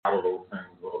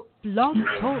Blog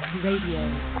Talk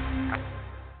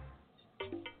Radio.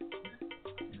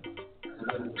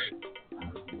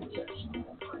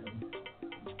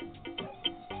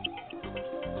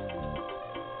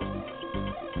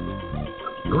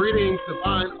 Greetings,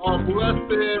 divine, all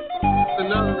blessed. It's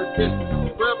another edition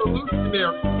of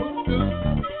Revolutionary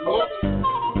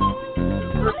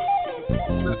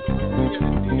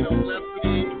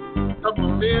Come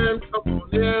on in, come on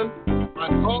in. My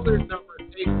caller number is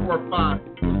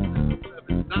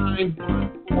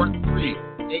 845-277-9143.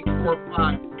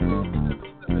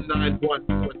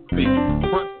 845-277-9143.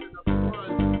 Question number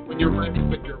one, when you're ready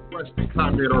with your question,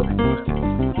 comment, or request.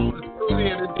 All is truly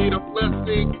and indeed a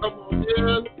blessing. Come on in,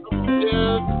 come on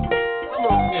in, come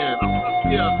on in. I want to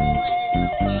see a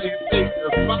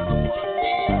salutations. Follow on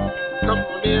me. Come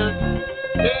on in.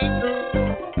 Jesus.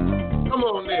 Come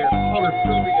on in. All is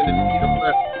truly and indeed a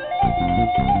blessing.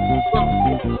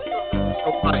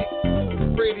 All right.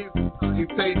 Greetings and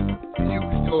salutations to you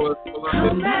and yours.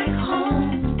 Come back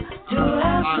home to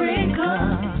Africa.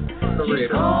 You're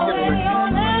calling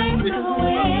your name to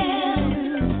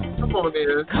win. Come on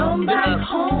in. Come back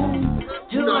home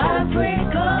to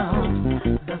Africa.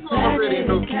 The fatted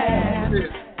calf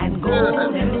and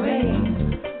golden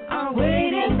ring are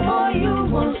waiting for you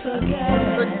once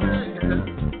again.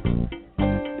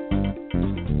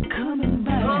 Coming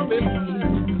back to you.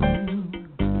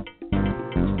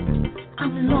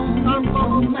 I'm longing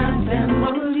for my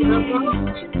family.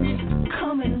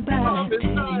 Coming back to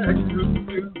you.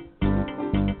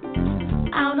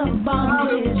 Out of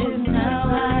bondage and now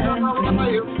I am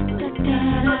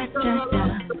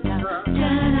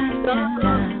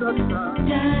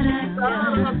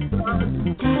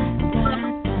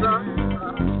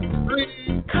free.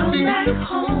 Come back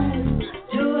home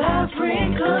to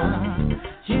Africa.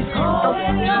 She's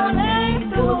calling your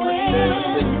name to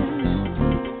win.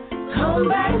 Come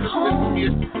back home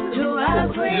to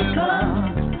Africa.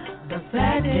 The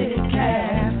fatted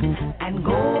calf and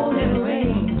golden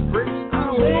ring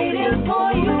are waiting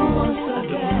for you once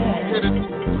again.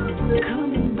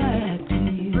 Coming back to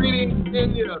you. Greetings,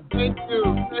 Kenya. Thank you.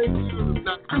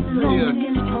 I'm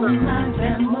longing for my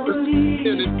family.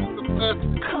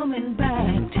 Coming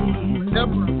back to you.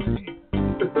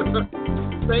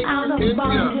 Out of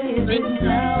bondage and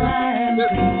now I am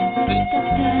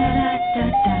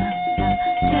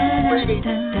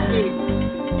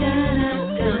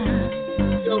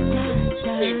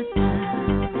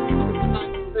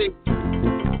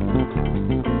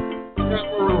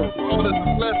Cameroon, all is a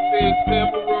blessing.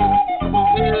 Cameroon, come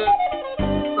on in.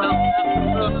 South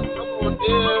Africa, come on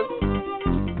in.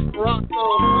 Morocco,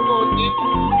 come on in.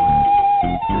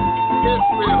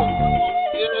 Israel,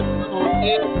 come on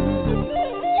in.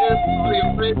 Saudi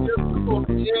Arabia, come on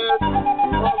in.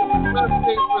 All the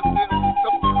blessings with them,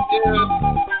 come on in.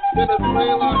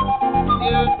 Venezuela, come on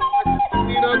in.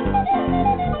 Argentina,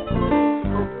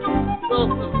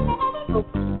 welcome.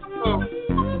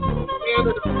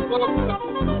 Canada, welcome.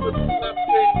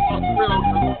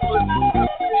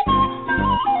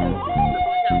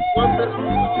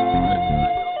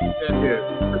 Australia,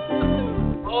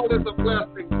 all is a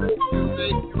blessing.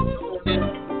 Thank you.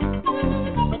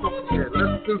 Come on in.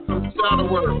 Let's do some shadow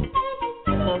work.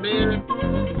 Come on in.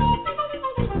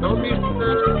 Don't be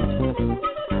scared.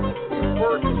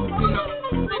 Work. I'm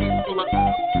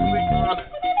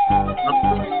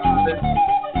really honest.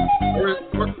 We're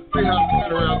working to see how to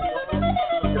get around.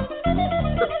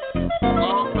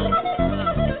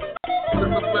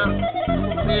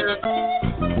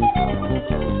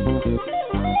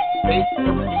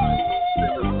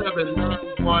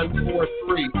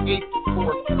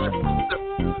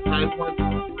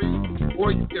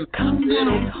 Or you can come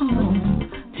back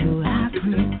home to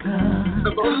Africa.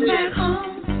 Come back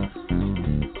home.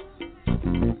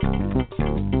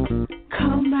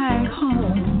 Come back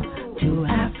home to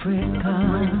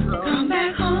Africa. Come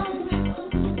back home.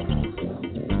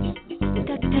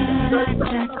 Da da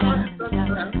da da da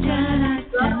da da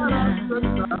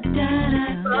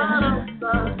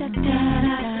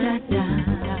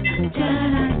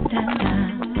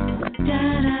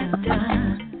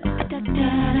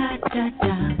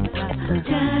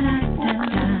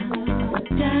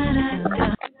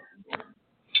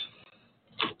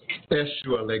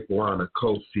Eshua Leguana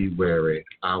Kosi Were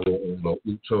Awo Ulo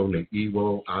Uto Ne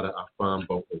Iwo Ada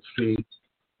Afambo Ofi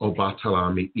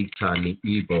Obatalami Itani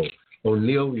Ibo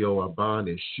Onilio Aban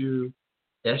Eshu.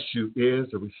 Eshu is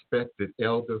a respected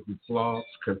elder who flogs,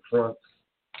 confronts,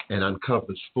 and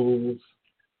uncovers fools.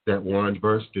 That one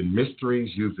versed in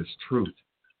mysteries uses truth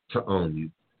to own you.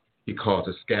 He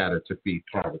causes scatter to feed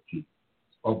poverty.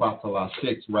 Obatala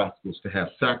shakes rascals to have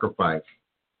sacrifice.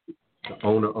 The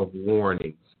owner of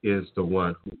warnings is the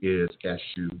one who is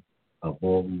Eshu,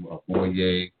 Aboru,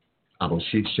 Aboye,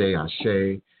 Aboshishe,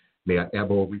 Ashe. May I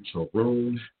ever reach your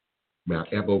room. May I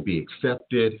ever be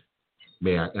accepted.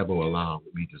 May I ever allow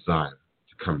what we desire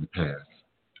to come to pass.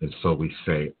 And so we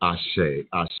say, Ashe,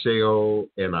 Asheo,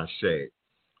 and Ashe.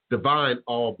 Divine,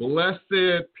 all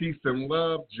blessed, peace and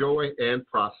love, joy and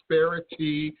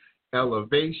prosperity,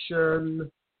 elevation,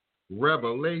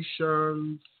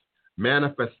 revelations,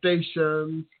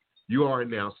 manifestations. You are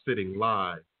now sitting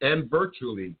live and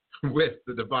virtually with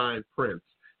the Divine Prince,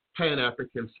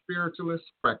 Pan-African spiritualist,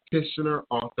 practitioner,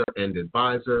 author, and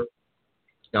advisor,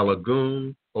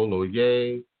 Elagun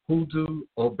Oloye Hudu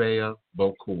Obeah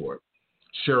Bokur,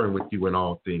 sharing with you in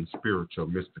all things spiritual,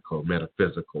 mystical,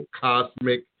 metaphysical,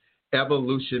 cosmic,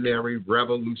 evolutionary,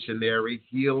 revolutionary,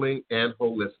 healing, and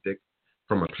holistic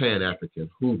from a Pan-African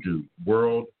hoodoo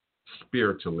world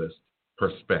spiritualist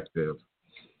perspective.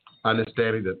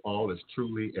 Understanding that all is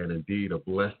truly and indeed a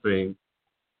blessing.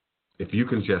 If you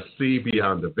can just see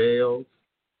beyond the veils,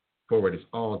 for it is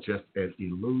all just an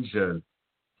illusion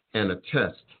and a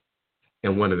test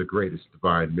and one of the greatest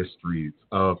divine mysteries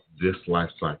of this life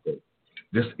cycle.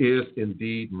 This is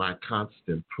indeed my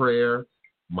constant prayer,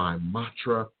 my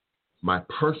mantra, my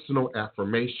personal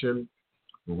affirmation,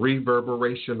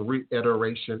 reverberation,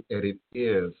 reiteration, and it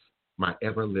is my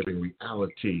ever-living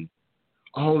reality.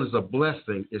 All is a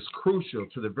blessing is crucial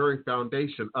to the very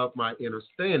foundation of my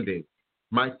understanding,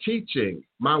 my teaching,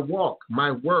 my walk,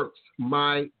 my works,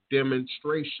 my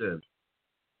demonstration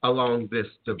along this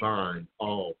divine,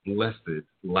 all blessed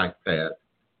life path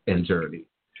and journey.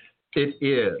 It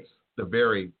is the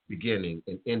very beginning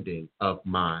and ending of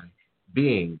my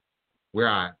being, where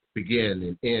I begin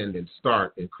and end and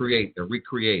start and create and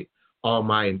recreate all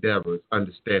my endeavors,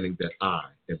 understanding that I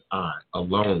and I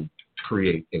alone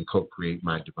create and co-create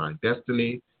my divine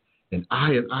destiny, and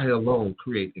I alone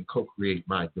create and co-create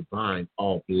my divine,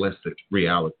 all blessed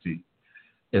reality.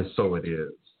 And so it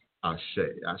is. Ashe,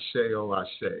 Ashe, oh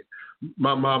Ashe.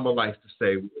 My mama likes to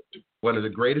say one of the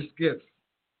greatest gifts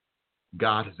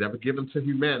God has ever given to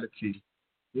humanity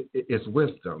is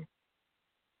wisdom.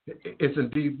 It's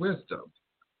indeed wisdom.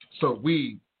 So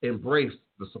we embrace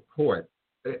the support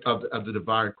of the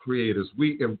divine creators.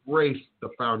 We embrace the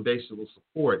foundational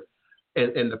support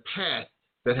and the path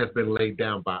that has been laid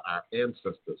down by our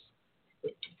ancestors.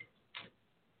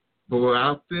 But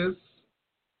without this,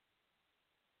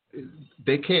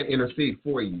 they can't intercede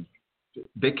for you.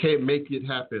 They can't make it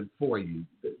happen for you.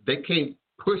 They can't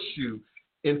push you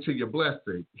into your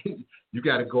blessing. You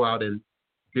got to go out and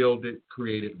build it,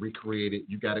 create it, recreate it.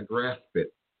 You got to grasp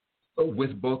it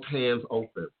with both hands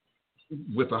open,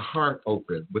 with a heart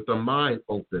open, with a mind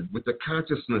open, with the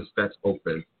consciousness that's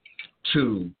open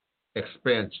to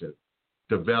expansion,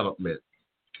 development,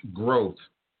 growth,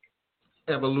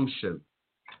 evolution,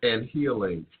 and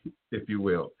healing, if you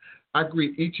will. I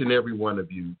greet each and every one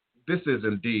of you. This is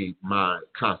indeed my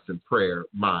constant prayer,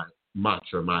 my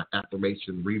mantra, my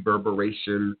affirmation,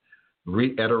 reverberation,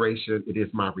 reiteration. It is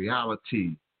my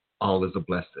reality. All is a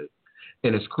blessing.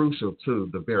 And it's crucial to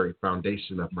the very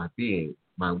foundation of my being,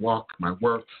 my walk, my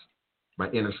works, my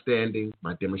understanding,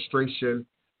 my demonstration,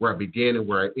 where I begin and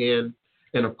where I end,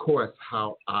 and of course,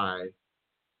 how I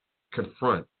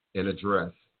confront and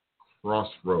address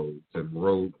crossroads and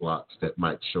roadblocks that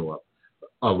might show up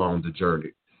along the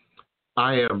journey.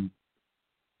 I am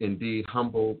indeed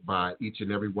humbled by each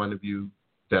and every one of you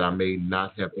that I may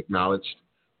not have acknowledged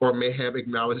or may have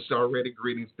acknowledged already.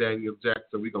 Greetings, Daniel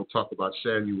Jackson. We're going to talk about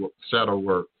shadow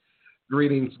work.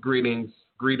 Greetings,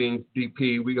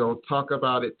 DP. We're going to talk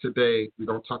about it today. We're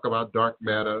going to talk about dark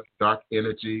matter, dark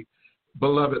energy.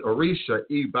 Beloved Orisha,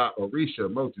 Iba Orisha,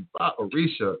 Moju Ba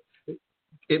Orisha.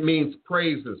 It means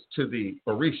praises to the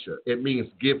Orisha. It means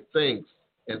give thanks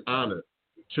and honor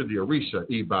to the Orisha,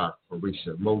 Iba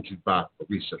Orisha, Moju Ba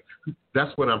Orisha.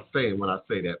 That's what I'm saying when I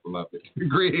say that, beloved.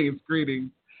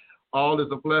 Greetings. All is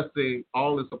a blessing.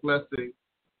 All is a blessing.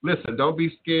 Listen, don't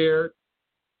be scared.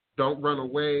 Don't run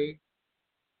away.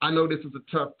 I know this is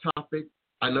a tough topic.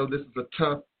 I know this is a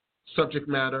tough subject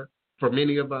matter for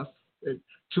many of us,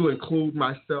 to include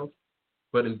myself.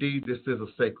 But indeed, this is a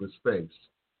sacred space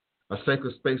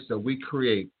that we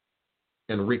create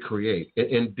and recreate.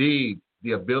 Indeed,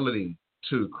 the ability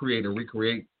to create and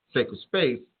recreate sacred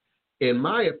space, in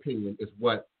my opinion, is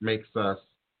what makes us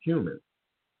human.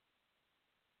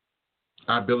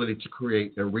 Our ability to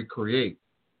create and recreate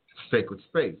sacred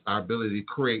space, our ability to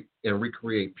create and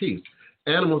recreate peace.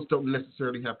 Animals don't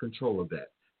necessarily have control of that.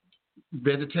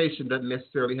 Vegetation doesn't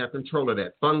necessarily have control of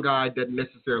that. Fungi doesn't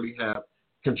necessarily have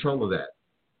control of that.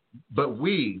 But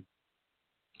we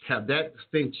have that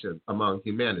distinction among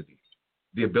humanity,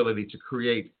 the ability to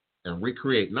create and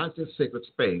recreate not just sacred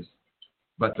space,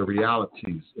 but the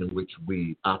realities in which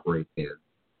we operate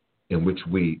in which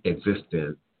we exist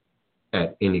in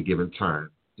at any given time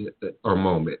or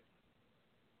moment.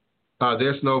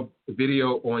 There's no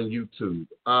video on YouTube.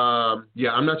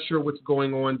 Yeah, I'm not sure what's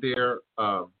going on there.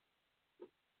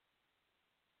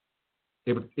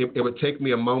 It would take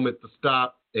me a moment to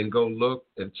stop and go look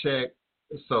and check.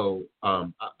 So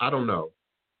I don't know.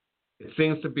 It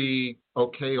seems to be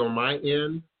okay on my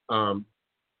end.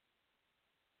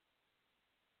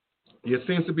 It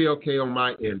seems to be okay on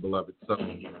my end, beloved. So,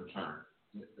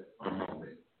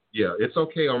 yeah, it's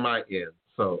okay on my end.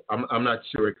 So I'm not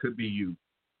sure. It could be you.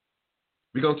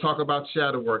 We're going to talk about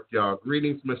shadow work, y'all.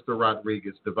 Greetings, Mr.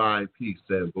 Rodriguez. Divine peace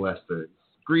and blessings.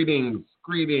 Greetings,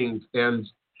 and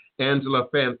Angela,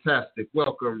 fantastic.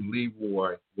 Welcome,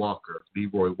 Leroy Walker.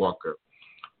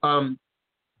 The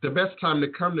best time to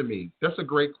come to me? That's a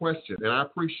great question, and I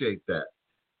appreciate that.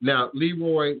 Now,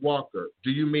 Leroy Walker,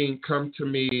 do you mean come to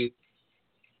me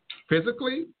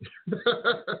physically?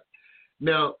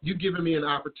 Now, you've given me an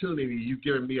opportunity. You've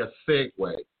given me a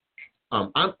segue.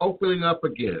 I'm opening up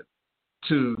again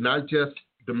to not just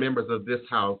the members of this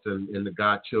house and the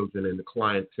godchildren and the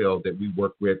clientele that we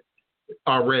work with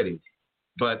already,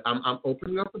 but I'm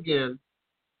opening up again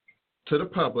to the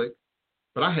public.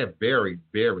 But I have very,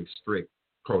 very strict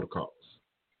protocols.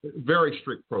 Very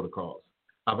strict protocols.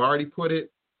 I've already put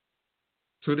it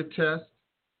to the test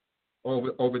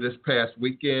over this past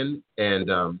weekend, and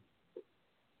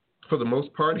for the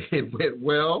most part, it went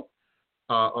well.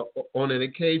 On an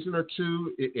occasion or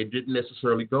two, it didn't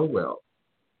necessarily go well.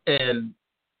 And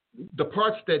the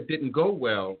parts that didn't go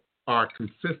well are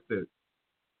consistent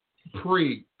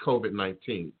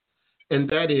pre-COVID-19. And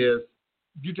that is,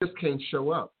 you just can't show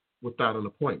up without an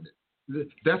appointment.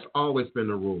 That's always been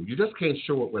the rule. You just can't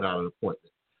show up without an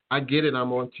appointment. I get it.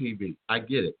 I'm on TV. I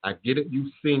get it.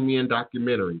 You've seen me in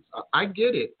documentaries. I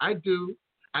get it. I do.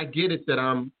 I get it that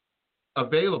I'm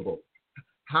available.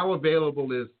 How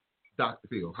available is Dr.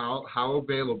 Phil? How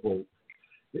available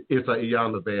is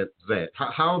Iyanla Vanzant?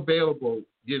 How available,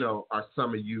 are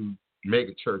some of you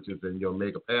mega churches and your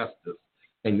mega pastors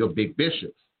and your big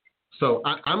bishops? So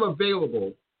I'm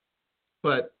available,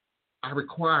 but I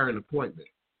require an appointment.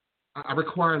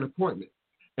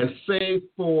 And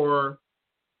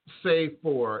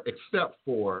except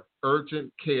for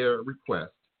urgent care requests,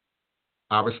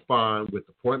 I respond with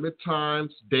appointment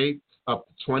times, dates up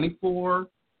to 24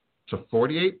 to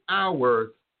 48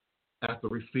 hours after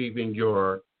receiving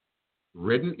your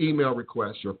written email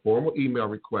request, your formal email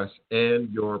request,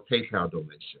 and your PayPal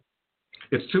donation.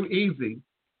 It's too easy.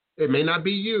 It may not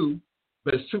be you,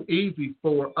 but it's too easy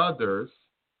for others,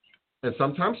 and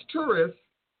sometimes tourists,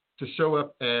 to show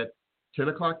up at 10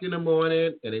 o'clock in the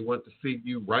morning and they want to see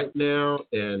you right now,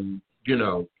 and,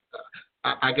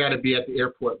 I got to be at the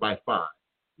airport by 5.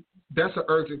 That's an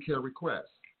urgent care request.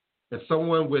 And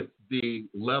someone with the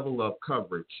level of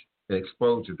coverage and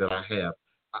exposure that I have,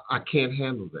 I can't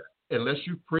handle that. Unless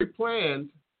you pre-planned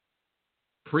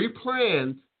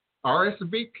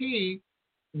RSVP,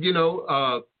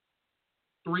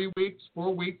 3 weeks,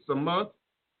 4 weeks, a month.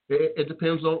 It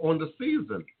depends on the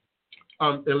season.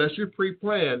 Unless you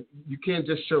pre-plan, you can't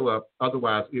just show up.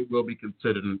 Otherwise, it will be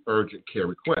considered an urgent care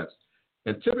request.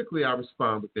 And typically, I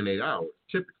respond within 8 hours,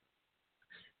 typically.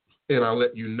 And I'll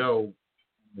let you know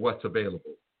what's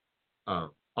available.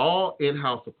 All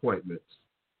in-house appointments,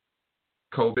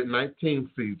 COVID-19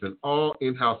 season, all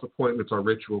in-house appointments are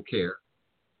ritual care.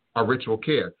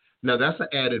 Now, that's an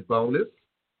added bonus,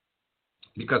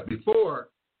 because before,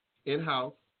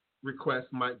 in-house requests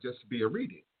might just be a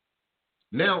reading.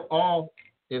 Now, all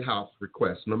in-house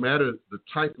requests, no matter the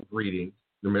type of reading,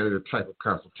 no matter the type of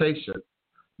consultation,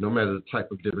 no matter the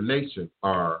type of divination,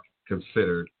 are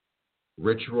considered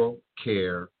ritual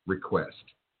care requests.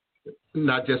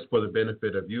 Not just for the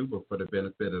benefit of you, but for the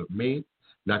benefit of me.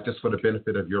 Not just for the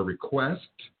benefit of your request,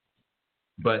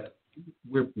 but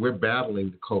we're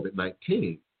battling the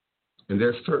COVID-19. And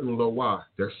there's certain Loa,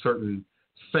 there's certain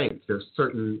saints, there's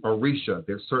certain Orisha,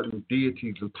 there's certain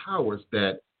deities and powers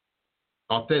that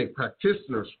authentic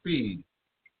practitioners feed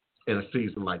in a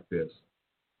season like this.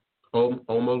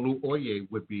 Omolu Oye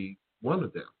would be one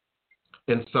of them.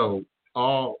 And so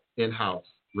all in-house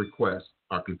requests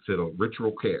are considered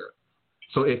ritual care.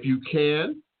 So if you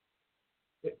can,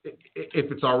 if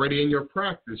it's already in your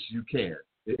practice, you can.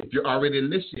 If you're already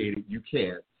initiated, you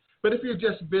can. But if you're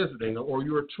just visiting or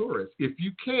you're a tourist, if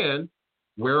you can,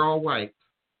 wear all white.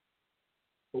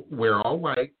 Wear all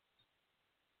white.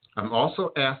 I'm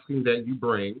also asking that you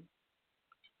bring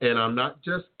And I'm not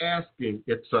just asking,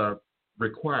 it's a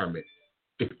requirement.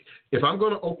 If I'm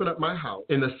going to open up my house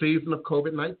in the season of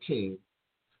COVID-19,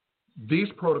 these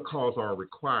protocols are a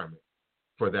requirement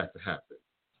for that to happen.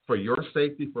 For your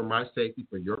safety, for my safety,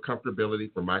 for your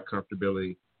comfortability, for my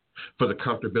comfortability, for the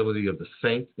comfortability of the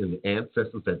saints and the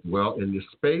ancestors that dwell in this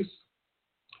space,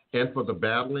 and for the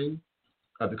battling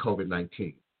of the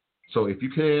COVID-19. So if you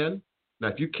can, now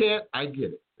if you can't, I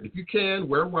get it. If you can,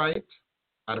 wear white.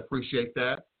 I'd appreciate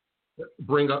that.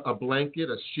 Bring a blanket,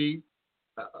 a sheet,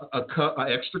 an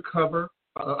extra cover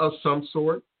of some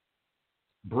sort.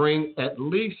 Bring at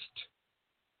least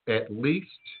a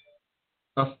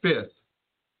fifth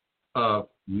of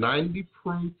 90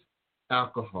 proof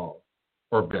alcohol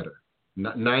or better.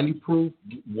 90 proof,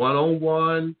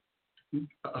 101,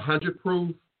 100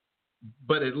 proof,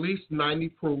 but at least 90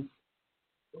 proof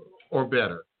or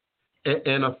better,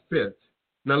 and a fifth.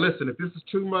 Now listen, if this is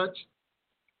too much,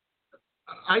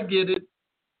 I get it.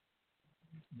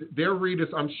 There are readers,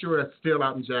 I'm sure, that's still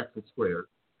out in Jackson Square.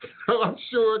 I'm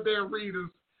sure there are readers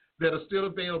that are still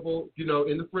available, in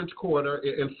the French Quarter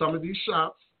in some of these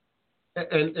shops,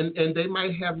 and they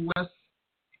might have less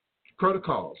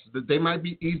protocols. They might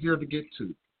be easier to get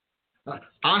to.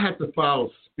 I have to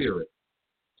follow spirit.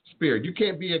 You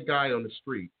can't be a guy on the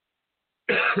street,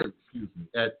 excuse me,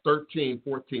 at 13,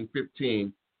 14,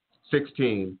 15,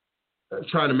 16,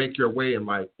 trying to make your way in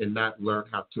life and not learn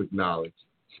how to acknowledge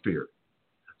spirit.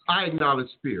 I acknowledge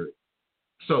spirit.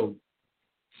 So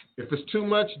if it's too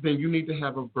much, then you need to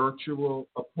have a virtual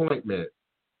appointment.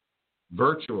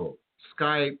 Virtual,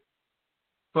 Skype,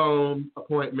 phone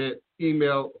appointment,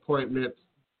 email appointments,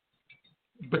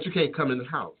 but you can't come in the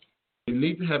house. You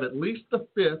need to have at least a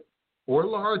fifth or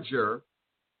larger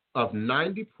of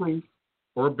 90 proof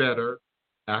or better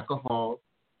alcohol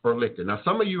or liquor. Now,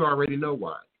 some of you already know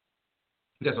why.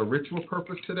 There's a ritual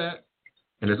purpose to that,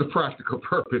 and there's a practical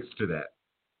purpose to that.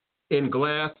 In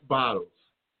glass bottles,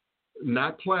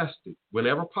 not plastic.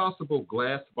 Whenever possible,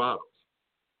 glass bottles.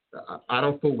 I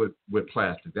don't fool with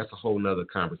plastic. That's a whole nother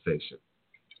conversation.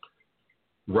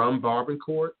 Rum,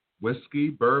 Barbancourt, whiskey,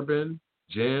 bourbon,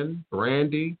 gin,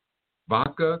 brandy,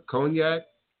 vodka, cognac,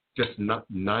 just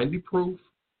 90 proof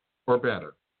or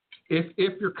better.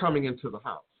 If you're coming into the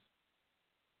house,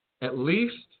 at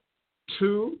least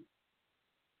 2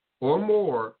 or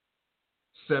more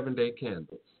 7-day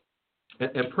candles,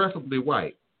 and preferably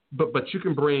white. But you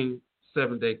can bring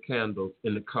 7-day candles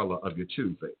in the color of your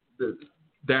choosing.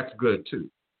 That's good too.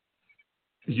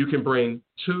 You can bring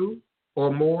 2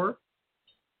 or more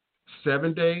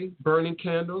 7-day burning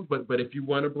candles, but if you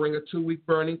want to bring a 2-week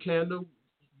burning candle,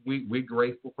 we're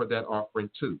grateful for that offering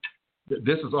too.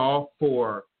 This is all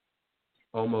for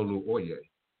Omo Luoye,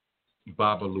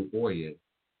 Baba Luoye.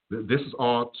 This is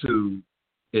all to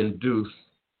induce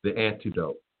the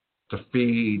antidote, to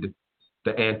feed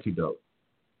the antidote.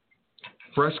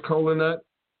 Fresh cola nut,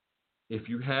 if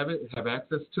you have it, have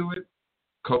access to it.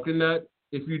 Coconut,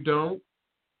 if you don't.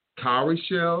 Cowrie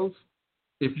shells,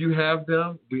 if you have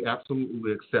them, we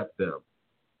absolutely accept them.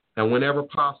 And whenever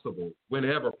possible,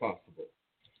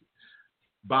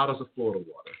 bottles of Florida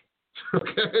water.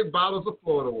 Okay, bottles of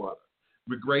Florida water.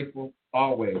 We're grateful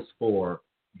always for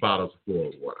bottles of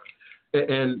Florida water.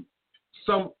 And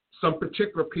some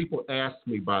particular people asked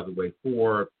me, by the way,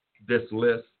 for this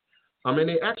list.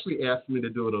 They actually asked me to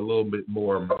do it a little bit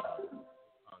more,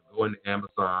 going to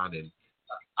Amazon, and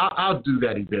I'll do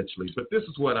that eventually. But this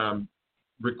is what I'm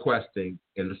requesting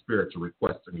in the spiritual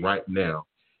requesting right now.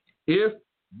 If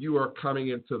you are coming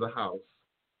into the house,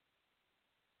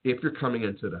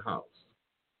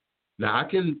 now I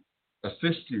can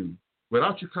assist you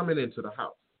without you coming into the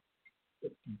house.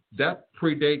 That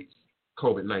predates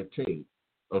COVID-19,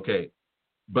 okay?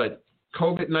 But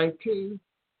COVID-19,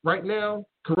 right now,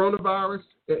 coronavirus,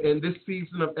 and this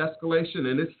season of escalation,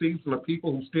 and this season of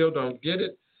people who still don't get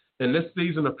it, and this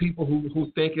season of people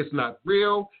who think it's not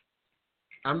real,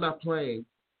 I'm not playing.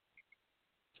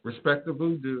 Respect the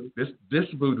voodoo. This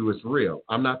voodoo is real.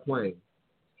 I'm not playing.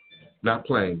 Not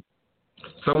playing.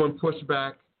 Someone pushed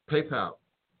back PayPal.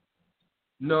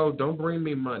 No, don't bring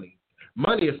me money.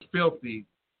 Money is filthy,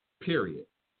 period.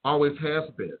 Always has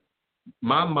been.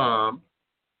 My mom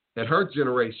and her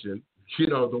generation,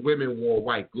 the women wore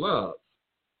white gloves.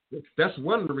 That's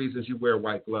one of the reasons you wear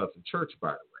white gloves in church,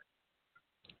 by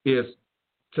the way, is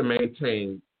to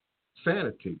maintain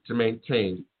sanity, to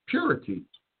maintain purity.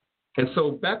 And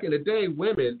so back in the day,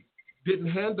 women didn't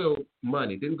handle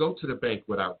money, didn't go to the bank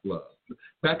without gloves.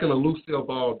 Back in the Lucille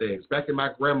Ball days, back in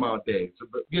my grandma's days,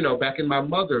 back in my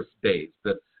mother's days,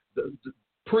 the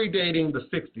predating the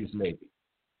 60s maybe,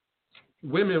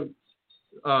 women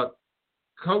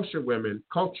cultured women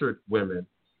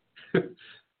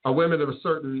or women of a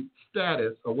certain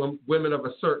status or women of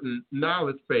a certain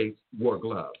knowledge base wore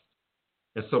gloves.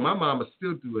 And so my mama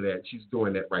still doing that. She's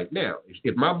doing that right now.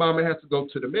 If my mama has to go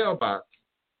to the mailbox,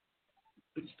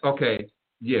 okay,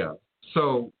 yeah.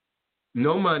 So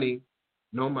no money.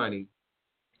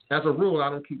 As a rule, I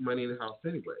don't keep money in the house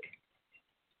anyway.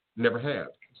 Never have.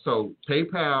 So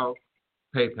PayPal.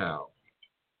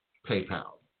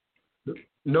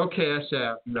 No Cash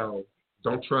App, no.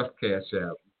 Don't trust Cash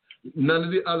App. None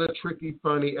of the other tricky,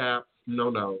 funny apps,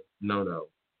 no.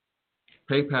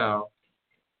 PayPal.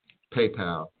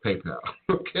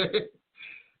 Okay?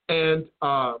 And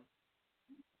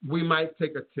we might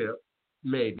take a tip,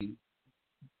 maybe,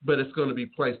 but it's going to be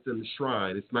placed in the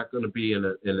shrine. It's not going to be in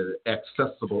an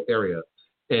accessible area,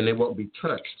 and it won't be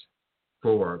touched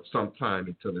for some time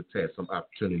until it has some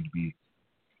opportunity to be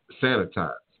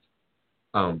sanitized.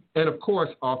 And of course,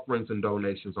 offerings and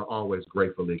donations are always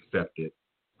gratefully accepted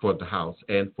for the house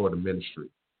and for the ministry.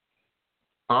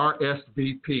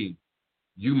 RSVP,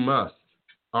 you must.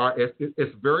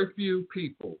 It's very few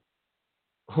people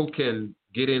who can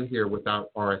get in here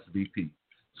without RSVP.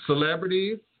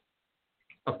 Celebrities,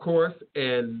 of course,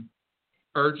 and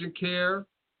urgent care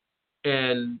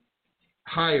and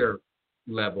higher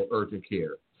level urgent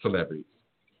care celebrities.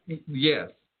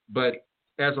 Yes, but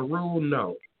as a rule,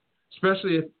 no.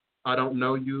 Especially if I don't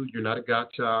know you, you're not a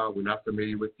godchild, we're not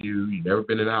familiar with you, you've never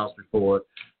been in the house before.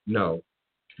 No,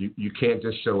 you can't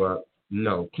just show up.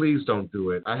 No, please don't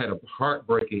do it. I had a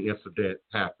heartbreaking incident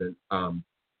happen. I'm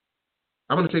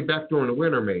going to say back during the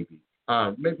winter,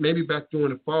 maybe back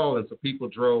during the fall, and some people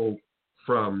drove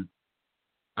from,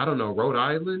 I don't know, Rhode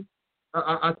Island,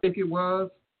 I think it was,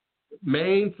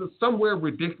 Maine, so somewhere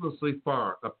ridiculously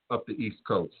far up the East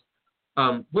Coast,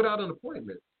 without an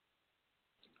appointment.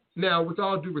 Now, with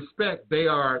all due respect, they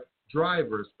are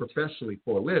drivers professionally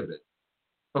for a living.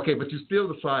 Okay, but you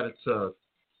still decided to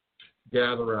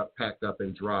gather up, pack up,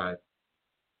 and drive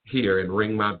here and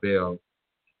ring my bell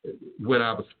when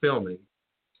I was filming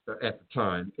at the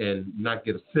time and not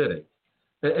get a sitting.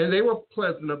 And they were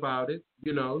pleasant about it.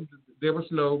 You know, there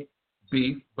was no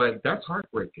beef, but that's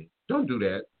heartbreaking. Don't do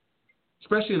that.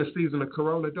 Especially in the season of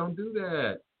Corona, don't do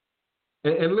that.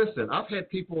 And listen, I've had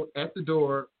people at the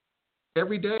door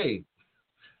every day.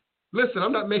 Listen,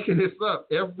 I'm not making this up.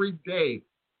 Every day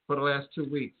for the last 2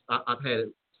 weeks, I've had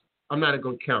it. I'm not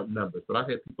going to count numbers, but I've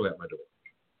had people at my door.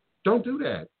 Don't do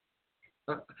that.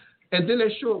 And then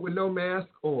they show it with no mask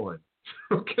on.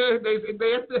 Okay?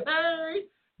 They have to, hey,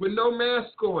 with no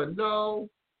mask on. No.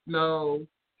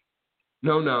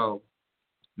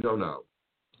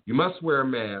 You must wear a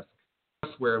mask.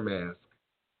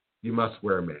 You must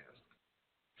wear a mask.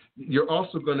 You're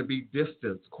also going to be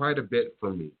distanced quite a bit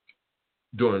from me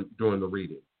during the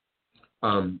reading.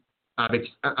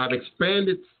 I've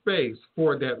expanded space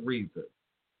for that reason.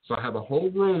 So I have a whole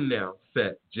room now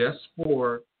set just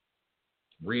for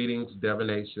readings,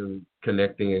 divination,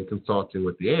 connecting and consulting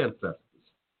with the ancestors,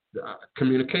 the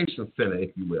communication center,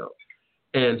 if you will.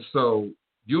 And so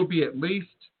you'll be at least,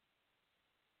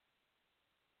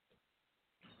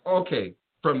 okay,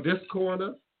 from this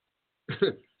corner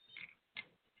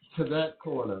to that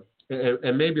corner,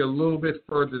 and maybe a little bit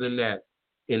further than that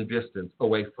in distance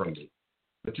away from me.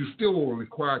 But you still will be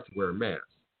required to wear a mask.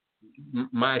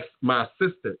 My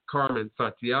assistant, Carmen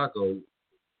Santiago,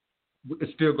 is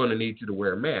still going to need you to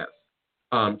wear a mask.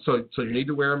 So you need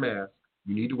to wear a mask.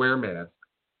 You need to wear a mask.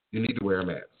 You need to wear a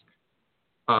mask.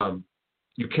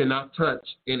 You cannot touch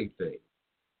anything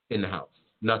in the house.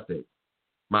 Nothing.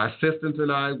 My assistant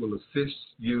and I will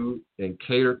assist you and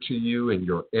cater to you and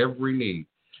your every need.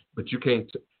 But you can't.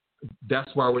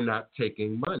 That's why we're not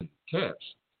taking money, cash.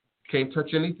 Can't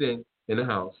touch anything in the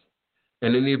house.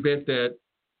 And in the event that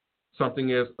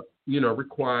something is,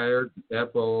 required,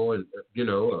 EPO and,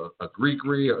 a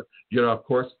Greekery, of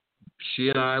course, she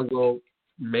and I will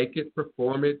make it,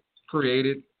 perform it, create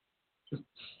it,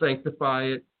 sanctify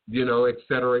it, et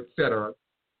cetera, et cetera.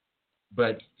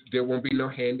 But there won't be no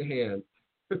hand-to-hand.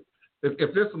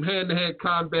 If there's some hand-to-hand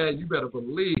combat, you better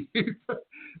believe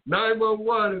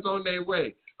 911 is on their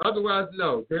way. Otherwise,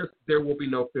 no, there will be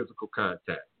no physical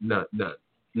contact. None.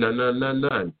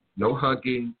 No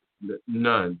hugging.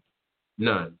 None.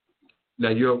 Now,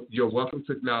 you're welcome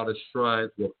to acknowledge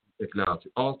shrines, acknowledge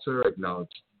the altar,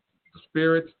 acknowledge the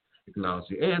spirits, acknowledge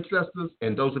the ancestors,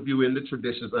 and those of you in the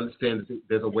traditions understand that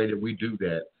there's a way that we do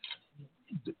that.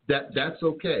 That's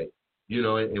okay,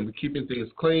 and we're keeping things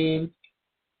clean.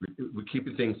 We're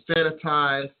keeping things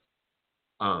sanitized.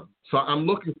 So I'm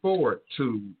looking forward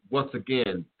to, once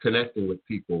again, connecting with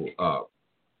people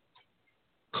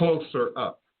closer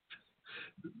up.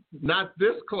 not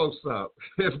this close up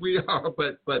as we are,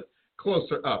 but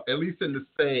closer up, at least in the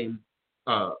same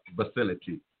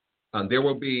vicinity. There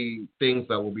will be things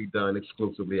that will be done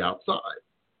exclusively outside.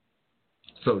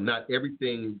 So not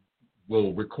everything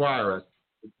will require us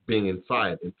being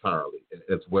inside entirely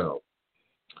as well.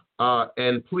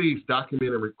 And please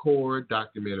document and record,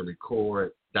 document and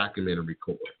record, document and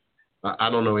record. I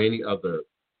don't know any other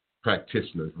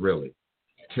practitioners, really,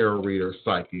 tarot readers,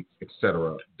 psychics,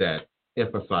 etc., that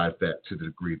emphasize that to the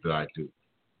degree that I do.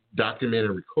 Document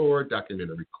and record, document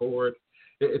and record.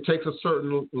 It takes a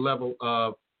certain level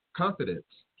of confidence.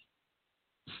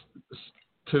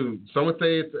 Some would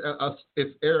say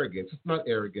it's arrogance. It's not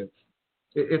arrogance.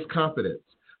 It's confidence.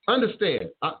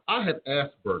 Understand, I have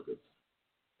Asperger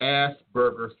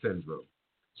syndrome.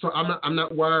 So I'm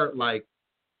not wired like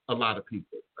a lot of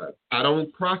people. I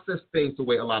don't process things the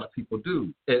way a lot of people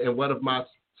do. And one of my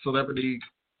celebrity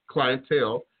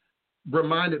clientele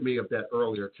reminded me of that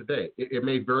earlier today. It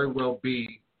may very well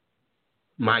be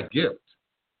my gift.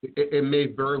 It may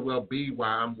very well be why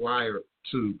I'm wired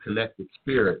to connect with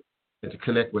spirit and to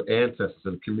connect with ancestors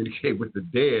and communicate with the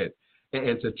dead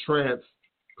and to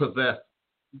transpossess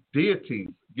deities,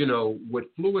 with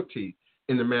fluidity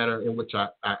in the manner in which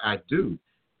I do.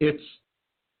 It's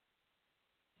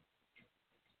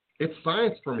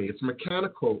science for me. It's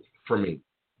mechanical for me.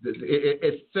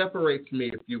 It separates me,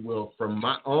 if you will, from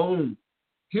my own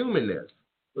humanness.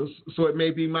 So it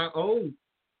may be my own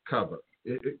cover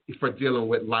for dealing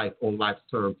with life on life's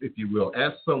terms, if you will,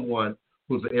 as someone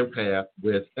who's an empath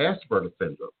with Asperger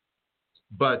syndrome.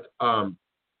 But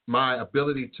my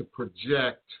ability to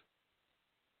project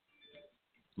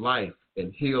life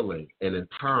and healing and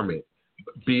empowerment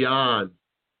beyond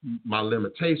my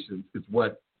limitations is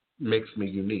what makes me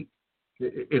unique.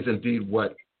 Is indeed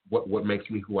what makes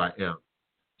me who I am.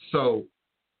 So,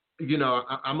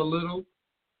 I'm a little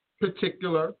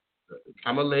particular.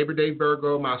 I'm a Labor Day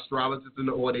Virgo. My astrologist in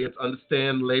the audience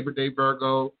understand Labor Day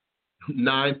Virgo,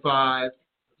 9/5,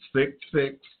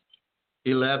 6/6,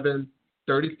 11,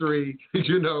 33.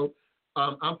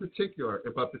 I'm particular,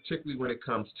 but particularly when it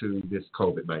comes to this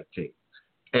COVID-19.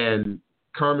 And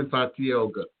Carmen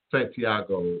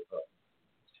Santiago,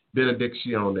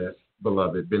 Benedicciones,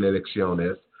 beloved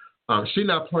Benedicciones, she's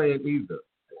not playing either.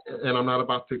 And I'm not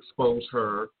about to expose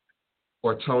her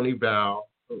or Tony Val,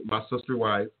 my sister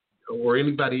wife, or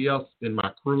anybody else in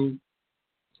my crew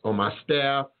or my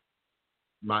staff,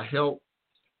 my help.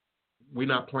 We're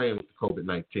not playing with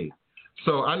COVID-19.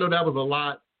 So I know that was a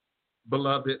lot,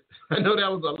 beloved. I know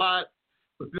that was a lot,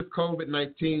 but this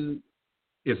COVID-19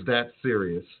 is that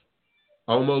serious.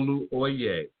 Omolu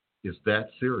Oye is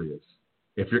that serious.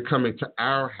 If you're coming to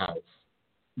our house,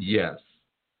 yes,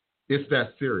 it's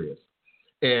that serious.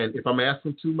 And if I'm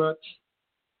asking too much,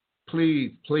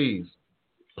 please,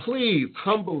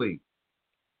 humbly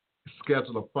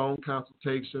schedule a phone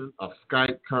consultation, a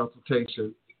Skype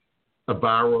consultation, a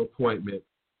viral appointment.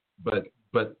 But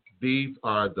these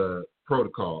are the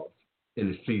protocols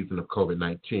in the season of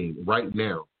COVID-19 right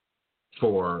now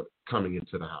for coming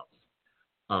into the house.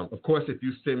 Of course, if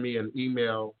you send me an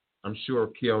email, I'm sure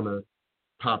Kiona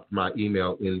popped my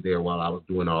email in there while I was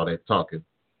doing all that talking.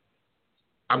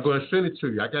 I'm going to send it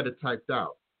to you. I got it typed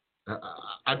out.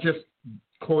 I just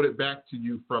quoted back to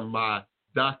you from my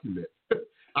document.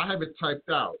 I have it typed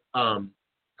out. I'm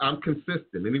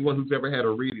consistent. Anyone who's ever had a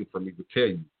reading from me would tell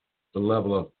you the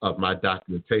level of my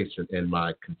documentation and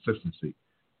my consistency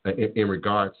in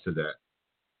regards to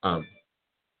that.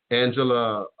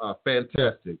 Angela,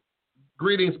 fantastic.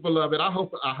 Greetings, beloved. I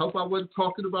hope I wasn't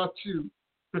talking about you.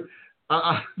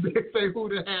 They say who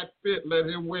the hat fit, let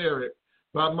him wear it.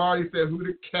 But Marty said who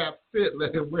the cap fit,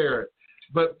 let him wear it.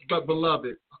 But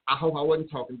beloved, I hope I wasn't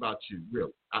talking about you,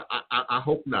 really. I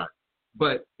hope not.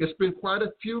 But it's been quite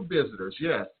a few visitors,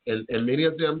 yes, and many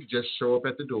of them just show up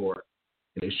at the door,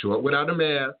 and they show up without a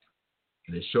mask,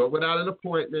 and they show up without an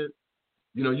appointment.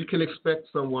 You can expect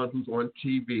someone who's on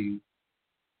TV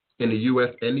in the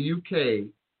U.S. and the U.K.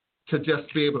 to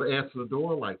just be able to answer the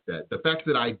door like that. The fact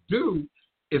that I do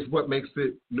is what makes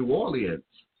it New Orleans.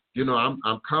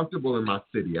 I'm comfortable in my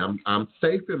city. I'm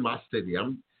safe in my city.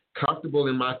 I'm comfortable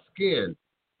in my skin.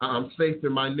 I'm safe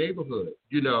in my neighborhood,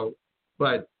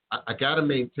 but I got to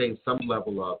maintain some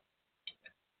level of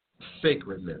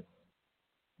sacredness,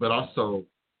 but also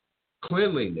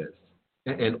cleanliness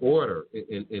and order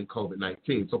in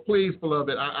COVID-19. So please,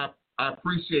 beloved, I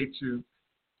appreciate you.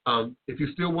 If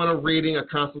you still want a reading, a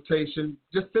consultation,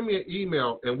 just send me an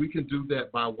email and we can do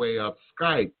that by way of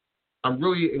Skype. I'm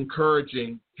really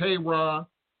encouraging, hey, Ra,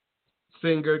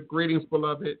 singer, greetings,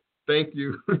 beloved. Thank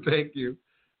you. Thank you.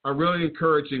 I'm really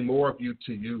encouraging more of you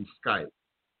to use Skype.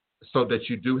 so that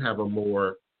you do have a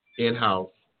more in-house,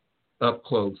 up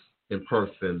close, in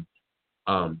person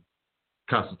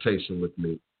consultation with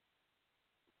me.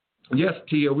 Yes,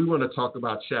 Tia, we want to talk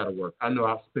about shadow work. I know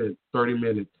I've spent 30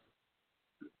 minutes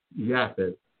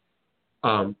yapping,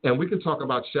 and we can talk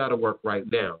about shadow work right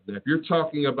now. Now, if you're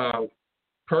talking about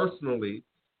personally,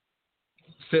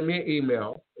 send me an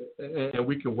email, and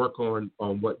we can work on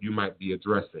what you might be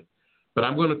addressing. But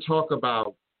I'm going to talk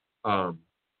about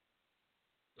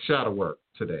shadow work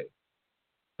today.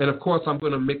 And, of course, I'm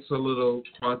going to mix a little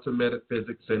quantum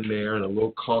metaphysics in there and a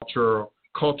little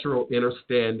cultural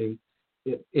understanding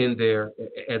in there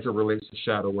as it relates to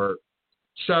shadow work.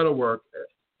 Shadow work,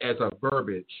 as a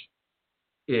verbiage,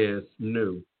 is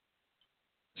new.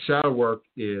 Shadow work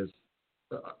is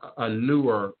a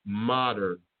newer,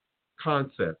 modern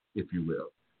concept, if you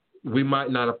will. We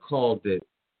might not have called it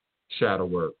shadow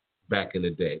work back in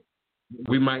the day.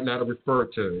 We might not have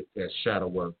referred to it as shadow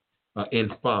work in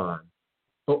Fan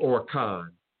or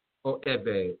Khan or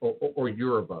Eve or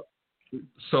Yoruba.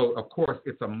 So, of course,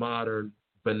 it's a modern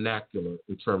vernacular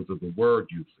in terms of the word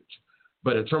usage.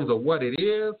 But in terms of what it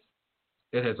is,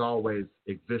 it has always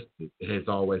existed. It has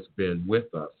always been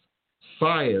with us.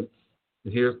 Science,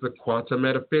 and here's the quantum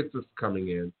metaphysics coming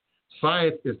in,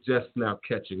 science is just now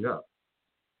catching up.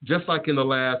 Just like in the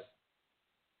last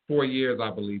 4 years,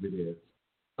 I believe it is,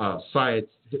 science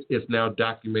is now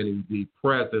documenting the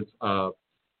presence of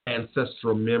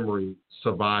ancestral memory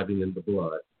surviving in the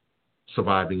blood,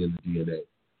 surviving in the DNA.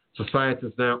 So science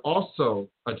is now also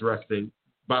addressing,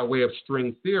 by way of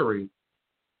string theory,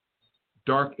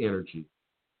 dark energy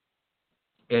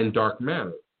and dark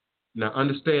matter. Now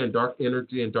understand, dark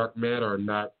energy and dark matter are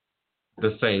not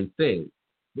the same thing.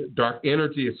 Dark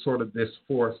energy is sort of this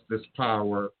force, this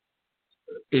power,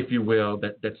 if you will,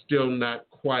 that's still not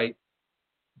quite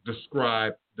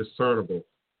described, discernible,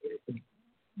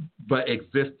 but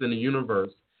exists in the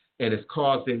universe and is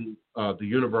causing the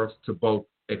universe to both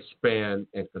expand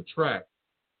and contract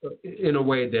in a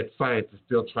way that science is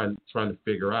still trying to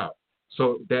figure out.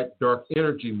 So that dark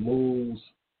energy moves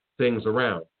things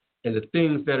around. And the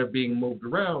things that are being moved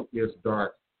around is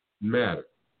dark matter.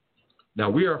 Now,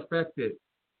 we are affected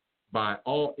by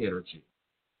all energy.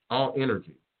 All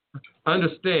energy.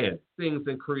 Understand, things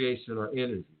in creation are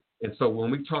energy. And so when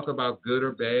we talk about good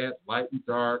or bad, light and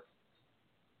dark,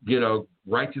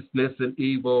 righteousness and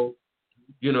evil,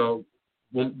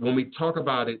 when we talk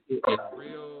about it in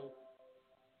real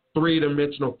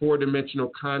 3-dimensional,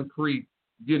 4-dimensional, concrete,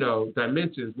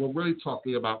 dimensions, we're really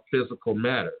talking about physical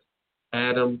matter.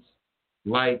 Atoms,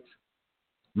 light,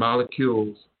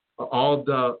 molecules, all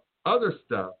the other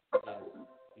stuff is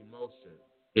emotion,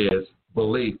 is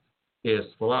belief, is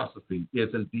philosophy, is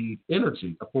indeed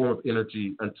energy, a form of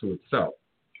energy unto itself.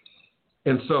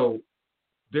 And so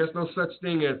there's no such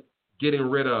thing as getting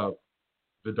rid of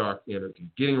the dark energy,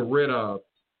 getting rid of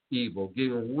evil,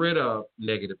 getting rid of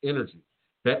negative energy.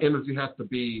 That energy has to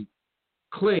be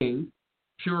cleaned,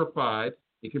 purified.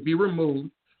 It can be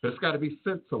removed, but it's got to be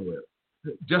sent somewhere.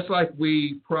 Just like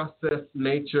we process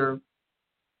nature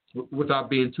without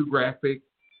being too graphic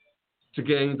to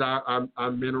gain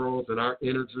our minerals and our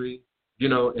energy,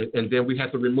 and then we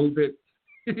have to remove it,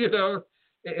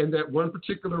 in that one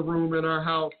particular room in our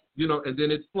house, and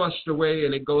then it's flushed away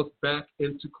and it goes back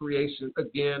into creation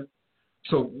again.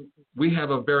 So we have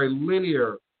a very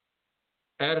linear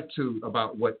attitude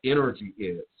about what energy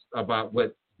is, about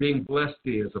what being blessed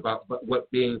is, about what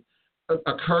being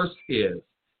a curse is.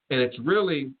 And it's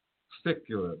really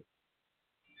secular.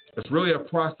 It's really a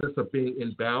process of being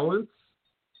in balance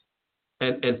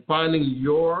and finding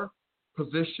your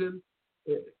position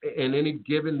in any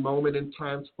given moment in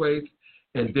time, space,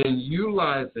 and then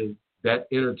utilizing that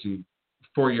energy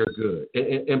for your good.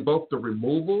 In both the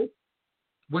removal,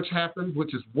 which happens,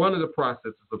 which is one of the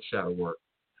processes of shadow work,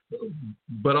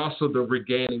 but also the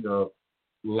regaining of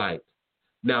light.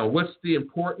 Now, what's the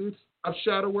importance of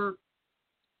shadow work?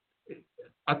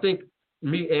 I think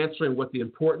me answering what the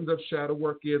importance of shadow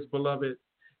work is, beloved,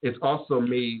 is also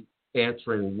me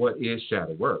answering what is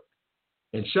shadow work.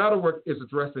 And shadow work is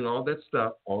addressing all that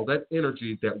stuff, all that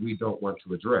energy that we don't want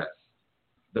to address.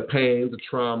 The pain, the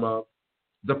trauma,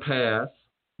 the past.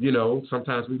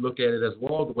 Sometimes we look at it as,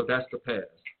 well, that's the past.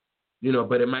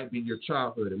 But it might be your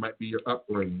childhood. It might be your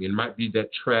upbringing. It might be that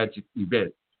tragic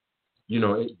event,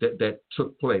 that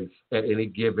took place at any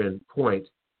given point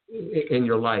in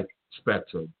your life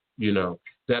spectrum.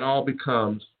 That all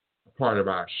becomes a part of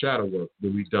our shadow work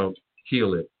when we don't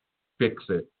heal it, fix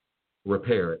it,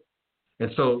 repair it.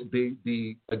 And so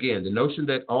the notion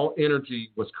that all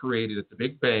energy was created at the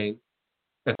Big Bang,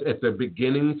 at the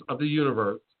beginnings of the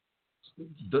universe,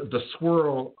 the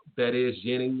swirl that is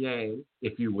yin and yang,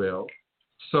 if you will.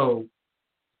 So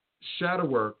shadow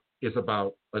work is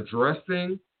about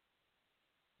addressing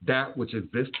that which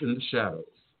exists in the shadows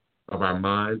of our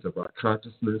minds, of our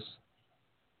consciousness,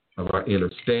 of our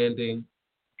understanding,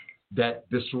 that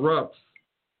disrupts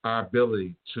our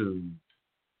ability to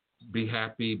be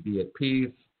happy, be at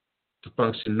peace, to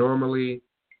function normally,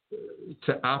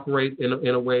 to operate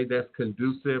in a way that's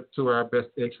conducive to our best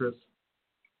interests,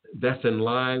 that's in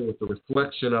line with the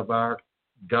reflection of our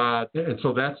God. And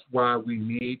so that's why we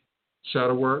need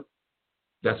shadow work.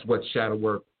 That's what shadow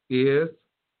work is.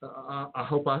 I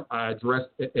hope I addressed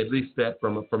at least that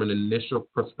from an initial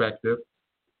perspective.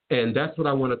 And that's what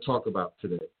I want to talk about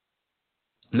today.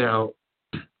 Now,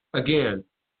 again,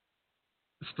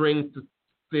 string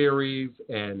theories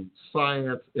and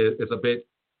science is a bit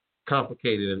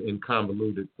complicated and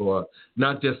convoluted for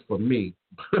not just for me,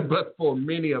 but for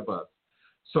many of us.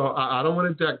 So I don't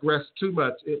want to digress too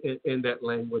much in that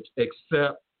language,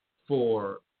 except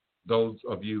for those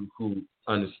of you who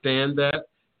understand that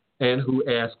and who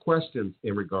ask questions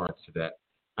in regards to that.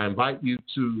 I invite you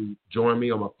to join me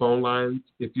on my phone lines,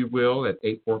 if you will, at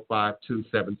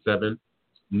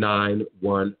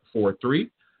 845-277-9143.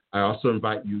 I also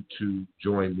invite you to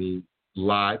join me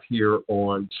live here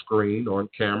on screen, on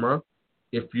camera,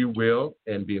 if you will,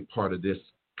 and be a part of this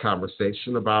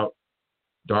conversation about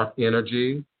dark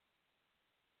energy,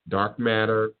 dark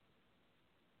matter,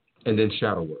 and then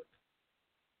shadow work.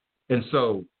 And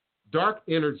so dark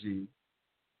energy,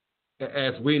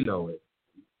 as we know it,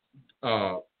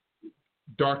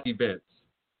 dark events,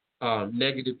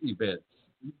 negative events,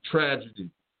 tragedy,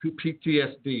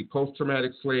 PTSD,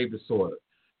 post-traumatic slave disorder,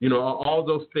 all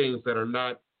those things that are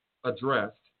not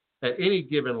addressed at any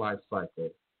given life cycle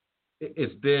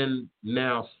is then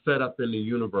now set up in the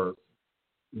universe,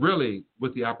 really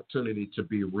with the opportunity to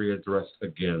be readdressed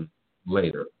again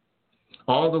later.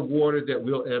 All the water that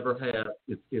we'll ever have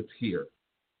is here,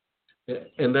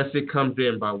 unless it comes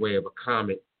in by way of a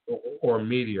comet or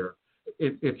meteor.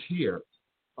 It's here.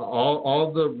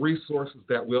 All the resources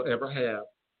that we'll ever have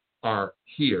are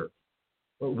here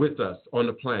with us on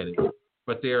the planet,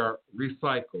 but they are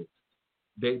recycled.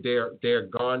 They're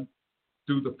gone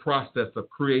through the process of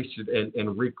creation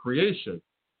and recreation.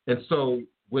 And so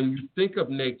when you think of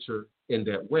nature in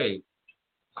that way,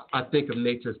 I think of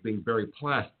nature as being very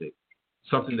plastic,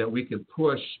 something that we can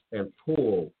push and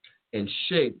pull and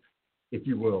shape, if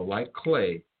you will, like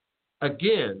clay.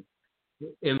 Again,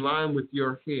 in line with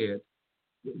your head,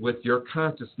 with your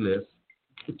consciousness,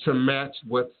 to match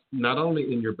what's not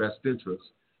only in your best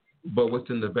interest, but what's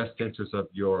in the best interest of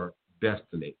your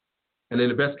destiny. And in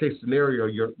the best case scenario,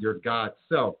 your God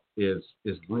self is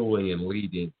ruling and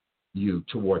leading you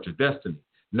towards your destiny.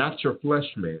 Not your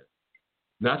flesh man,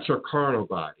 not your carnal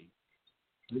body,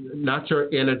 not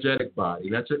your energetic body,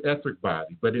 not your etheric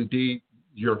body, but indeed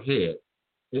your head,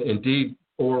 indeed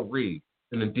Ori,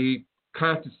 and indeed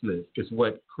consciousness is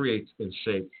what creates and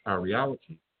shapes our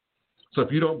reality. So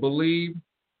if you don't believe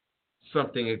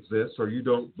something exists, or you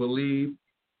don't believe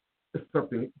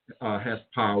something has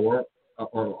power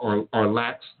or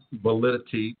lacks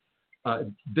validity,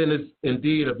 then it's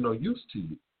indeed of no use to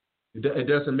you. It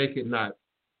doesn't make it not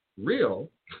real,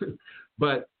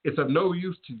 but it's of no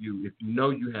use to you if you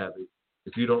know you have it,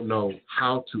 if you don't know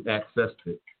how to access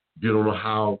it, if you don't know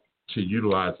how to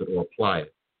utilize it or apply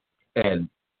it and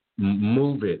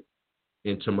move it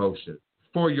into motion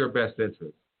for your best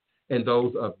interest and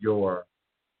those of your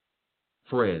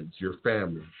friends, your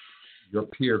family, your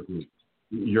peer group,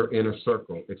 your inner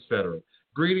circle, etc.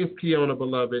 Greetings, Kiona,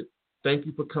 beloved. Thank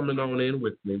you for coming on in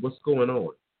with me. What's going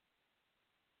on?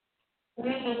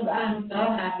 I'm so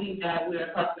happy that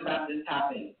we're talking about this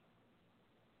topic.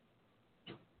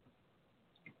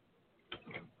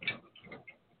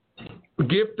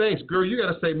 Give thanks, girl. You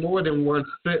got to say more than one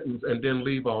sentence and then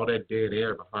leave all that dead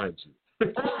air behind you. I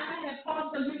had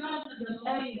talked to the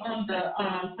lady on the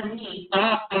for me. So I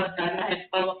apologize. I had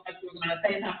followed up. You were going to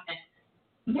say something.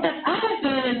 Yes, I have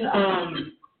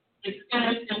been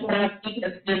experiencing what I think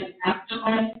has been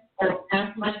afterlife or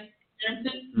past-life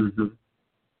experiences. Mm-hmm.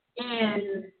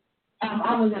 And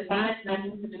I was advised that I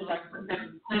need to do like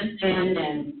Professor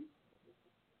Clinton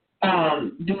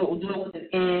and do it with an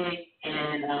egg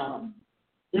and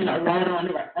write on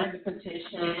the right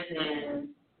petition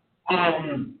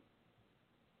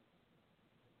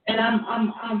and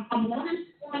I'm wanting to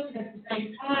point at the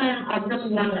same time. I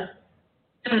really want to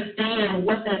understand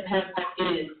what that past life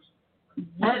is.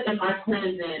 What am I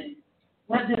cleansing?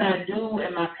 What did I do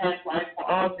in my past life for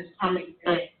all this karmic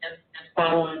debt that's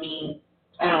following me?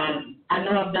 I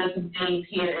know I've done some things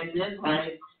here in this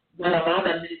life, but a lot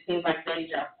of it seems like they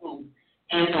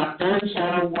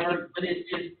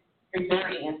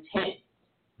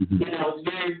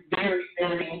Very, very,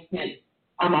 very intense.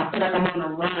 I feel like I'm on the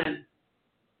run.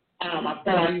 I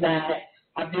feel like that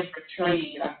I've been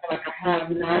betrayed. I feel like I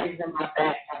have knives in my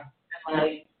back. I feel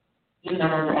like,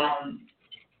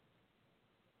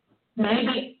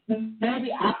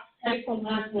 maybe I take so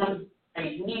much one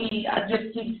me. I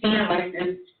just keep seeing like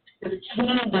this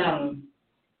kingdom,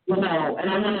 and I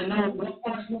want to know what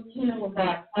kingdom was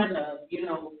I part of,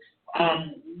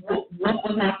 what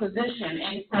was my position,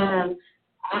 and so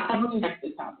I really like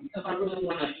this topic because I really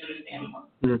want to understand more.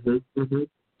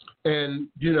 And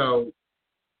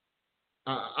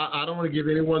I don't want to give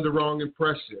anyone the wrong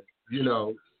impression.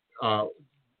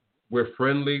 We're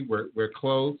friendly, we're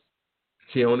close.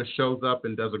 Kiona shows up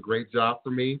and does a great job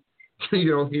for me.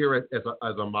 Here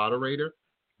as a moderator,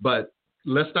 but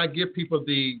let's not give people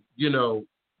the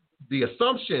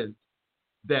assumption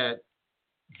that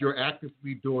you're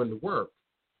actively doing the work,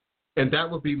 and that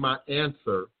would be my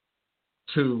answer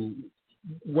to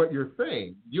what you're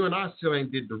saying. You and I still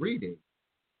ain't did the reading.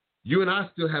 You and I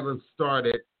still haven't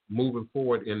started moving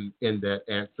forward in that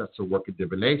ancestral work of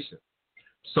divination.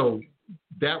 So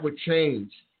that would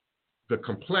change the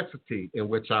complexity in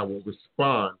which I will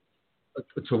respond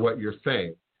to what you're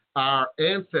saying. Our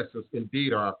ancestors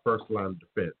indeed are our first line of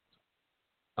defense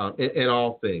in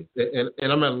all things.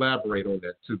 And I'm going to elaborate on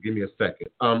that too. Give me a second.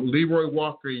 Leroy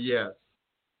Walker, yes.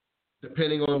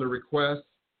 Depending on the request,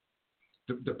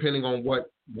 depending on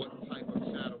what type of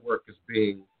shadow work is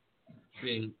being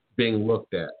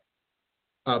looked at.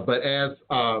 But as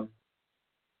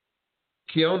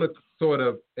Kiona sort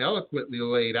of eloquently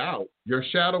laid out, your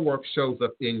shadow work shows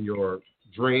up in your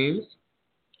dreams.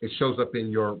 It shows up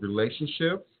in your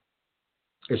relationships.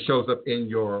 It shows up in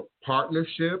your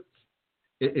partnerships.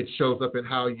 It shows up in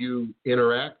how you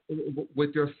interact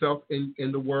with yourself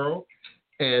in the world.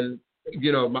 And,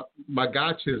 my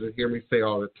godchildren hear me say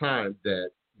all the time that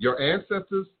your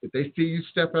ancestors, if they see you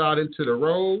step out into the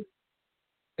road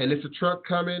and it's a truck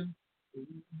coming,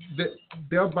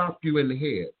 they'll bop you in the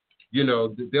head.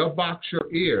 They'll box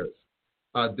your ears.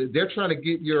 They're trying to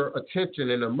get your attention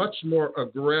in a much more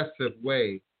aggressive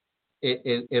way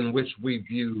in which we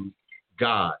view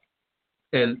God.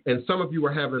 And some of you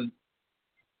are having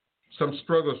some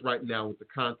struggles right now with the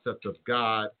concept of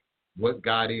God, what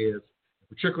God is,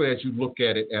 particularly as you look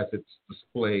at it as it's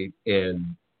displayed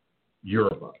in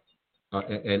Yoruba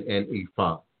and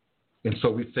Ifa. And so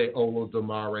we say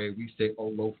Olodumare, we say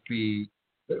Olofi,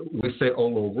 we say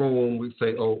Olorun, we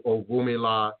say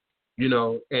Ogumila,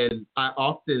 and I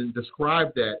often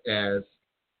describe that as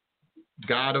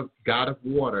God of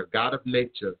water, God of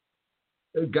nature,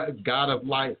 God of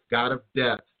life, God of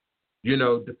death.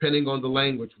 Depending on the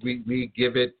language, we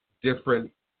give it different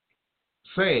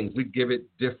sayings. We give it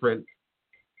different,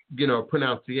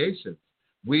 pronunciations.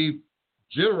 We've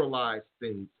generalized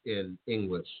things in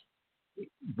English.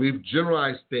 We've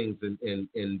generalized things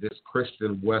in this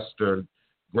Christian, Western,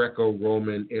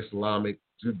 Greco-Roman, Islamic,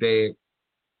 Judaic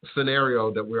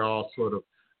scenario that we're all sort of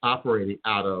operating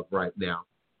out of right now.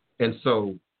 And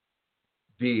so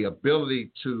the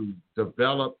ability to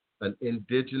develop an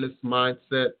indigenous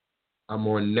mindset, a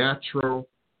more natural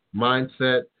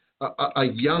mindset, a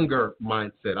younger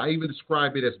mindset. I even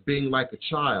describe it as being like a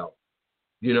child,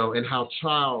 and how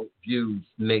child views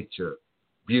nature,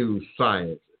 views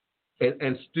science,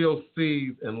 and still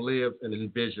sees and lives and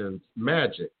envisions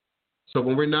magic. So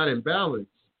when we're not in balance,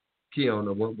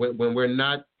 Kiona, when we're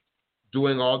not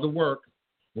doing all the work,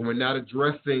 when we're not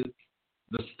addressing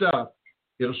the stuff,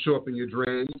 it'll show up in your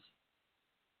dreams.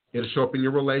 It'll show up in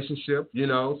your relationship.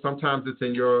 Sometimes it's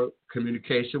in your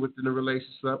communication within the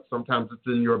relationship. Sometimes it's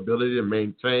in your ability to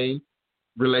maintain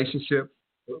relationships.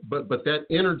 But that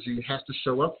energy has to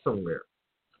show up somewhere.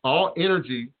 All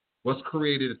energy was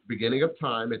created at the beginning of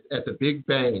time, at the Big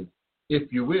Bang,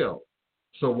 if you will.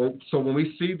 So when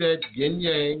we see that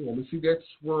yin-yang, when we see that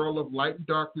swirl of light and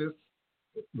darkness,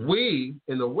 we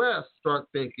in the West start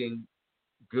thinking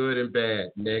good and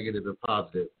bad, negative and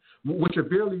positive, which are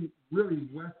really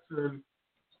Western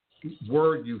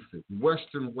word usage,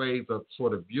 Western ways of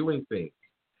sort of viewing things.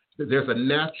 There's a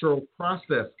natural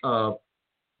process of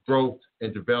growth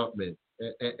and development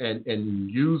and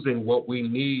using what we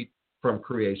need from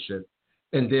creation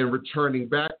and then returning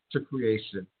back to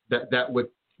creation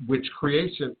which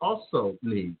creation also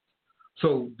needs.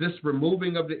 So this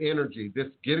removing of the energy, this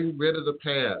getting rid of the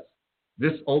past,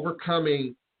 this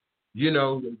overcoming,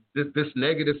 this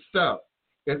negative stuff,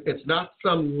 it's not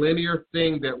some linear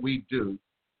thing that we do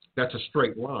that's a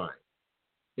straight line.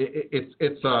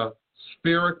 It's a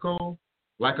spherical,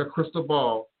 like a crystal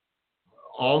ball.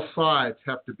 All sides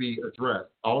have to be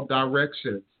addressed. All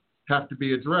directions have to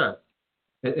be addressed.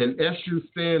 And Eshu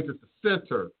stands at the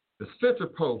center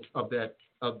post of that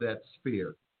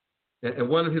sphere. And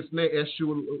one of his names,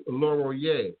 Eshu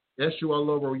Aloroye. Eshu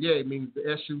Aloroye means the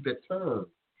Eshu that turns,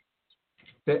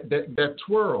 that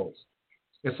twirls.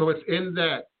 And so it's in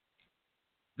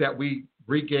that we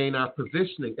regain our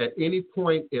positioning at any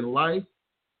point in life,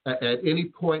 at any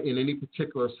point in any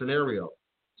particular scenario.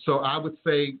 So I would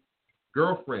say,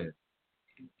 girlfriend,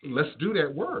 let's do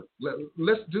that work.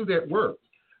 Let's do that work.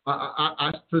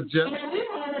 I suggest. Yeah, we've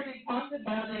already talked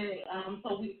about it.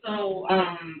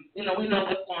 We know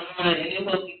what's going on and it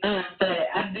will be done. But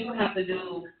I do have to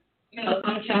do,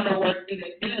 some shadow work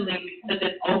individually because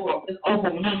it's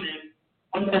overwhelming.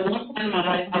 At one point in my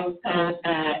life, I was told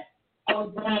that I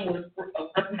was born with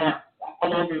birthmarks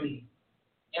all over me.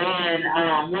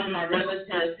 And one of my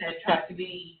relatives had tried to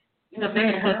be,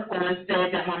 very hurtful and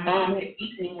said that my mom had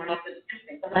eaten me when I was in the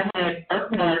kitchen because I had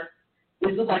birthmarks,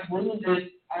 which looked like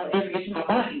bruises every inch of my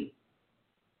body.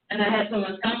 And I had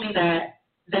someone tell me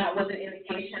that was an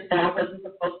indication that I wasn't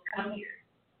supposed to come here,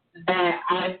 that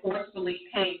I forcefully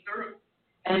came through.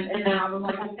 And I was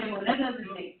like, okay, well, that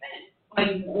doesn't make sense.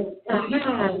 Like, well, it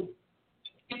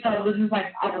was just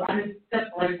like I didn't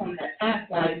separate from that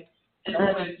past life in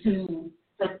order to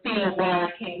fulfill why I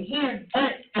came here. But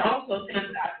it also says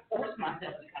that I forced myself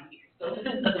to come here. So it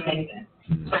just doesn't make sense.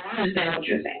 So I understand what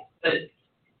you're saying. But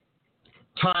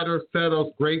Tyler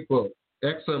Seto's great book,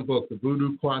 excellent book, The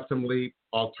Voodoo Quantum Leap,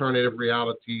 Alternative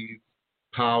Realities,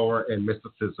 Power, and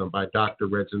Mysticism by Dr.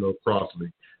 Reginald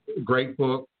Crossley. Great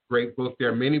book, great book. There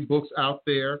are many books out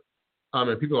there,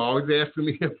 and people are always asking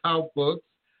me about books.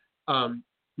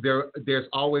 There's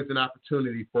always an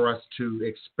opportunity for us to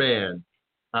expand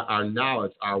our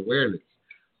knowledge, our awareness.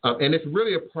 And it's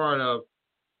really a part of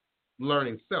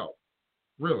learning self,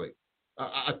 really.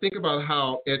 I think about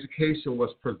how education was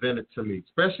presented to me,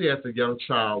 especially as a young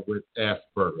child with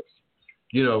Asperger's.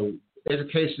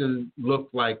 Education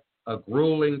looked like a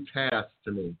grueling task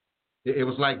to me. It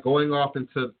was like going off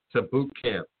into boot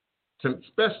camp,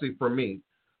 especially for me.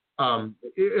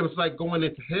 It was like going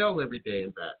into hell every day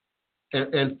and back.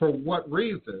 And for what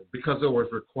reason? Because it was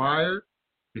required,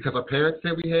 because our parents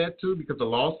said we had to, because the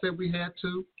law said we had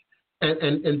to.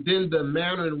 And then the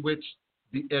manner in which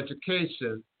the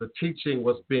education, the teaching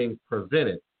was being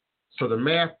presented. So the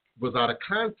math was out of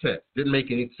context, didn't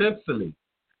make any sense to me.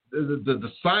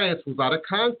 The science was out of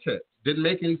context, didn't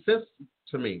make any sense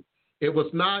to me. It was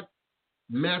not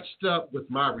matched up with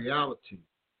my reality.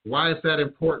 Why is that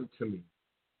important to me?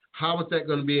 How is that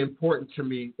going to be important to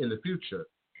me in the future?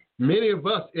 Many of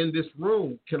us in this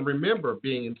room can remember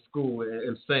being in school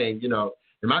and saying,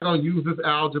 am I going to use this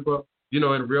algebra, in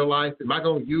real life? Am I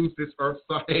going to use this earth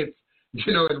science,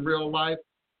 in real life?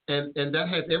 And that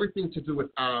has everything to do with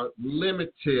our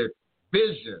limited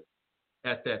vision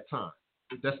at that time.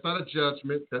 That's not a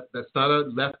judgment. That's not a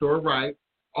left or a right.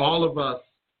 All of us,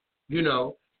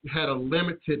 had a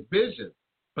limited vision.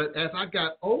 But as I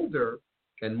got older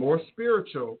and more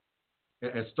spiritual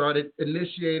and started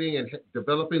initiating and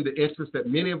developing the interests that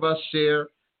many of us share,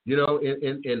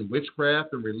 in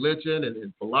witchcraft and religion and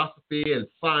in philosophy and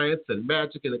science and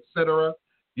magic and et cetera,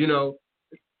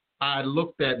 I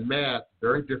looked at math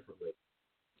very differently.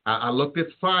 I looked at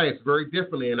science very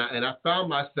differently, and I found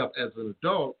myself as an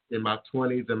adult in my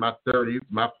 20s and my 30s,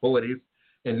 my 40s,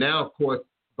 and now, of course,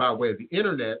 by way of the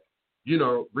internet,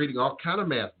 reading all kind of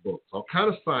math books, all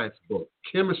kind of science books,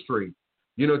 chemistry,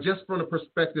 just from the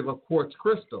perspective of quartz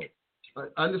crystal.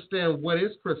 Understand what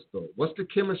is crystal, what's the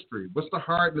chemistry, what's the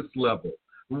hardness level,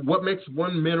 what makes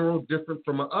one mineral different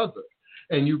from another.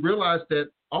 And you realize that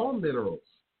all minerals,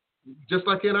 just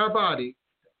like in our body,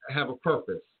 have a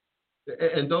purpose.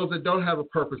 And those that don't have a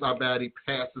purpose, our body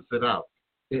passes it out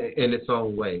in its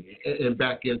own way and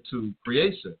back into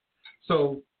creation.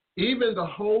 So even the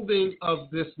holding of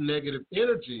this negative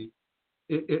energy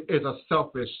is a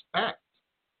selfish act.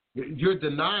 You're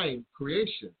denying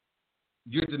creation.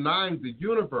 You're denying the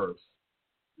universe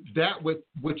that with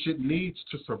which it needs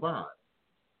to survive.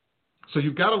 So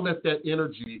you've got to let that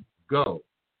energy go.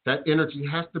 That energy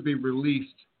has to be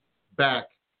released back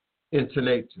into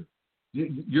nature.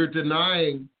 You're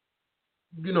denying,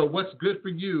 what's good for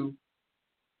you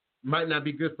might not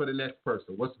be good for the next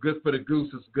person. What's good for the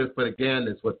goose is good for the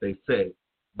gander, is what they say.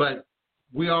 But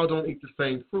we all don't eat the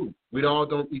same fruit. We all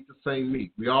don't eat the same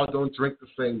meat. We all don't drink the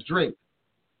same drink.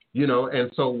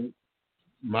 And so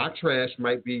my trash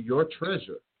might be your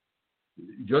treasure.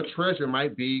 Your treasure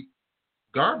might be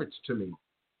garbage to me,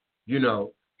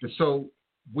 And so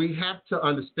we have to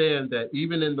understand that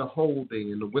even in the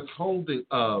holding and the withholding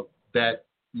of that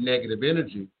negative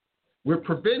energy, we're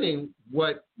preventing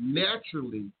what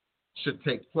naturally should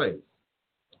take place.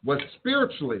 what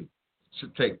spiritually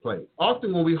should take place.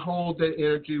 Often when we hold that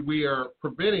energy, we are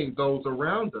preventing those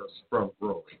around us from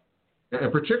growing,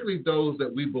 and particularly those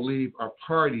that we believe are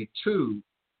party to,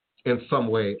 in some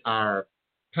way, our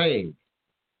pain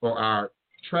or our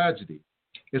tragedy.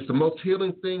 It's the most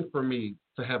healing thing for me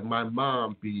to have my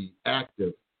mom be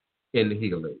active in the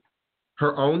healing,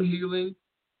 her own healing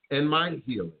and my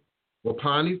healing,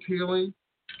 Wapani's healing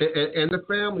and the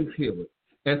family's healing,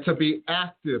 and to be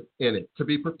active in it, to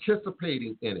be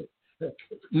participating in it,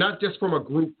 not just from a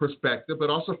group perspective, but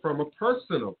also from a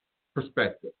personal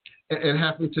perspective, and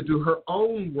having to do her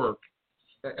own work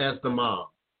as the mom,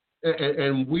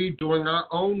 and we doing our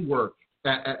own work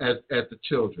as the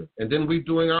children, and then we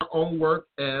doing our own work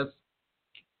as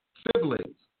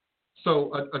siblings.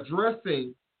 So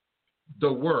addressing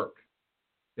the work,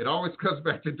 it always comes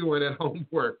back to doing that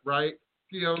homework, right,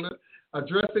 Fiona?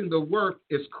 Addressing the work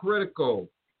is critical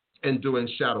in doing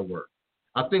shadow work.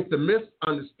 I think the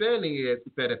misunderstanding is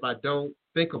that if I don't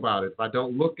think about it, if I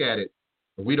don't look at it,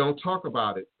 if we don't talk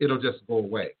about it, it'll just go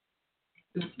away.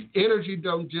 Energy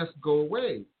don't just go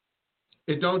away.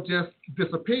 It don't just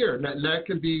disappear. That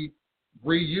can be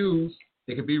reused.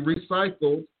 It can be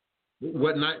recycled.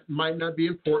 What might not be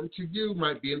important to you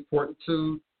might be important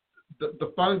to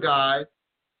the fungi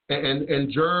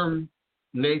and germ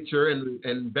nature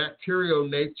and bacterial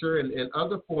nature and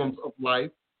other forms of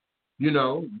life. You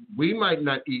know, we might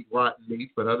not eat rotten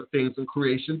meat, but other things in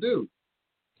creation do.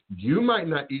 You might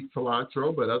not eat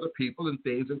cilantro, but other people and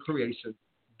things in creation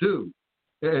do.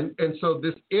 And so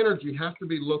this energy has to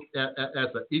be looked at as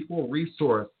an equal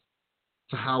resource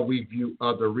to how we view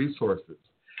other resources.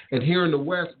 And here in the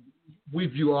West, we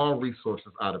view all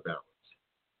resources out of balance.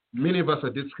 Many of us are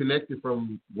disconnected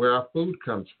from where our food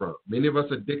comes from. Many of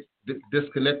us are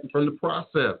disconnected from the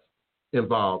process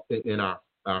involved in our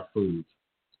foods.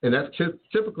 And that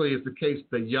typically is the case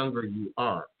the younger you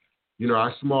are. You know,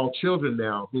 our small children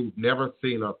now who've never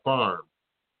seen a farm,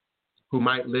 who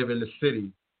might live in the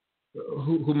city,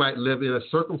 who might live in a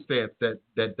circumstance that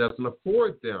doesn't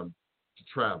afford them to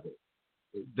travel.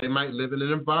 They might live in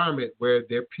an environment where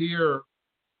their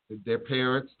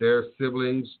parents, their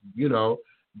siblings, you know,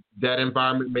 that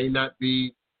environment may not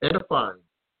be edifying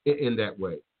in that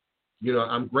way. You know,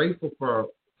 I'm grateful for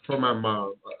my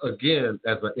mom, again,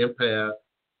 as an empath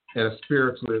and a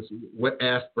spiritualist with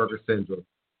Asperger's syndrome,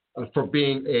 for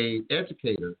being an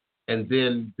educator and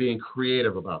then being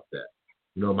creative about that.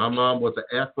 You know, my mom was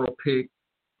an Afro-pig,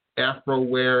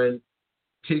 Afro-wearing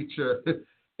teacher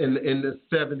in the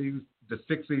 70s, the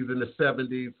 60s and the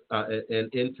 70s,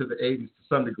 and into the 80s to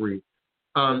some degree.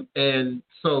 And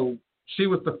so she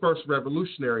was the first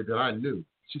revolutionary that I knew.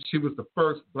 She was the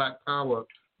first Black Power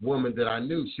woman that I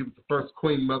knew. She was the first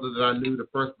Queen Mother that I knew, the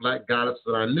first Black goddess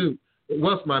that I knew. It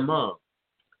was my mom.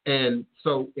 And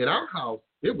so in our house,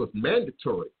 it was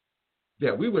mandatory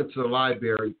that we went to the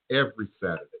library every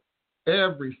Saturday.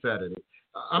 Every Saturday.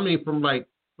 I mean, from like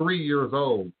 3 years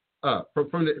old up.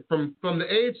 From the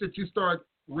age that you start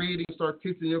reading, start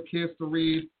teaching your kids to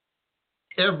read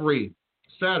every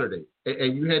Saturday.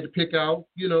 And you had to pick out,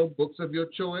 you know, books of your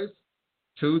choice,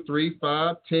 2, 3,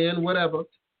 5, 10, whatever,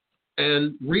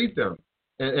 and read them.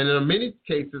 And in many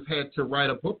cases had to write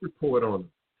a book report on them.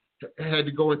 Had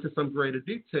to go into some greater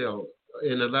detail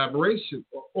and elaboration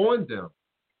on them.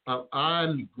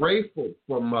 I'm grateful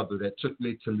for a mother that took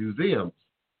me to museums,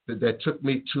 that took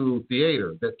me to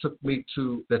theater, that took me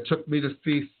to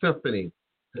see symphony,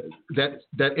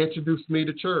 that introduced me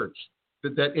to church,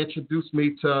 that introduced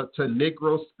me to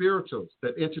Negro spirituals,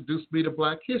 that introduced me to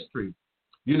Black history,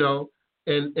 you know,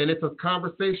 and it's a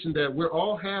conversation that we're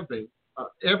all having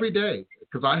every day,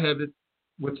 because I have it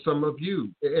with some of you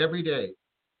every day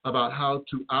about how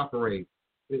to operate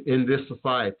in this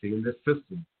society, in this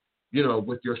system, you know,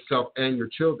 with yourself and your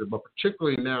children, but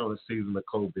particularly now in the season of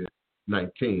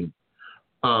COVID-19.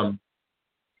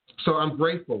 So I'm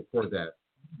grateful for that.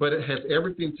 But it has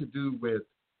everything to do with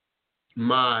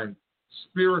my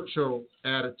spiritual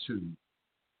attitude,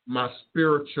 my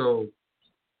spiritual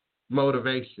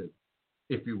motivation,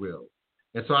 if you will.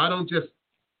 And so I don't just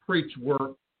preach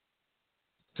work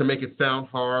to make it sound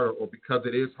hard or because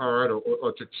it is hard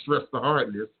or to stress the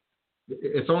hardness.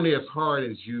 It's only as hard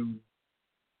as you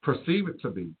perceive it to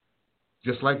be.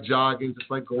 Just like jogging, just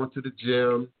like going to the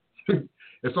gym.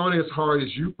 It's only as hard as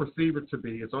you perceive it to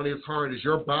be. It's only as hard as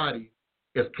your body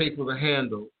is capable to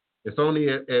handle. It's only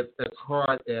as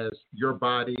hard as your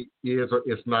body is or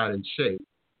is not in shape.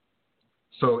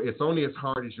 So it's only as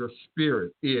hard as your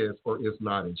spirit is or is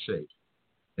not in shape.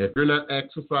 If you're not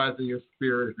exercising your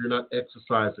spirit, if you're not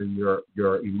exercising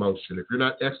your emotion, if you're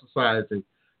not exercising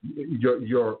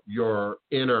your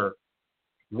inner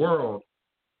world,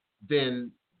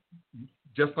 then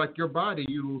just like your body,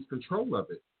 you lose control of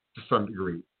it to some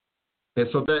degree. And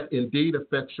so that indeed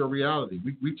affects your reality.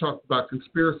 We talked about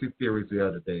conspiracy theories the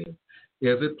other day.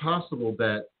 Is it possible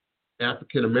that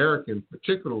African Americans,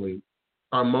 particularly,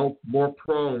 are more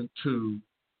prone to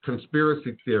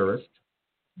conspiracy theorists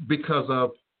because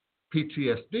of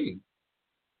PTSD?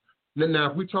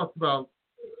 Now, if we talk about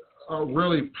a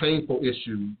really painful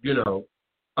issue,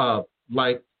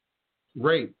 like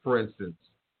rape, for instance,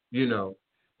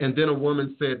 and then a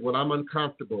woman said, well, I'm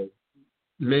uncomfortable,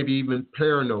 maybe even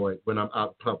paranoid when I'm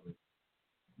out in public,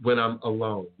 when I'm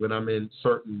alone, when I'm in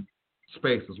certain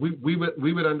spaces. We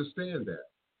would understand that.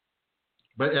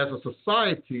 But as a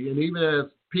society, and even as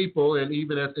people, and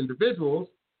even as individuals,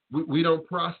 we don't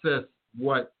process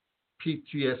what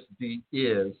PTSD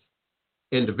is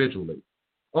individually.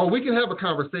 Or we can have a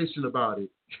conversation about it,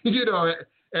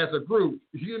 as a group,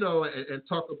 and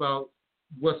talk about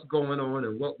what's going on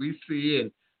and what we see.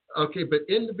 And okay, but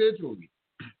individually,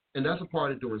 and that's a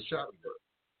part of doing shadow work.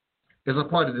 It's a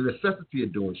part of the necessity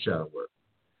of doing shadow work.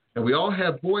 And we all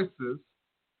have voices,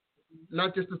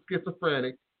 not just the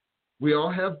schizophrenic. We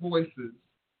all have voices,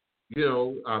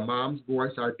 our mom's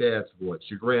voice, our dad's voice,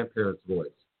 your grandparents' voice,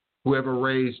 whoever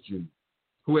raised you,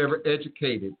 whoever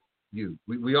educated you.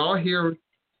 We all hear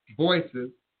voices.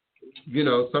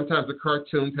 Sometimes the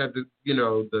cartoons have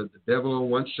the devil on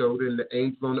one shoulder and the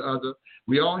angel on the other.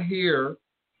 We all hear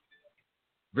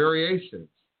variations,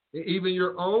 even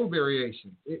your own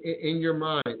variations in your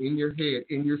mind, in your head,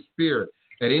 in your spirit,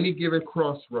 at any given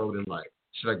crossroad in life.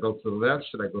 Should I go to the left?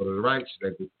 Should I go to the right? Should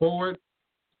I go forward?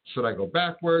 Should I go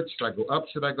backwards? Should I go up?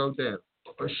 Should I go down?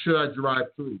 Or should I drive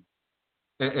through?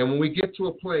 And when we get to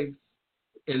a place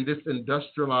in this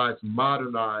industrialized,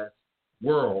 modernized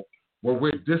world where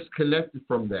we're disconnected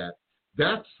from that,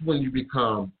 that's when you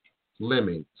become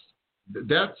lemmings.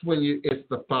 That's when it's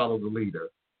the follow the leader.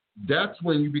 That's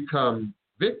when you become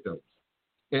victims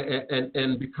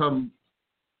and become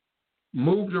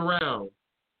moved around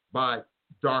by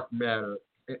dark matter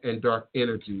and dark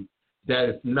energy that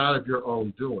is not of your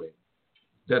own doing,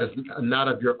 that is not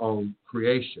of your own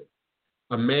creation.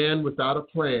 A man without a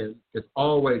plan is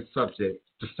always subject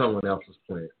to someone else's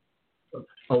plan.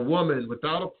 A woman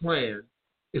without a plan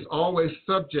is always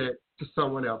subject to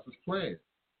someone else's plan.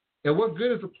 And what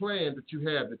good is a plan that you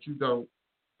have that you don't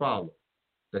follow,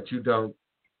 that you don't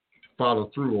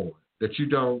follow through on, that you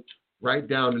don't write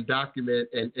down and document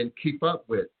and keep up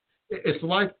with? It's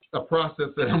like a process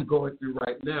that I'm going through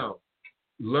right now,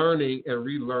 learning and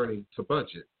relearning to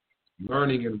budget,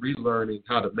 learning and relearning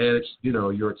how to manage,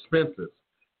 your expenses,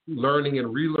 learning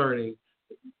and relearning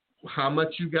how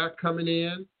much you got coming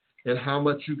in and how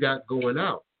much you got going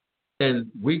out.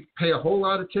 And we pay a whole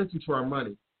lot of attention to our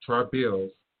money, to our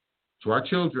bills, to our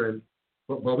children,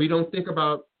 but we don't think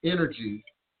about energy.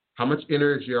 How much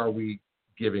energy are we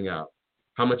giving out?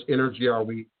 How much energy are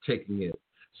we taking in?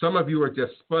 Some of you are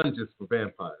just sponges for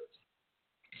vampires.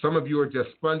 Some of you are just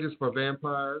sponges for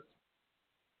vampires,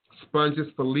 sponges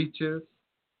for leeches,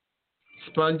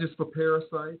 sponges for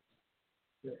parasites.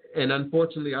 And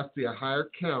unfortunately, I see a higher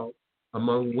count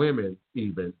among women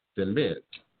even than men.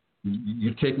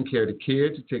 You're taking care of the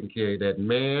kids, you're taking care of that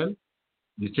man,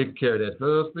 you're taking care of that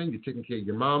husband, you're taking care of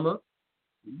your mama,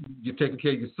 you're taking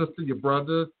care of your sister, your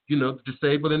brother, the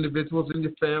disabled individuals in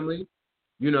your family,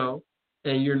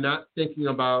 and you're not thinking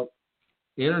about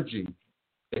energy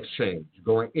exchange,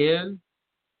 going in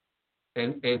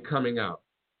and coming out.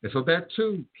 And so that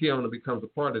too, Kiona, becomes a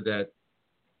part of that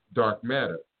dark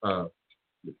matter.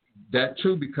 That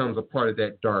too becomes a part of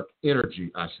that dark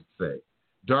energy, I should say.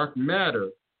 Dark matter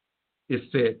is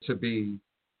said to be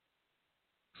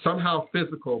somehow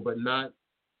physical but not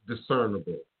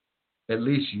discernible, at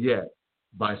least yet,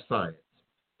 by science.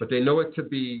 But they know it to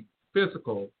be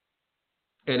physical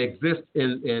and exist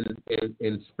in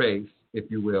space, if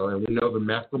you will. And we know the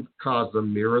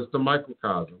macrocosm mirrors the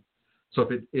microcosm. So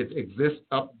if it exists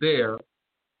up there,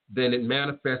 then it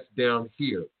manifests down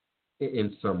here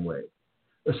in some way.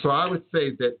 So I would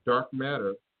say that dark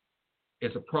matter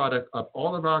is a product of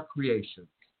all of our creations,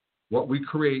 what we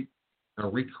create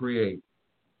and recreate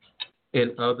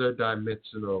in other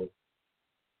dimensional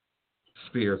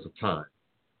spheres of time.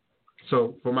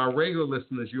 So for my regular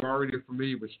listeners, you're already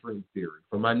familiar with string theory.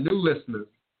 For my new listeners,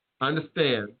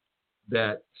 understand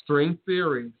that string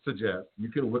theory suggests,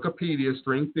 you can Wikipedia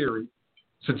string theory,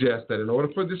 suggests that in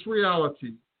order for this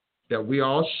reality that we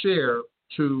all share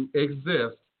to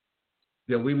exist,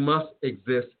 then we must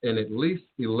exist in at least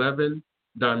 11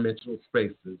 dimensional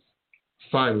spaces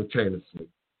simultaneously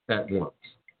at once.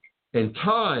 And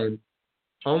time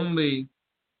only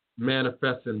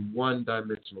manifests in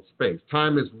one-dimensional space.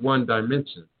 Time is one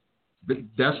dimension.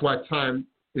 That's why time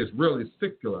is really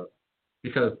secular,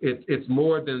 because it's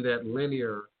more than that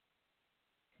linear,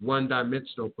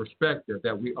 one-dimensional perspective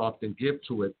that we often give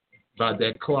to it by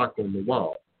that clock on the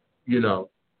wall,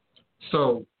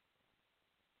 So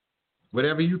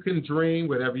whatever you can dream,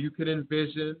 whatever you can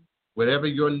envision, whatever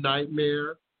your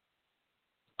nightmare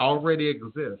already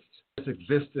exists, it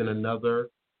exists in another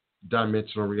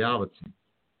dimensional reality.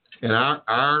 And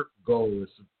our goal is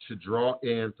to draw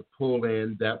in, to pull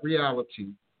in that reality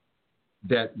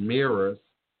that mirrors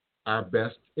our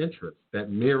best interest,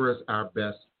 that mirrors our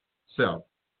best self.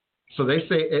 So they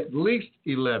say at least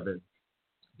 11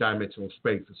 dimensional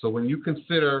spaces. So when you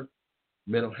consider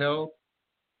mental health,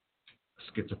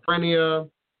 schizophrenia,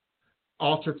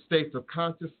 altered states of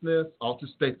consciousness, altered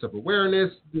states of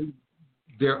awareness,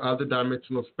 there are other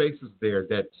dimensional spaces there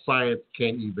that science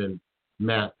can't even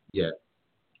map yet.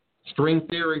 String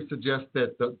theory suggests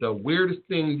that the weirdest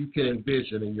thing you can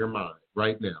envision in your mind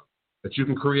right now that you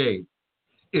can create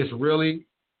is really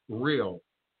real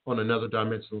on another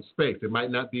dimensional space. It might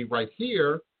not be right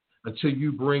here until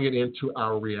you bring it into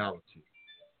our reality.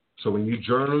 So when you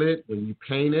journal it, when you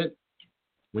paint it,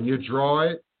 when you draw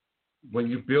it, when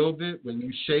you build it, when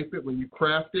you shape it, when you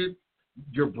craft it,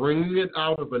 you're bringing it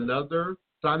out of another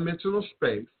dimensional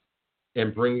space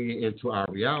and bringing it into our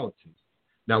reality.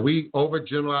 Now, we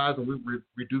overgeneralize and we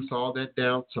reduce all that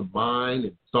down to mind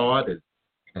and thought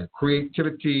and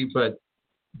creativity, but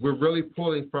we're really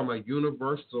pulling from a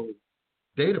universal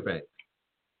database,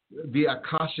 the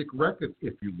Akashic records,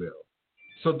 if you will.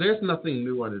 So there's nothing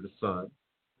new under the sun.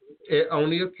 On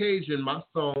the occasion, my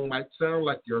song might sound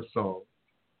like your song,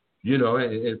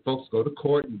 and folks go to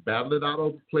court and battle it out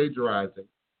over plagiarizing,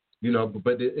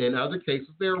 but in other cases,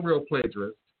 they're real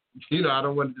plagiarists. I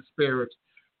don't want to disparage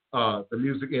the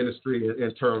music industry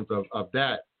in terms of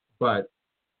that, but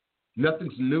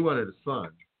nothing's new under the sun.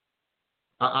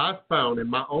 I've found in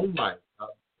my own life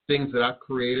things that I've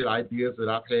created, ideas that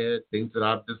I've had, things that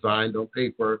I've designed on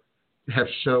paper have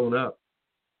shown up.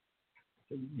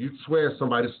 You'd swear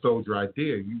somebody stole your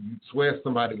idea. You'd swear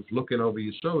somebody was looking over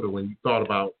your shoulder when you thought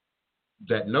about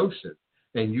that notion,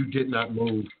 and you did not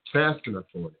move fast enough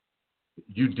on it.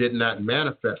 You did not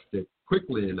manifest it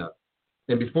quickly enough.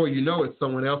 And before you know it,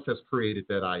 someone else has created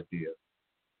that idea.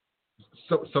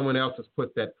 So someone else has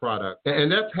put that product.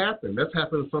 And that's happened. That's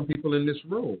happened to some people in this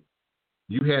room.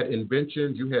 You had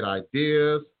inventions, you had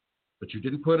ideas, but you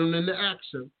didn't put them into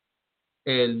action.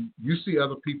 And you see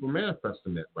other people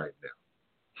manifesting that right now.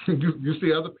 You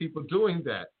see other people doing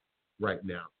that right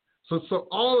now. So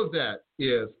all of that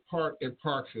is part and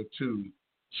parcel to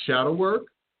shadow work,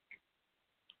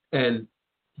 and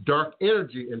dark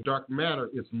energy and dark matter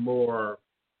is more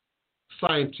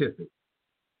scientific.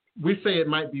 We say it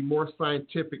might be more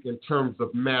scientific in terms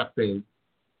of mapping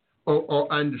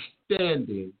or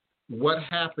understanding what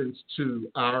happens to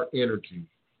our energy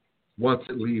once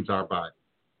it leaves our body.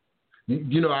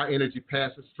 Our energy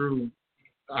passes through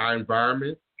our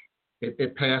environment.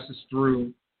 It passes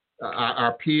through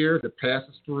our peers. It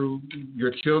passes through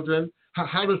your children.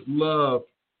 How does love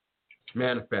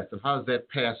manifest, and how does that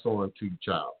pass on to your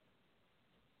child?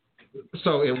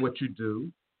 So in what you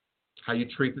do, how you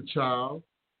treat the child,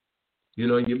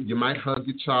 you might hug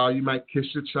your child, you might kiss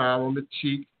your child on the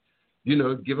cheek,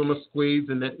 give them a squeeze,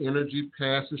 and that energy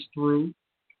passes through,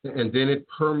 and then it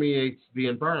permeates the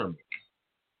environment.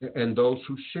 And those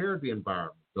who share the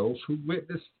environment, those who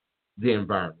witness the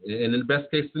environment. And in the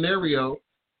best case scenario,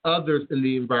 others in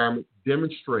the environment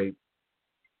demonstrate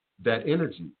that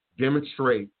energy,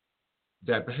 demonstrate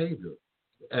that behavior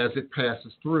as it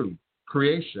passes through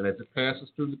creation, as it passes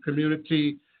through the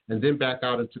community, and then back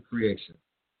out into creation.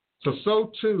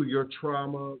 So too, your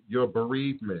trauma, your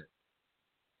bereavement.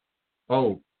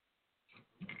 Oh,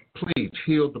 please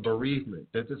heal the bereavement.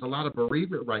 There's a lot of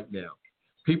bereavement right now.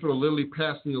 People are literally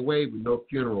passing away with no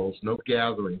funerals, no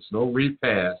gatherings, no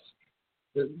repasts,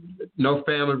 no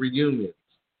family reunions.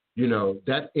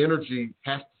 That energy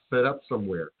has to set up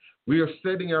somewhere. We are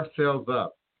setting ourselves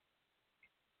up.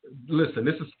 Listen,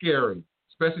 this is scary,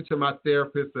 especially to my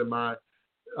therapists and my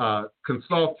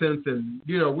consultants. And,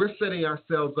 we're setting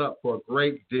ourselves up for a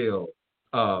great deal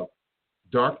of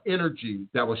dark energy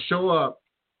that will show up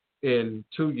in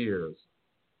 2 years,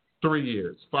 3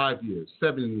 years, 5 years,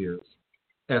 7 years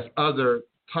as other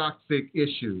toxic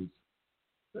issues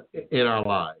in our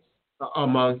lives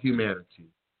among humanity.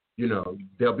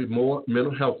 There'll be more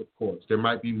mental health, of course. There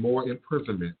might be more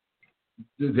imprisonment.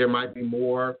 There might be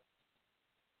more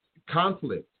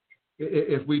conflict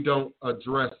if we don't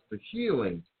address the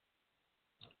healing.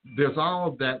 There's all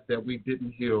of that we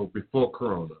didn't heal before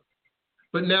Corona.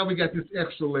 But now we got this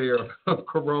extra layer of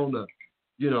corona,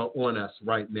 on us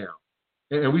right now.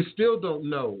 And we still don't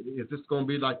know, is this going to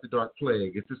be like the dark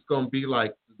plague? Is this going to be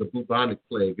like the bubonic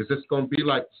plague? Is this going to be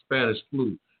like the Spanish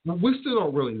flu? We still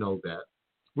don't really know that.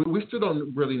 We still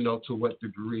don't really know to what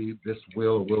degree this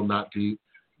will or will not be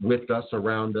with us,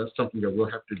 around us, something that we'll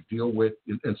have to deal with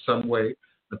in some way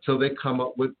until they come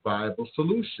up with viable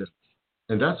solutions.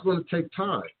 And that's going to take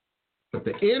time. But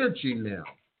the energy now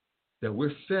that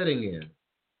we're setting in,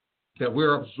 that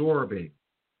we're absorbing,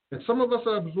 and some of us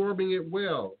are absorbing it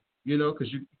well,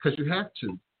 because you have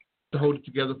to hold it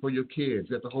together for your kids.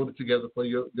 You have to hold it together for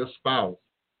your spouse.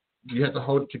 You have to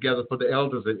hold it together for the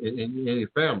elders in your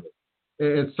family.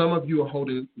 And some of you are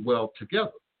holding well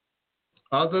together.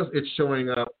 Others, it's showing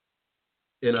up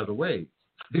in other ways.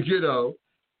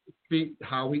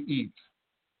 How we eat,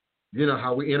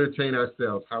 how we entertain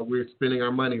ourselves, how we're spending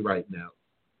our money right now,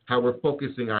 how we're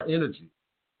focusing our energy.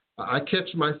 I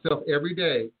catch myself every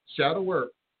day, shadow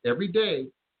work, every day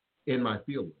in my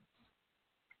feelings.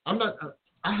 I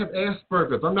have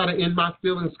Asperger's. I'm not an in my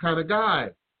feelings kind of guy.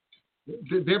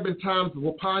 There have been times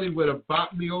Wapani would have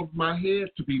bopped me over my head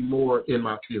to be more in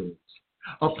my feelings,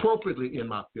 appropriately in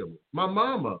my feelings. My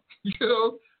mama,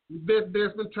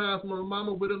 there's been times when my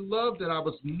mama would have loved that I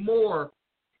was more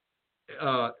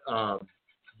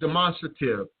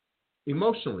demonstrative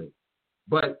emotionally.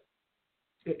 But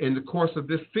in the course of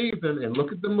this season, and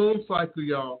look at the moon cycle,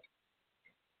 y'all,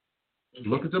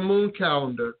 look at the moon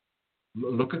calendar,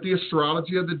 look at the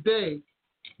astrology of the day,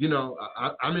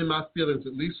 I'm in my feelings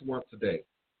at least once a day,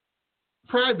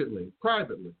 privately.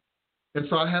 And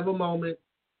so I have a moment,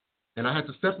 and I have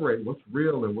to separate what's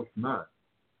real and what's not.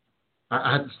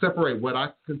 I have to separate what I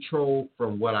control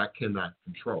from what I cannot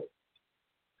control.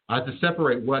 I have to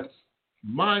separate what's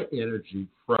my energy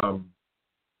from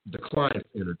the client's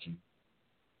energy,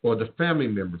 or the family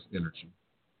member's energy,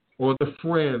 or the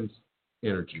friend's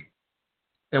energy.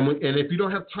 And if you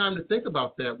don't have time to think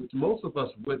about that, which most of us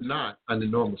would not under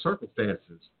normal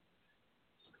circumstances,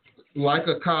 like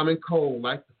a common cold,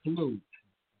 like the flu,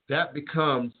 that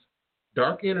becomes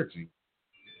dark energy,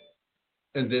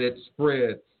 and then it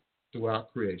spreads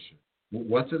throughout creation.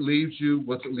 Once it leaves you,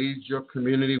 once it leaves your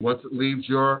community, once it leaves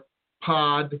your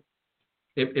pod,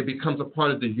 it becomes a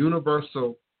part of the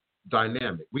universal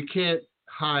dynamic. We can't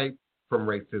hide from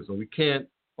racism. We can't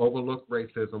overlook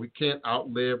racism. We can't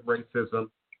outlive racism.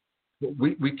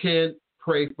 We can't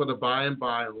pray for the by and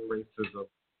by on racism.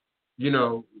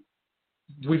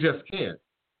 We just can't.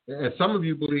 And some of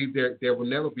you believe there will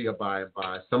never be a by and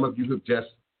by. Some of you have just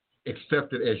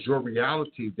accepted as your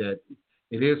reality that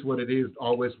it is what it is,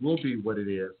 always will be what it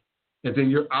is. And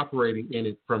then you're operating in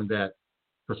it from that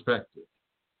perspective.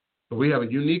 But we have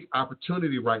a unique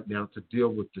opportunity right now to deal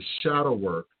with the shadow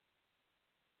work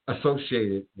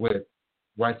associated with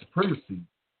white supremacy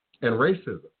and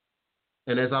racism.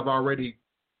 And as I've already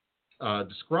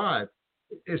described,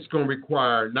 it's going to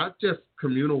require not just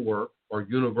communal work or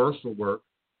universal work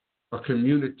or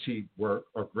community work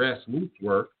or grassroots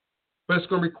work, but it's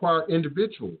going to require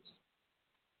individuals.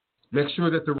 Make sure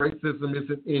that the racism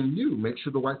isn't in you. Make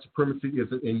sure the white supremacy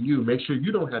isn't in you. Make sure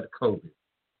you don't have the COVID.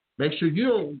 Make sure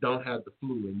you don't have the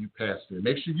flu and you passed it.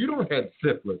 Make sure you don't have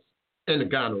syphilis and the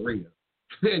gonorrhea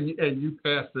and you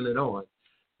passing it on,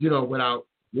 without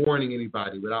warning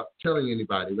anybody, without telling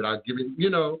anybody, without giving, we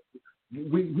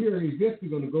are eventually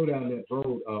going to go down that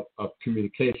road of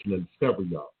communication and discovery,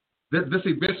 y'all. This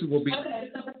eventually will be. Okay,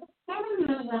 so before we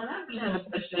move on, I do have a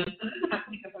question. So this is not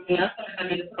speaking for me. I feel like I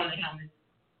need to put on a helmet.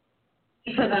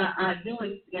 Because I do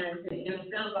experience it, and it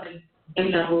feels like,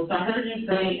 so I heard you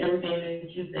say everything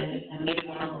that you said, and maybe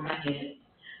one over my head.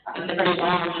 I think I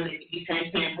want to be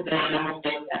transparent with that, and I'm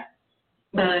okay with that.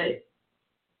 But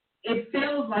it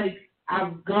feels like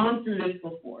I've gone through this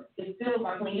before. It feels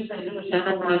like when you say do a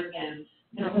shadow work and,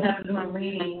 we have to do a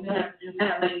reading, we have to do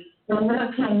that, like, well,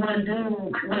 what can one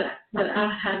do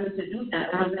without having to do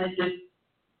that? Or is that just,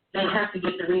 they have to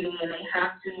get the reading and they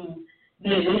have to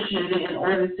be initiated in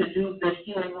order to do the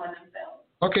healing on themselves?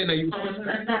 Okay, now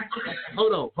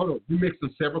hold on. You're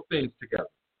mixing several things together.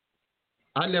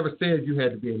 I never said you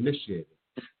had to be initiated.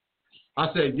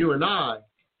 I said you and I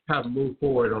have moved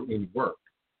forward on any work.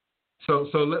 So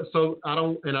I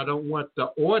don't want the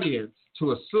audience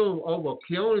to assume, oh, well,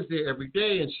 Keona's there every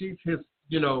day and she's his,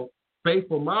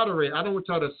 faithful moderator. I don't want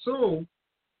y'all to assume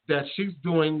that she's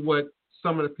doing what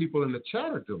some of the people in the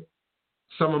chat are doing.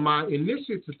 Some of my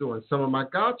initiates are doing. Some of my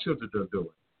godchildren are doing.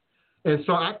 And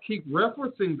so I keep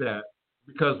referencing that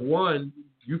because, one,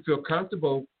 you feel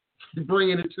comfortable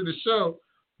bringing it to the show.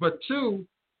 But two,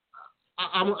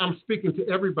 I'm speaking to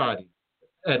everybody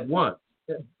at once.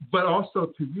 but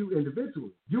also to you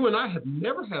individually. You and I have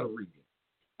never had a reading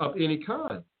of any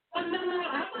kind. No, I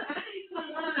didn't come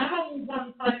on. I don't want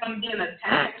to feel like I'm being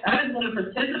attacked. I just want to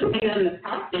participate in the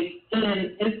topic,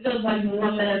 and it feels like more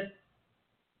or less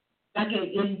like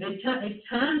it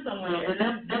turned somewhere,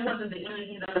 and that wasn't the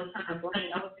energy that I was trying to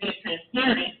bring. I was being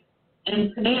transparent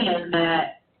and saying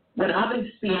that what I've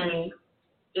experienced,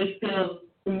 it feels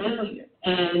familiar.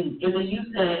 And then you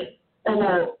said, oh,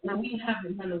 well, we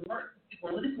haven't done the work.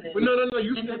 People listening. Well, no.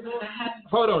 You said more.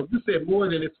 Hold on. You said more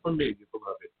than it's familiar,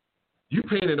 beloved. You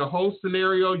painted a whole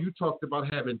scenario. You talked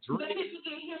about having dreams. But if you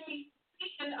can hear me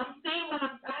speaking, I'm saying what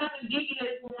I'm trying to get you to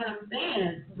what I'm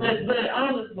saying. But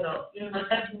all is well.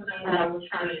 That's what I was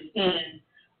trying to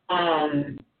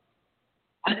intend.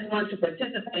 I just wanted to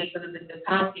participate because it's the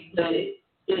topic, but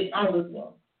it all is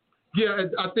well. Yeah,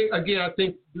 I think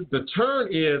the turn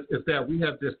is that we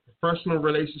have this professional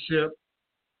relationship,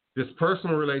 this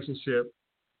personal relationship,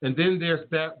 and then there's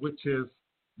that which is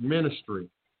ministry.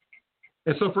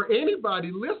 And so for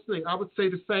anybody listening, I would say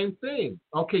the same thing.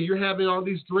 Okay, you're having all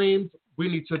these dreams. We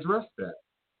need to address that.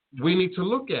 We need to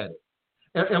look at it.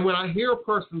 And when I hear a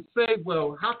person say,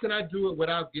 well, how can I do it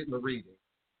without getting a reading?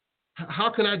 How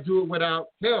can I do it without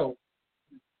help?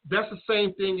 That's the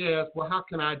same thing as, well, how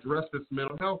can I address this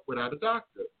mental health without a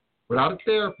doctor, without a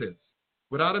therapist,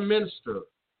 without a minister,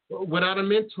 without a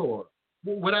mentor,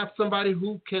 without somebody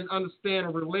who can understand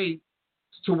and relate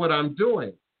to what I'm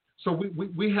doing? So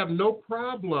we have no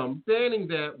problem standing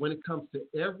that when it comes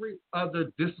to every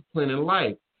other discipline in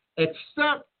life,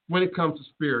 except when it comes to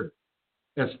spirit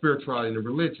and spirituality and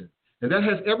religion. And that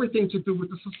has everything to do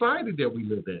with the society that we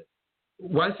live in.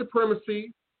 White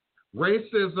supremacy,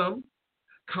 racism,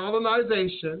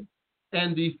 colonization,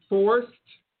 and the forced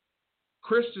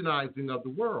Christianizing of the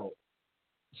world.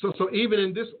 So even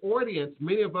in this audience,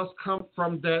 many of us come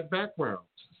from that background,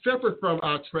 separate from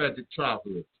our tragic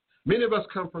childhood. Many of us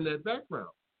come from that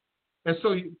background. And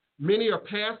so many are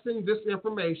passing this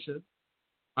information.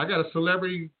 I got a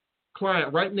celebrity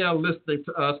client right now listening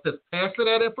to us that's passing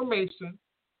that information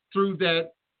through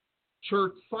that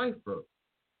church cipher.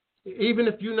 Even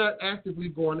if you're not actively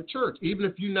going to church, even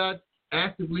if you're not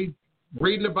actively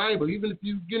reading the Bible, even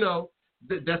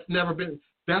if that's never been,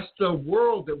 that's the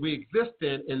world that we exist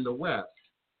in the West.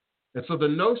 And so the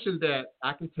notion that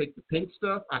I can take the pink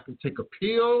stuff, I can take a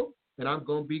pill, and I'm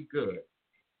going to be good.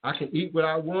 I can eat what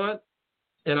I want,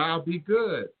 and I'll be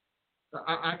good.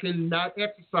 I can not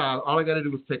exercise. All I got to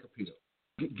do is take a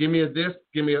pill. Give me a this,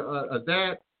 give me a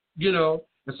that,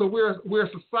 And so we're a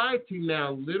society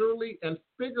now, literally and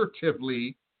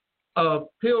figuratively, of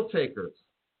pill takers,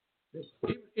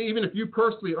 even if you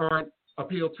personally aren't a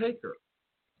pill taker.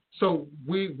 So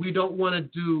we don't want to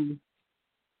do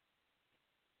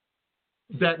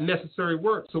that necessary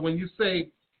work. So when you say,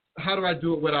 how do I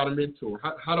do it without a mentor?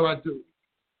 How do I do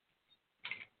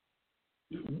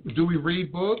it? Do we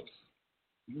read books?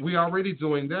 We already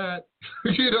doing that.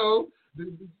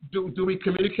 Do we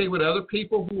communicate with other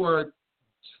people who are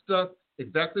stuck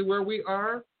exactly where we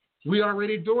are? We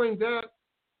already doing that.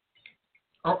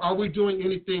 Are we doing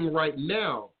anything right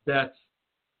now that's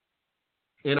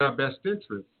in our best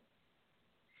interest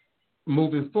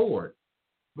moving forward?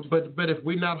 But if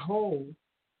we're not whole,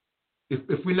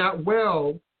 if we're not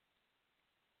well,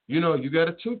 you got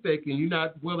a toothache and you're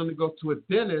not willing to go to a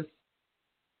dentist,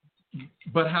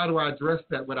 but how do I address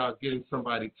that without getting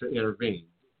somebody to intervene?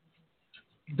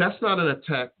 That's not an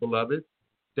attack, beloved.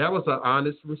 That was an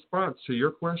honest response to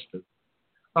your question.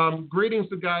 Greetings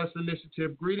to Goddess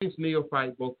Initiative. Greetings,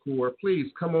 Neophyte Bokur. Please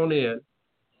come on in.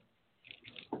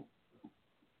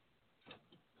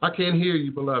 I can't hear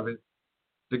you, beloved.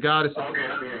 The Goddess. Okay,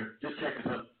 I'm here. Just checking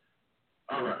something.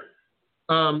 All right.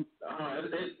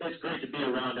 It's great to be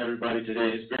around everybody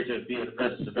today. It's great to be in the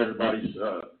presence of everybody's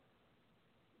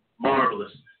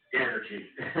marvelous energy.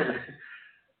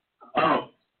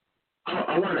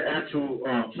 I wanted to add to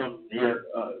something here.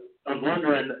 I'm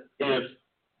wondering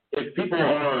if people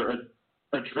are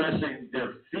addressing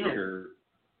their fear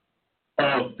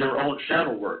of their own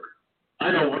shadow work.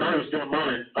 I know when I was doing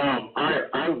mine,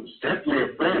 I was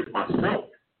definitely afraid of myself,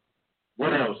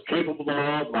 what I was capable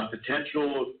of, my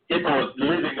potential, if I was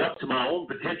living up to my own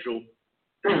potential,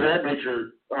 things of that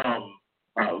nature,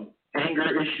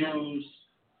 anger issues,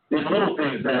 these little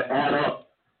things that add up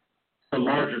to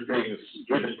larger things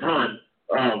given time.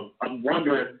 I'm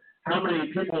wondering how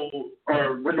many people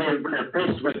are, when they're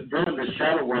faced with doing this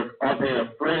shadow work, are they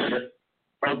afraid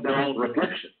of their own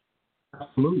reflection?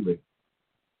 Absolutely.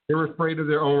 They're afraid of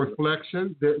their own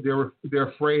reflection. They're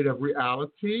afraid of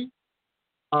reality.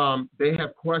 They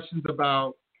have questions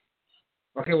about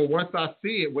Okay, well, once I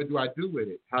see it, what do I do with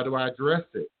it? How do I address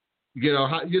it?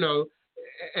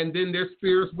 And then there's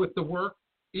fears with the work,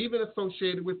 even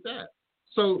associated with that.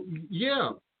 So,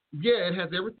 it has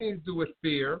everything to do with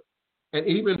fear. And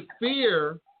even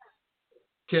fear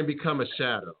can become a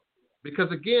shadow. Because,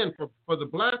 again, for the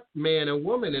black man and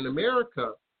woman in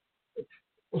America,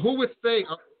 who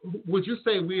would you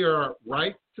say we are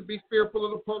right to be fearful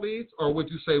of the police, or would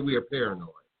you say we are paranoid?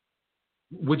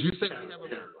 Would you say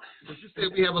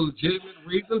we have a legitimate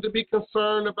reason to be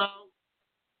concerned about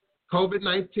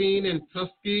COVID-19 and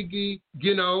Tuskegee,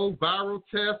 viral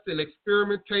tests and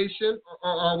experimentation,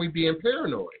 or are we being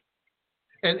paranoid?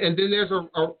 And then there's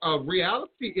a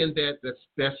reality in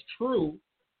that's true,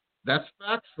 that's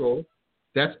factual,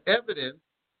 that's evident,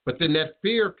 but then that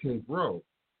fear can grow,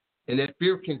 and that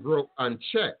fear can grow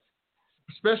unchecked,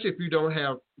 especially if you don't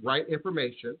have right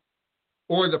information,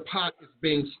 or the pot is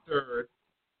being stirred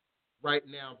right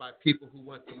now by people who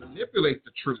want to manipulate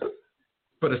the truth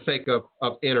for the sake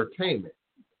of entertainment.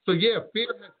 So,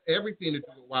 fear has everything to do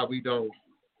with why we don't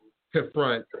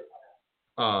confront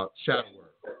shadow work.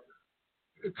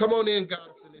 Come on in,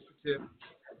 Goddess Initiative.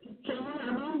 Can you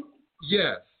hear me?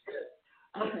 Yes.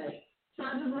 Okay. So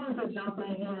I just wanted to jump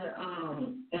in here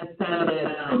and say that,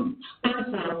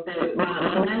 first off, that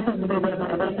my master's degree was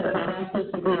on my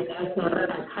master's degree is actually in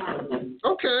psychology.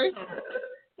 Okay.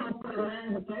 So for the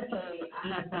last decade,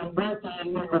 I have been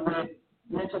working with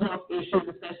mental health issues,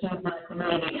 especially in the Black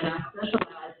community, and I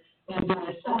specialize in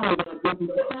doing shadow work with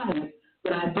the clients,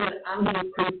 but I do it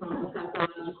obviously from a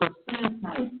psychological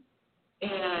standpoint.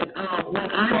 And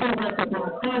when I do work with my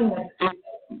clients,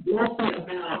 it's mostly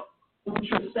about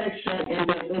introspection and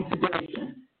then integration.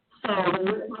 So when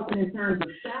we're talking in terms of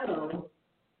shadow,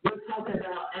 we're talking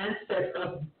about aspects of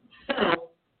self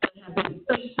that have been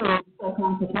pushed to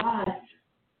self-conscious life,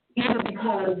 either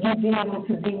because you deem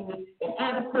to be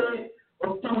inadequate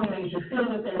or someone made you feel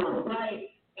that they weren't right.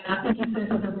 And I think you said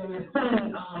something very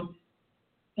important.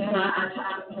 I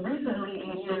recently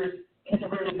in years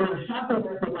integrated doing shopping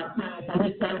work with my clients, and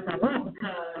we started to work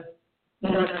because, that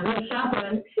real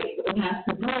shopping, it has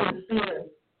to do with fear,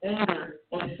 anger,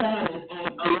 and sadness. And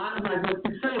a lot of our good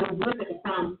portray was living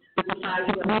from the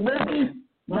society that we live in.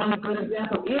 One good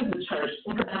example is the church.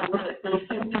 Think about what they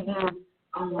say to you,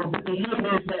 the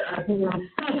behaviors that are being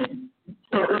sin.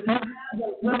 So if you have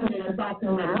those limited thoughts in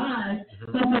your mind,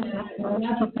 something that is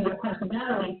natural to your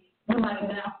personality, you might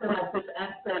now feel like this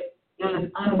aspect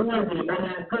is unworthy or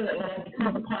not good, and it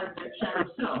becomes a part of your shadow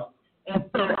self. And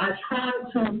so I try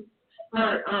to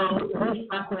start with the root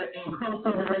chakra and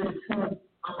closely related to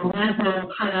Maslow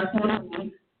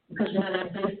hierarchy, because that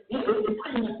it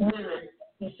pretty much mirrors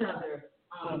each other,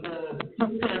 the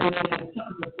two pyramid and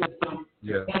the system.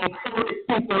 Yeah. And encourage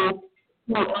people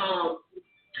to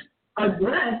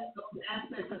address the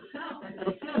aspects of self that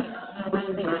they feel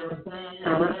unworthy or understand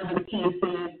or whatever the case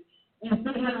is, and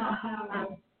figure out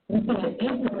how you can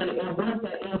integrate and work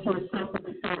that into yourself to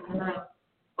become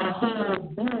a whole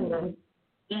being.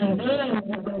 And then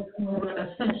you go through the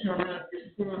essential work, the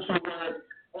spiritual work,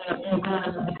 and God.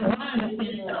 Because my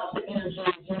understanding of the energy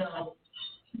is,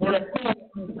 what it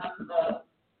comes up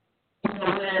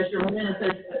whereas you're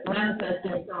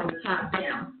manifesting from the top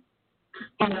down.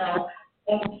 And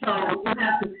so you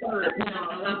have to start, a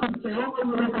lot of people say, oh, I'm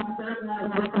working on certain, I'm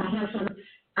working on hair.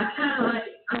 I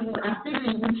kind of I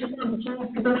figure when you come to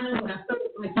change people around, I feel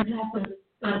like you have to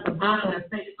start to bottom and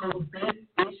face those big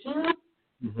issues.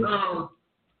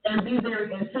 And be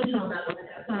very intentional about it.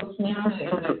 So, and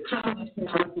the comments, with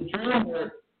the dream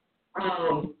work,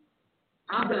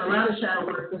 I've done a lot of shadow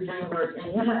work with dream work,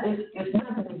 and it's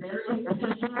not to be very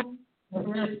intentional, but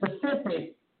very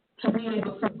specific to be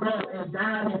able to go and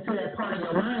dive into that part of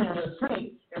your mind in your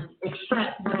sleep and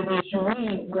extract what it is you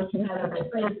need, what you have been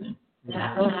facing.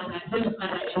 Identify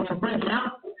that and then bring it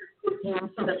out with you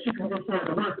so that you can go forward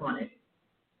and work on it.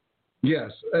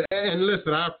 Yes, and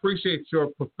listen, I appreciate your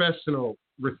professional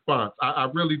response. I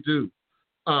really do,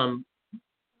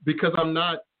 because I'm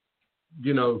not,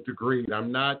 degreed.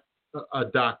 I'm not a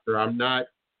doctor. I'm not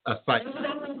a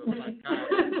psychologist.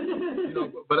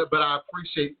 But I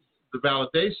appreciate the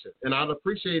validation, and I'd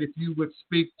appreciate if you would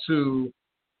speak to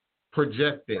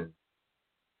projecting,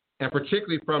 and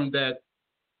particularly from that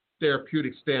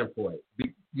therapeutic standpoint.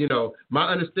 My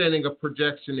understanding of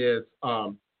projection is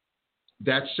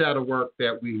that shadow work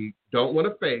that we don't want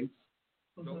to face,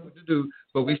 don't want to do,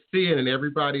 but we see it in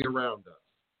everybody around us.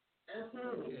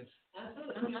 Absolutely. I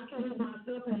can use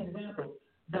myself as an example.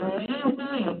 The main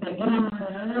things that get on my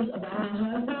nerves about my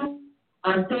husband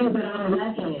are things that I'm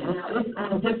lacking in. Now, it's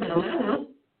on different levels.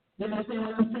 You understand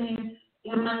what I'm saying?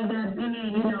 It might not be,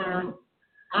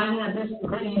 I have this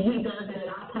degree and he does it, and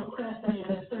I procrastinate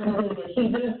in a certain way that he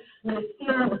does, but it's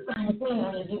still the same thing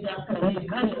as you guys can make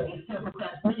video, it's still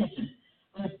procrastination.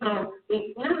 And so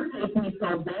it irritates me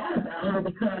so bad about him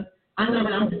because I know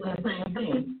that I'm doing the same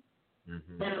thing.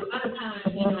 Mm-hmm. And a lot of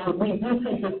times, we do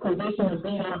take this position of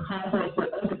being on high horse with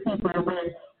other people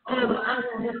where, oh, well, I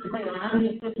want this degree, or I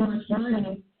need this much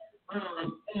money,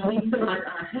 and we feel like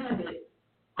our habits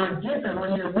are different when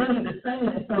they're really the same.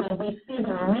 And so when we see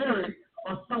the mirror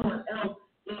on someone else,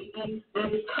 it's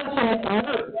touching at the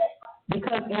nerve.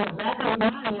 Because in the back of your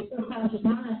mind, your subconscious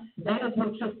mind, that is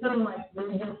what you're feeling like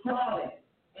you're flawed at.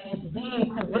 And it's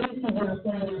being presented to you in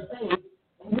front of your face,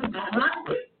 and you don't like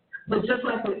it. But just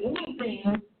like with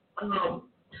anything, to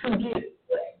get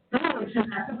through it, you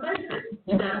have to face it.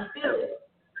 You gotta feel it.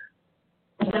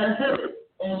 You gotta feel it.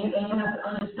 And you have to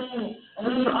understand it. And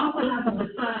then you also have to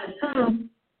decide too,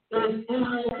 is am I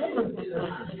okay with this or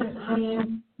not? Because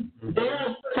there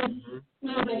are certain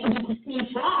things that can be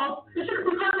perceived wrong, but you can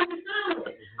be perfectly fine with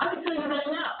it. I can tell you right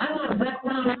now, I know exactly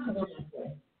what I'm not doing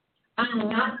Beyonce. I am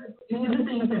not any of the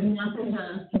things that Beyonce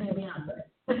does to be Beyonce.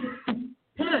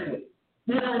 Period.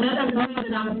 That doesn't mean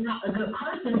that I'm not a good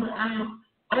person, but I am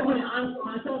open and honest with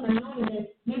myself and knowing that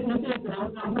these are the things that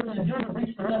I'm not willing to do to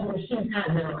reach the level that she's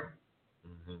had there.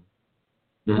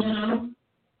 Mm-hmm.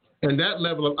 And that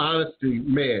level of honesty,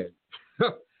 man,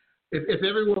 if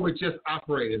everyone would just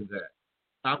operate in that,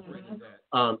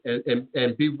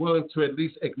 and be willing to at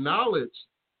least acknowledge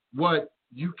what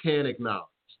you can acknowledge,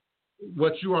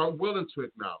 what you are willing to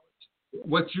acknowledge,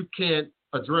 what you can't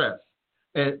address.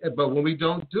 But when we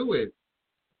don't do it,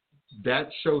 that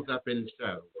shows up in the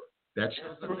shadow work. That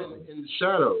shows up in the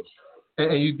shadows.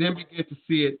 And you then begin to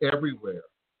see it everywhere.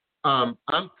 I'm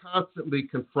constantly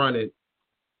confronted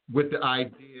with the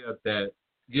idea that,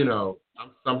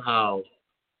 I'm somehow,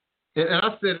 and I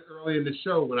said it earlier in the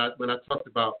show when I talked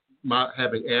about my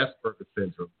having Asperger's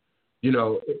syndrome,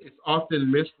 it's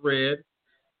often misread,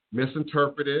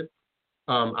 misinterpreted.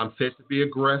 I'm said to be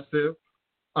aggressive.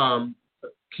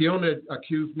 Kiona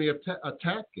accused me of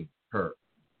attacking her.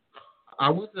 I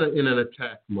wasn't in an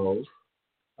attack mode.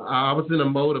 I was in a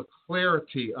mode of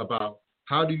clarity about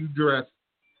how do you address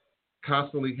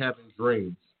constantly having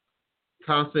dreams,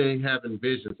 constantly having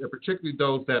visions, and particularly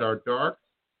those that are dark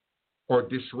or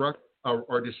disruptive,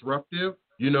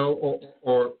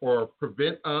 or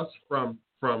prevent us from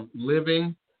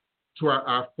living to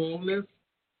our fullness.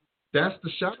 That's the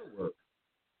shadow work.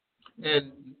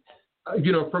 And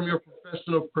from your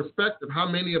professional perspective, how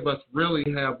many of us really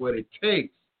have what it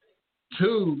takes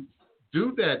to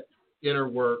do that inner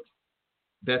work,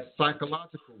 that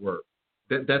psychological work,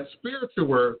 that spiritual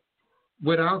work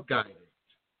without guidance,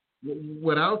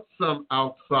 without some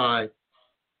outside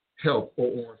help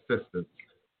or assistance?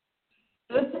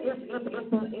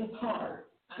 It's hard.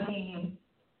 I mean,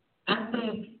 I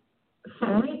think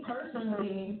for me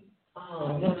personally, I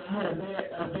had a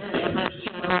very adverse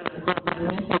childhood.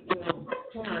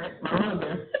 My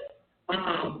mother.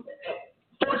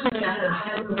 Fortunately, I had a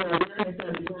high level of awareness at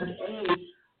a young age,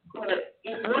 but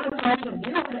in order for me to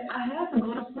deal with it, I had to go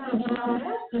to school and get my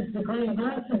master's degree and go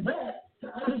into that to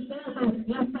understand from the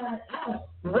inside out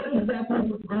what exactly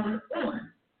was going on.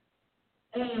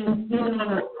 And,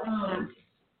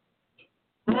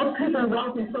 most people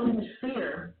walk in so much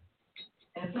fear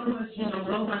and so much,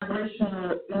 low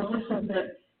vibrational emotions that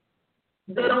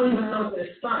they don't even know where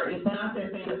to start. It's not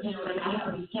that they don't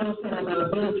have the skill set or the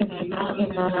ability, they don't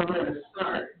even know where to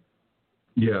start.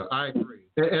 Yeah, I agree.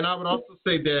 And I would also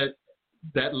say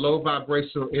that low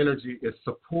vibrational energy is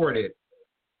supported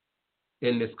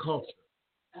in this culture.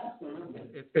 Absolutely.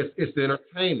 It's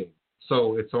entertaining,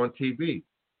 so it's on TV.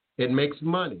 It makes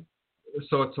money,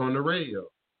 so it's on the radio.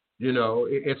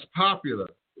 It's popular,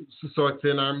 so it's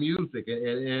in our music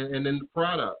and in the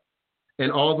product.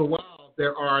 And all the while,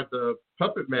 there are the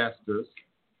puppet masters,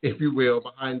 if you will,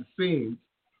 behind the scenes,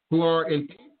 who are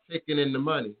indeed taking in the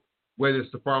money, whether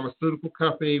it's the pharmaceutical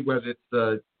company, whether it's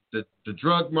the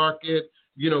drug market,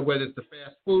 whether it's the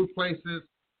fast food places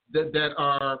that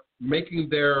are making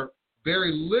their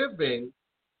very living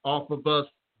off of us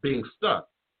being stuck,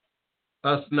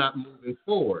 us not moving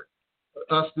forward,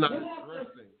 us not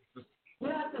progressing. You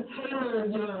have to tailor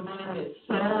your environment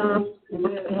so I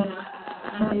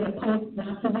made a post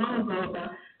not too long ago about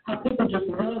how people just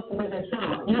love to live in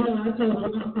town. I tell you,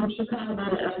 I'm from Chicago,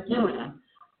 like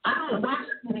I don't watch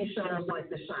TV shows like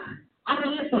The Shine. I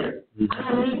live here.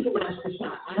 I don't need to watch The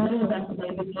Shine. I know about the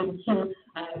baby getting cute.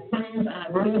 I have friends. I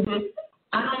have music.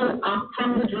 I'm from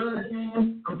the drug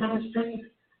scene. I'm from the streets.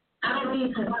 I don't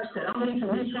need to watch that. I don't need to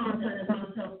re-traumatize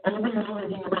myself over and over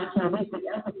again watching a weekly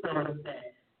episode of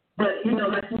that. But,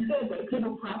 like you said, that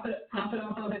people profit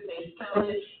off of it, they sell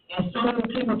it, and so many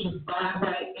people just buy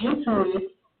right into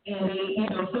it. And they,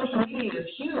 social media is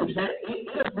huge. That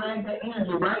it'll drag that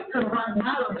energy right to right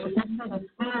nowadays. We see the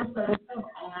scroll stuff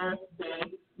all day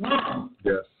long.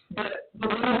 Yes. But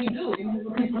what do?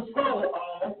 People scroll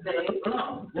all day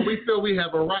long. Well, we feel we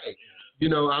have a right.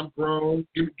 I'm grown.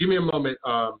 Give me a moment,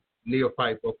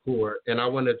 Neophyte Bokur, and I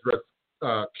want to address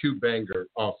Q Banger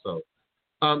also.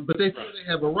 But they feel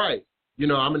they have a right.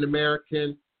 I'm an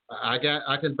American. I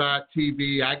can buy a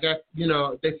TV.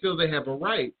 They feel they have a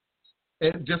right.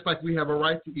 And just like we have a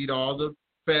right to eat all the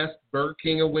fast Burger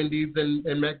King or Wendy's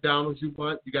and McDonald's you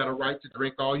want, you got a right to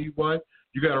drink all you want.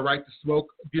 You got a right to smoke,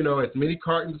 as many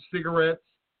cartons of cigarettes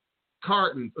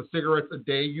a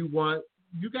day you want.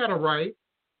 You got a right.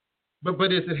 But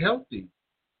is it healthy?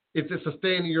 Is it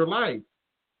sustaining your life?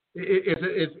 Is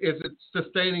it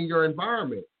sustaining your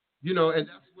environment? And that's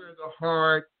where the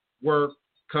hard work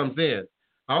comes in.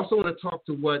 I also want to talk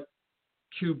to what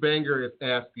Q Banger is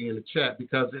asking in the chat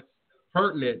because it's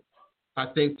pertinent, I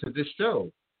think, to this show.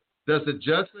 Does the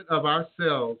judgment of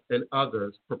ourselves and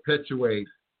others perpetuate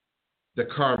the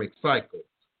karmic cycle?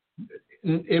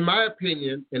 In my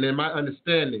opinion and in my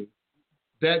understanding,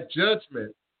 that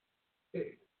judgment,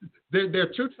 there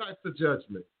are two types of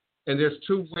judgment, and there's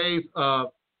two ways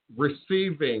of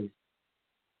receiving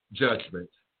judgment.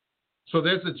 So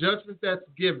there's a judgment that's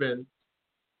given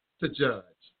to judge,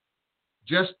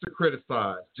 just to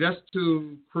criticize, just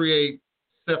to create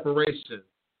separation,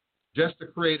 just to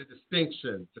create a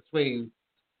distinction between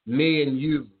me and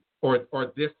you or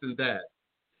this and that.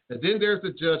 And then there's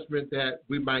a judgment that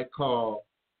we might call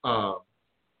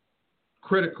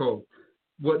critical.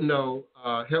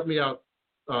 Help me out,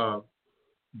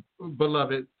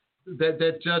 beloved.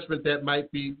 That judgment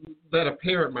that a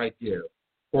parent might give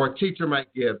or a teacher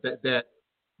might give that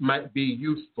might be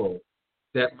useful,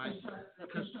 that might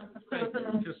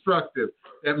be constructive,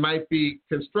 that might be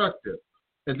constructive.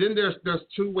 And then there's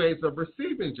two ways of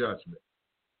receiving judgment.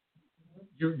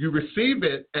 You receive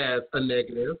it as a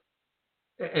negative,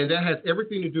 and that has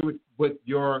everything to do with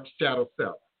your shadow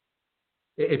self.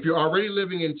 If you're already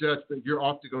living in judgment, you're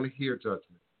often going to hear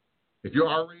judgment. If you're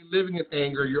already living in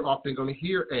anger, you're often going to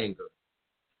hear anger.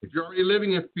 If you're already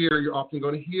living in fear, you're often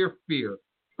going to hear fear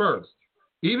first,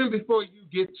 even before you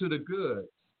get to the good,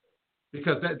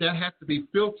 because that has to be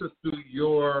filtered through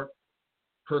your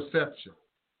perception.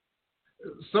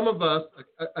 Some of us,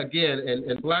 again,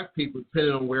 and black people,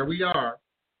 depending on where we are,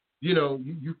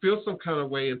 you feel some kind of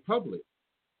way in public.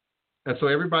 And so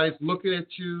everybody's looking at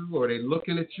you or they're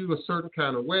looking at you a certain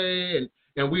kind of way.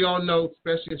 And we all know,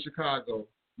 especially in Chicago,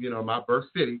 my birth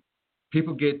city,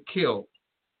 people get killed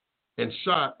and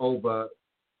shot over,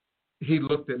 he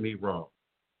looked at me wrong.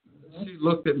 She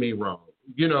looked at me wrong,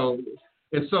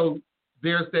 And so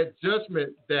there's that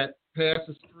judgment that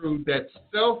passes through that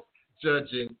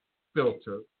self-judging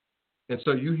filter. And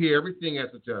so you hear everything as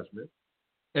a judgment.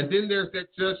 And then there's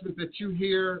that judgment that you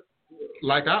hear,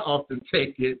 like I often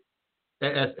take it,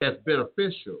 as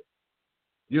beneficial.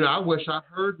 I wish I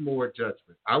heard more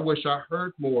judgment. I wish I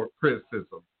heard more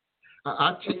criticism.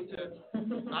 I take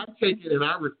it and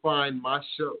I refine my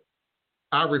show.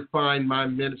 I refine my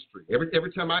ministry.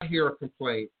 Every time I hear a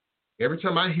complaint, every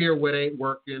time I hear what ain't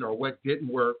working or what didn't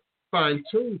work, fine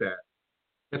tune that.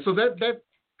 And so that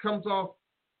comes off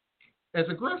as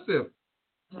aggressive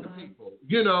to people,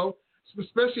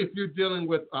 especially if you're dealing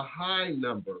with a high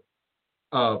number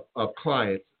of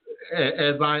clients,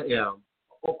 as I am,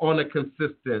 on a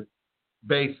consistent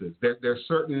basis. There are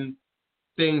certain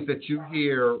things that you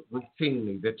hear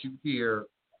routinely, that you hear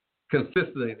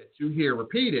consistently, that you hear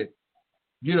repeated,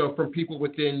 from people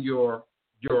within your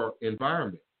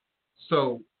environment.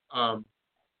 So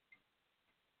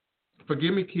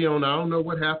forgive me, Keon, I don't know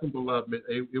what happened, beloved.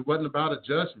 It wasn't about a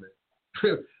judgment.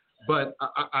 But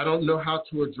I don't know how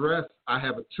to address, I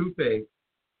have a toothache,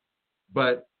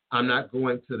 but I'm not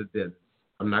going to the dentist.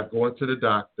 I'm not going to the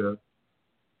doctor.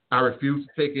 I refuse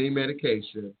to take any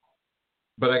medication,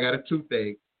 but I got a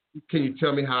toothache. Can you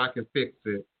tell me how I can fix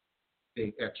it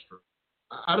being extra?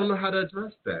 I don't know how to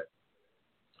address that.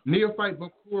 Neophyte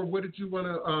Bokur, what did you want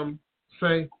to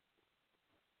say?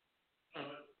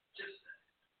 Just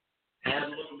add a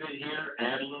little bit here,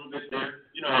 add a little bit there.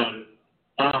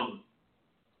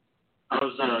 I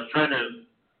was trying to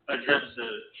address the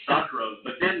chakras,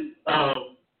 but then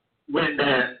when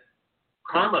that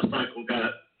karma cycle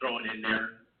got thrown in there,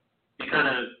 it kind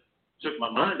of took my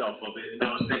mind off of it, and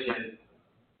I was thinking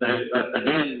that,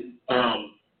 again,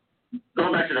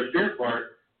 going back to the fear part,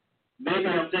 maybe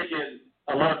I'm thinking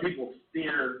a lot of people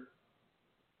fear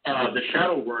the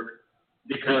shadow work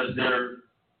because they're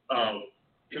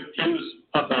confused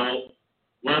about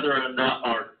whether or not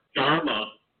our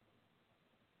dharma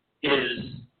is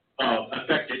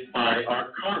affected by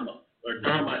our karma, our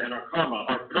dharma and our karma,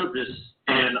 our purpose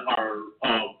and our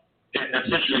and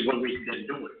essentially what we've been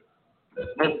doing.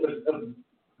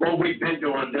 What we've been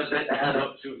doing doesn't add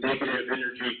up to negative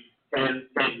energy and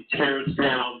tears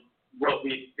down what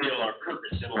we feel our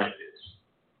purpose in life is.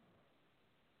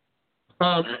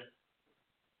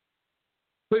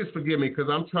 Please forgive me because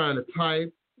I'm trying to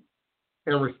type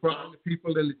and respond to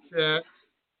people in the chat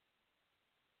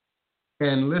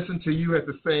and listen to you at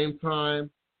the same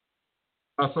time.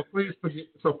 So please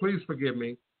forgive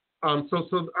me. So I'm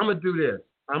gonna do this.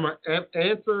 I'm gonna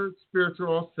answer spiritual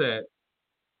all set.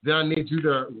 Then I need you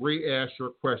to re-ask your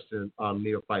question,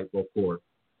 Neophyte Bokor.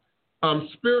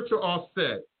 Spiritual all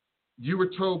set. You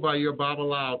were told by your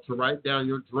Babalao to write down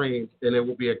your dreams, and it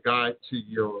will be a guide to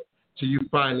you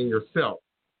finding yourself.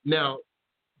 Now,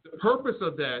 the purpose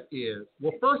of that is,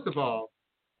 well, first of all,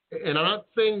 and I'm not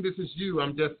saying this is you,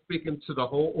 I'm just speaking to the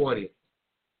whole audience.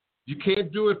 You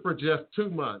can't do it for just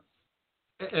 2 months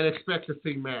and expect to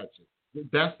see magic.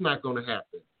 That's not going to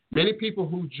happen. Many people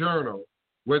who journal,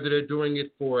 whether they're doing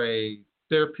it for a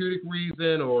therapeutic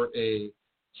reason or a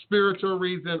spiritual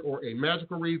reason or a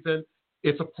magical reason,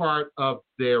 it's a part of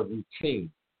their routine.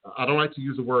 I don't like to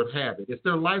use the word habit. It's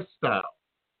their lifestyle.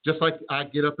 Just like I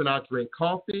get up and I drink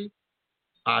coffee,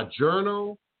 I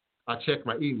journal, I check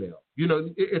my email. You know,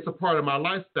 it's a part of my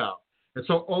lifestyle. And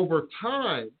so over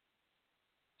time,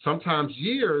 sometimes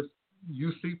years,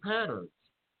 you see patterns.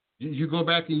 You go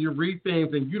back and you read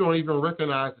things and you don't even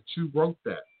recognize that you wrote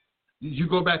that. You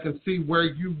go back and see where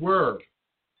you were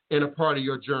in a part of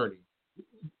your journey.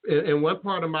 In one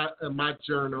part of my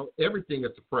journal, everything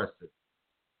is depressive.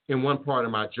 In one part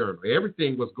of my journal,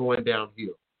 everything was going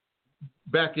downhill.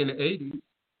 Back in the 80s,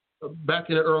 back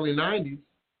in the early 90s,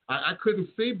 I couldn't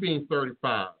see being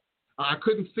 35. I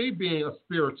couldn't see being a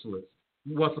spiritualist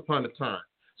once upon a time.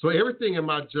 So everything in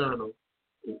my journal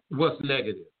was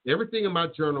negative. Everything in my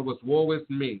journal was woe is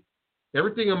me.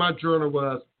 Everything in my journal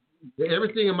was,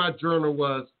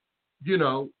 you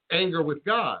know, anger with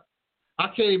God. I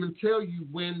can't even tell you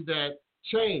when that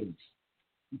changed.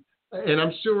 And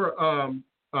I'm sure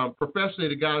professionally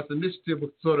the Goddess Initiative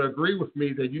would sort of agree with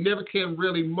me that you never can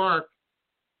really mark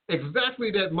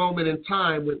exactly that moment in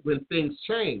time when things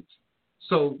change.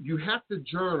 So you have to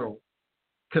journal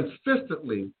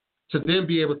consistently to then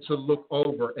be able to look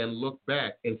over and look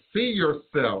back and see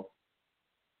yourself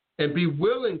and be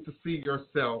willing to see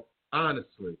yourself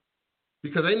honestly.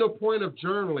 Because ain't no point of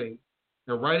journaling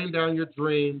and writing down your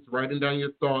dreams, writing down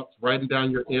your thoughts, writing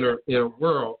down your inner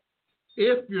world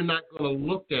if you're not going to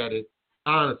look at it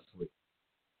honestly,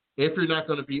 if you're not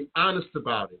going to be honest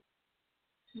about it.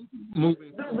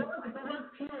 Moving the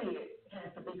work period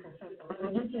has to be consistent.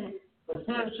 Whether you take the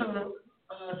spiritual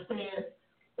stance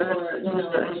or, you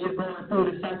know, as you're going through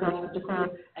the psychological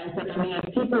aspect. I mean,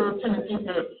 people tend to think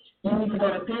that you need to go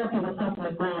to therapy when something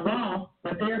is going wrong,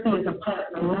 but therapy is a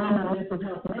part of normal mental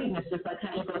health maintenance, just like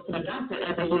how you go to the doctor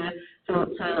every year to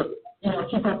you know,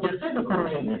 keep up your physical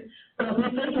maintenance. So if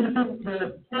you're taking the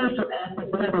spiritual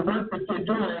aspect, whatever work that you're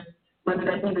doing, whether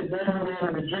that be the journaling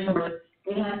or the dream work,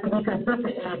 it has to be consistent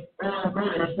and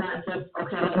ongoing. It's not just,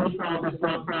 okay, let me solve this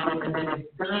one problem and then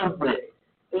it's done with.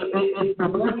 The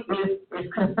work is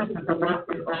consistent. The work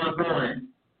is ongoing.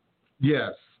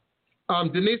 Yes.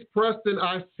 Denise Preston,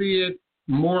 I see it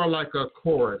more like a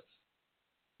chorus,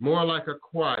 more like a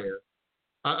choir.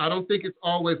 I don't think it's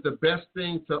always the best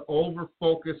thing to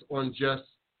over-focus on just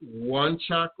one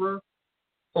chakra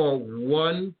or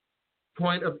one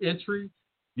point of entry.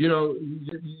 You know,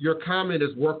 your comment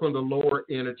is work on the lower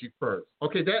energy first.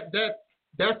 Okay,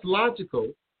 that's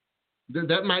logical.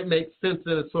 That might make sense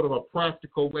in a sort of a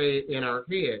practical way in our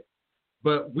head,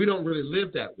 but we don't really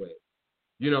live that way.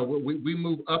 You know, we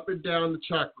move up and down the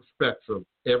chakra spectrum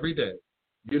every day.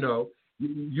 You know,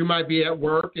 you might be at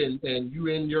work and you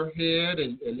in your head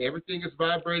and everything is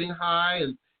vibrating high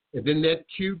and then that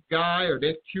cute guy or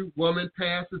that cute woman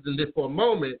passes and then for a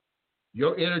moment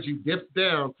your energy dips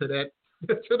down to that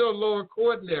to the lower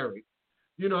quaternary,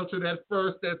 you know, to that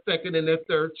first, that second, and that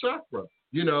third chakra.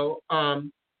 You know,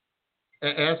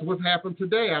 as what happened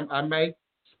today, I might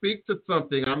speak to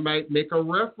something. I might make a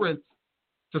reference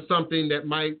to something that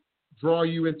might draw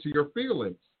you into your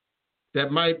feelings,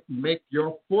 that might make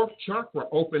your fourth chakra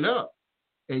open up,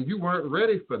 and you weren't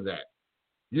ready for that.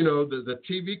 You know, the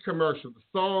TV commercial, the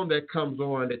song that comes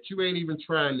on that you ain't even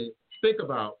trying to think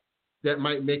about, that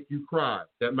might make you cry,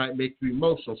 that might make you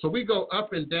emotional. So we go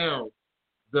up and down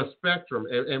the spectrum,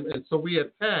 and so we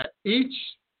attack each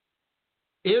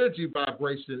energy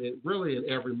vibration in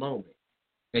every moment.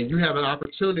 And you have an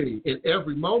opportunity in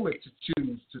every moment to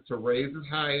choose to raise it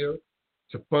higher,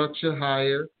 to function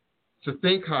higher, to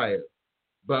think higher.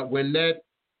 But when that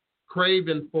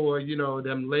craving for,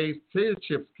 them Lay's potato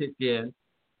chips kick in,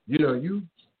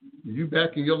 you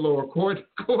back in your lower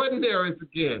coordinaries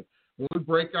again. When we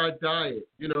break our diet,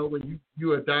 when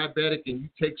you're a diabetic and you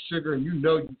take sugar and you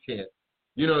can't,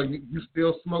 you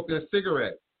still smoking a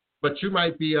cigarette, but you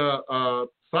might be a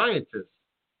scientist.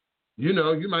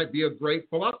 You might be a great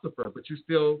philosopher, but you're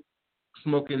still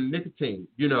smoking nicotine,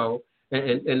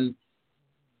 and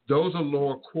those are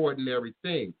lower coordinary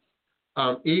things.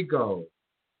 Ego,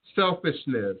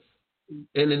 selfishness,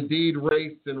 and indeed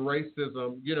race and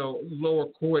racism, lower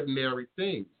coordinary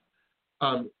things.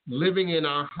 Living in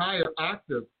our higher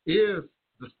octave is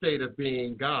the state of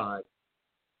being God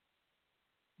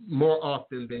more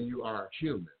often than you are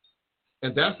human.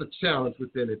 And that's a challenge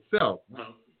within itself.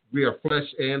 We are flesh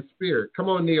and spirit. Come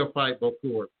on, Neophyte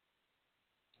Bokur.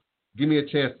 Give me a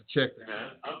chance to check that.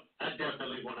 Yeah, I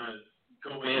definitely want to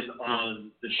go in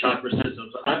on the chakra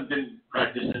systems. I've been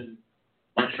practicing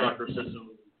my chakra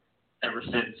system ever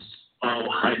since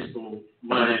high school.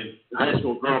 My high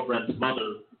school girlfriend's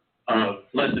mother,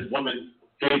 blessed woman,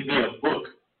 gave me a book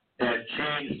that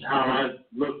changed how I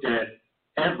looked at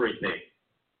everything.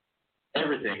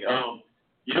 Everything.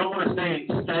 You don't want to stay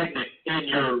stagnant in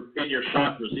your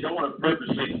chakras. You don't want to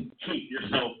purposely keep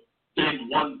yourself in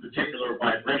one particular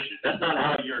vibration. That's not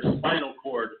how your spinal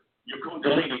cord, your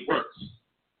kundalini works.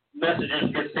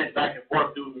 Messages get sent back and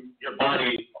forth through your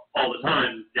body all the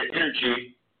time. Your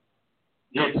energy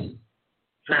gets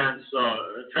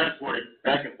transported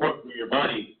back and forth through your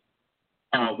body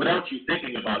without you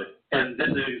thinking about it. And this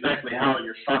is exactly how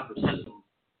your chakra system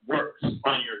works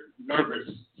on your nervous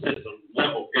system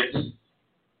level.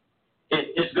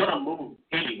 It's going to move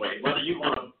anyway, whether you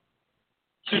want to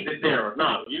keep it there or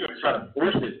not. You're going to try to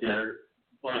force it there,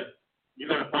 but you're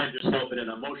going to find yourself in an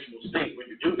emotional state when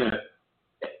you do that,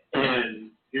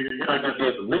 and you're not going to be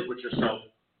able to live with yourself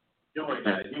doing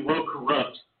that. You will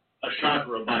corrupt a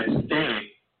chakra by staying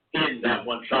in that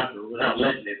one chakra without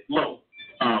letting it flow.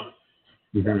 I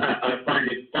find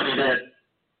it funny that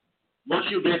once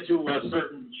you get to a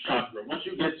certain chakra, once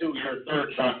you get to your third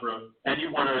chakra, and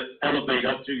you want to elevate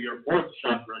up to your fourth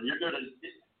chakra, you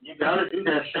got to do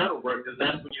that shadow work, because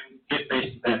that's when you get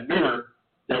faced with that mirror,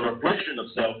 the reflection of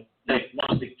self that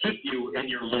wants to keep you in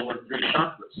your lower three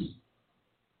chakras.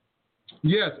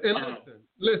 Yes, and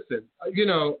listen.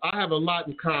 I have a lot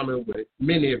in common with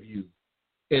many of you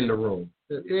in the room,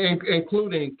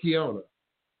 including Kiona,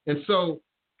 and so.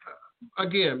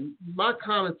 Again, my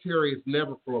commentary is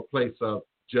never from a place of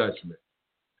judgment,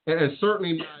 and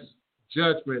certainly not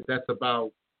judgment that's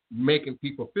about making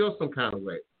people feel some kind of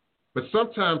way. But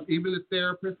sometimes even the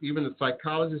therapist, even the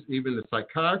psychologist, even the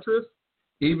psychiatrist,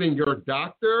 even your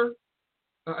doctor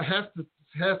has to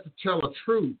tell a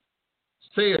truth,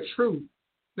 say a truth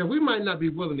that we might not be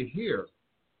willing to hear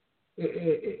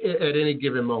at any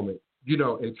given moment,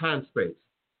 in time space,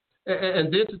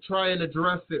 and then to try and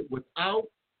address it without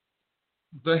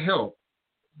the help,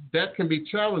 that can be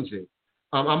challenging.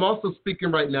 I'm also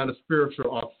speaking right now to Spiritual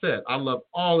Offset. I love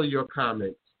all of your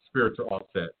comments, Spiritual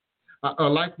Offset. I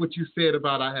like what you said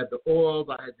about I had the oils,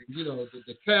 I had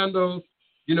the candles,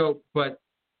 but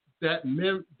that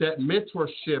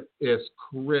mentorship is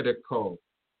critical.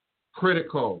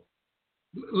 Critical.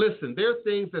 Listen, there are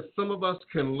things that some of us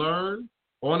can learn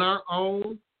on our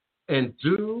own and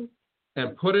do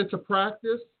and put into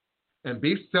practice and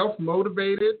be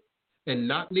self-motivated and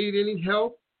not need any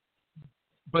help,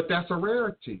 but that's a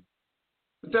rarity.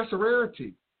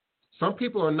 Some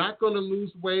people are not going to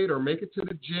lose weight or make it to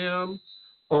the gym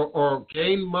or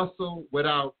gain muscle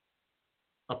without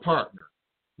a partner,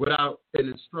 without an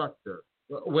instructor,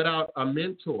 without a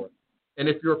mentor. And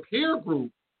if your peer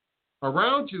group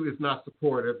around you is not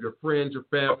supportive, your friends, your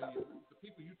family, the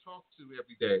people you talk to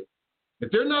every day,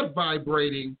 if they're not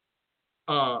vibrating,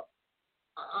 I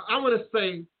want to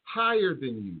say higher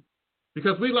than you.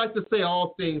 Because we like to say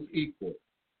all things equal.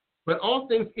 But all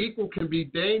things equal can be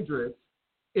dangerous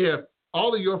if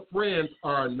all of your friends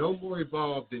are no more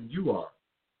evolved than you are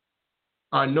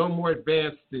no more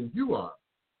advanced than you are.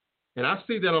 And I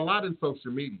see that a lot in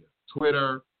social media,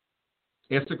 Twitter,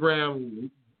 Instagram.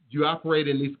 You operate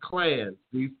in these clans,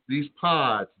 these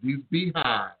pods, these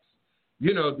beehives,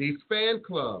 these fan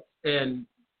clubs. And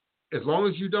as long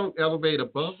as you don't elevate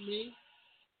above me,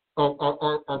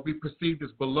 or be perceived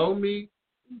as below me,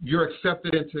 you're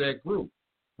accepted into that group.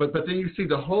 But then you see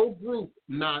the whole group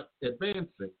not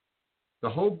advancing, the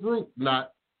whole group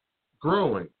not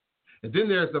growing. And then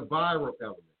there's the viral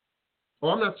element. Oh,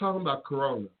 I'm not talking about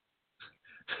corona.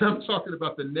 I'm talking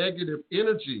about the negative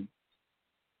energy,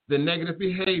 the negative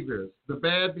behaviors, the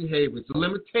bad behaviors, the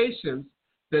limitations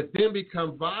that then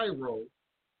become viral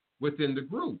within the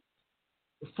group.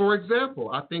 For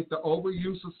example, I think the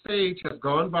overuse of sage has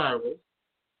gone viral.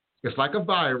 It's like a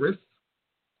virus.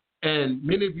 And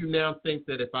many of you now think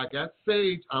that if I got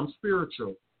sage, I'm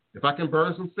spiritual. If I can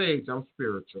burn some sage, I'm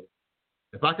spiritual.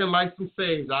 If I can light some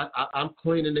sage, I'm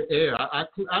cleaning the air. I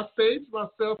sage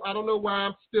myself. I don't know why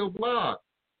I'm still blocked.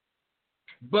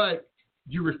 But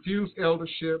you refuse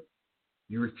eldership.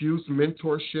 You refuse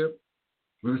mentorship.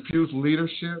 You refuse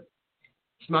leadership.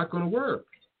 It's not going to work.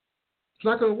 It's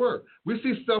not going to work. We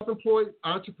see self-employed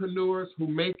entrepreneurs who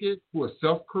make it, who are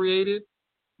self-created,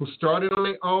 who started on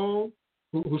their own,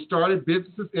 who started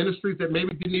businesses, industries that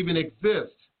maybe didn't even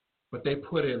exist, but they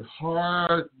put in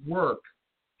hard work,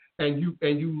 and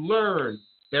you learn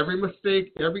every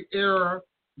mistake, every error.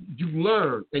 You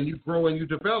learn and you grow and you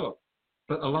develop.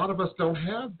 But a lot of us don't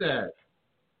have that.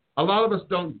 A lot of us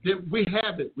don't. We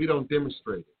have it. We don't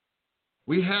demonstrate it.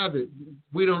 We have it.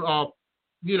 We don't all,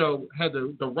 have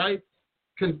the right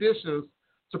conditions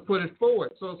to put it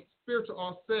forward. So spiritual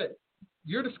offset,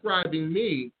 you're describing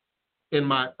me in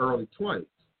my early 20s.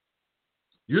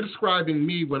 You're describing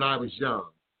me when I was young.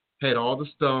 Had all the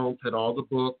stones, had all the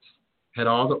books, had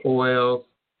all the oils,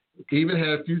 even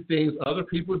had a few things other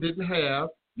people didn't have.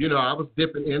 I was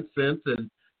dipping incense and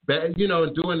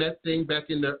doing that thing back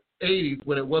in the 80s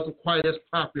when it wasn't quite as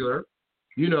popular,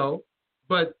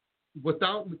 But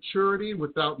without maturity,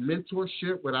 without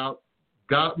mentorship, without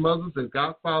godmothers and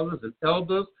godfathers and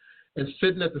elders, and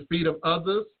sitting at the feet of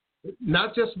others,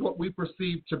 not just what we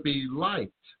perceive to be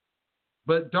light,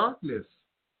 but darkness.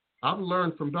 I've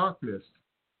learned from darkness.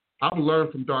 I've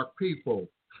learned from dark people.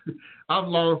 I've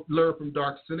learned from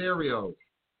dark scenarios.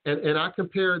 And I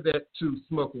compare that to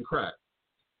smoking crack,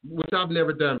 which I've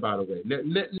never done, by the way.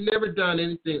 Never done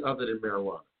anything other than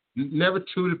marijuana. Never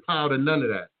tooted powder, none of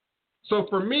that. So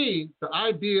for me, the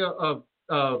idea of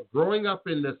growing up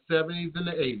in the 70s and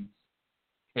the 80s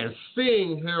and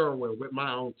seeing heroin with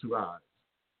my own two eyes,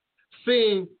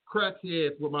 seeing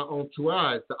crackheads with my own two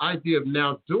eyes, the idea of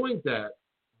now doing that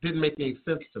didn't make any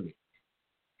sense to me.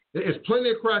 There's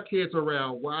plenty of crackheads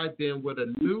around. Why then would a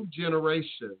new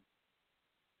generation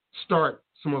start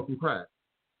smoking crack?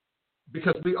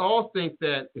 Because we all think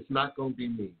that it's not going to be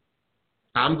me.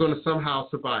 I'm going to somehow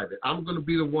survive it. I'm going to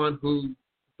be the one who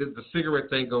the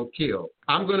cigarettes ain't going to kill.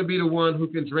 I'm going to be the one who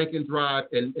can drink and drive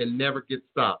and never get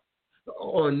stopped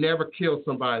or never kill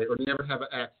somebody or never have an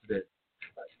accident.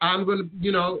 I'm going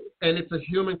to, and it's a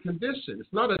human condition.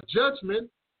 It's not a judgment.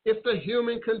 It's a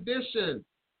human condition.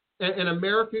 And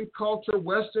American culture,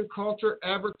 Western culture,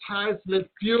 advertisement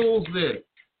fuels it,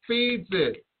 feeds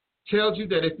it, tells you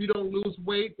that if you don't lose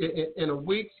weight in a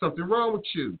week, something wrong with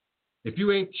you. If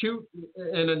you ain't cute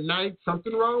in a night,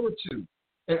 something wrong with you.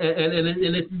 And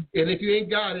if you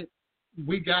ain't got it,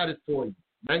 we got it for you.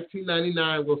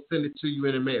 $19.99, we'll send it to you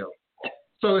in the mail.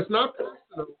 So it's not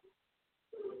personal.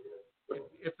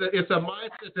 It's a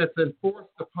mindset that's enforced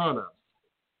upon us.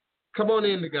 Come on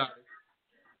in, the guys.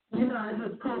 I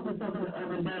just posted something the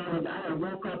other day. I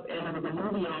woke up and there was a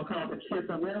movie on called The Cure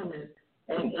for Wellness,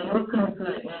 and it was coming to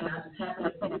an end. I just happened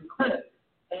to see this clip,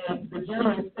 and the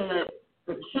gentleman said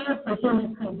the cure for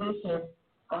human condition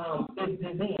is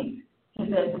disease. He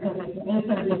said because if you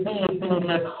enter a disease, then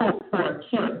there's hope for a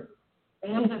cure.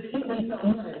 And it just hit me so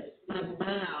much. Like,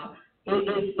 wow,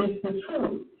 it's the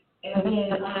truth. And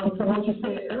then to what you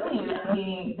said earlier,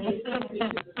 they say that you're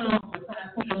the sum of the 5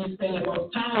 people you say you're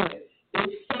most tired.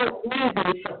 It's so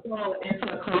easy to fall into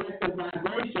a collective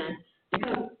vibration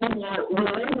because,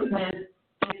 relatedness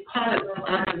is part of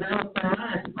our developing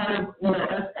minds, part of,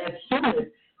 us as humans.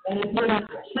 And if you're not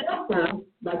careful,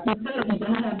 like you said, if you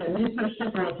don't have the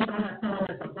mentorship or if you don't have someone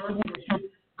that's above you that you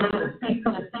go and speak to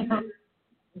the secret,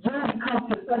 you become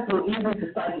susceptible easily to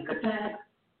psychic attacks,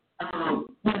 to,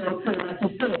 like you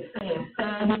said, staying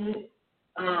stagnant,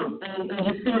 and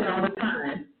you see it all the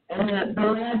time. And then the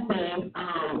last thing,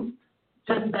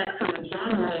 just back to the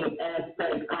journaling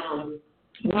aspect,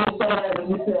 you said that when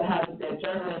you said how that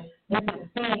journaling, you can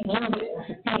use it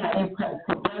and see how you can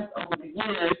progress over the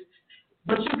years,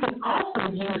 but you can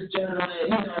also use journaling,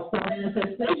 for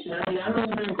manifestation. I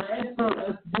remember in grad school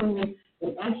us doing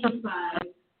an exercise,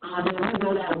 we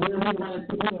wrote out where we wanted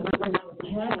to be and what we wanted to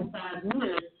have in 5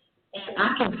 years, and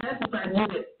I can testify to you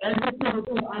that every single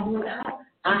thing I wrote out,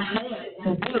 I had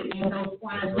and did in those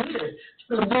 5 years.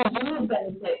 So you use that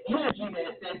energy,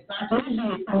 that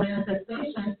energy for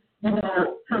manifestation,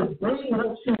 to bring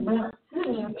what you want to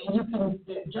you, and you can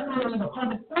generate a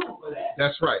 100% for that.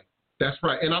 That's right. That's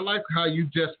right. And I like how you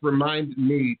just reminded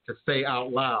me to say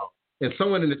out loud. And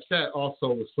someone in the chat also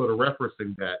was sort of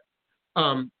referencing that.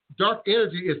 Dark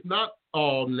energy is not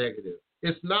all negative.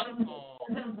 It's not all,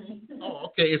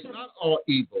 it's not all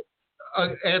evil.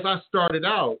 As I started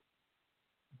out,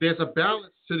 there's a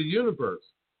balance to the universe.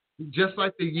 Just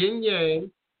like the yin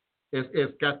yang,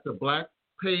 it's got the black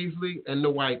paisley and the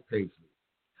white paisley.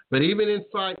 But even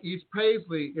inside each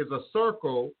paisley is a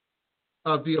circle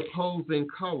of the opposing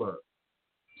color.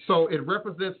 So it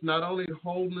represents not only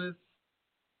wholeness,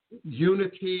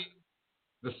 unity,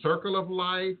 the circle of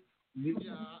life. You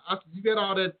get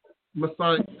all that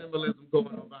Masonic symbolism going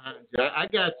on behind you. I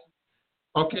got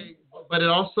you. Okay, but it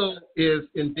also is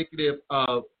indicative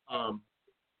of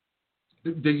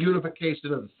the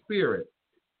unification of the spirit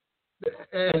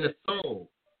and the soul,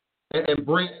 and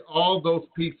bringing all those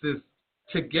pieces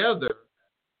together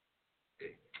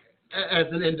as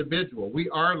an individual. We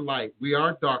are light, we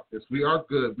are darkness, we are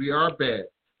good, we are bad.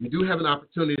 We do have an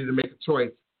opportunity to make a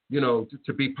choice,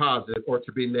 to be positive or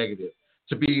to be negative,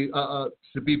 to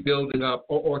be building up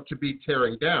or to be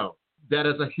tearing down. That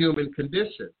is a human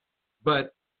condition.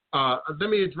 But let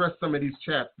me address some of these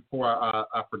chats before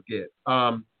I forget.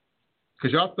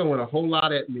 Because y'all throwing a whole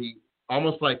lot at me,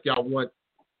 almost like y'all want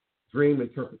dream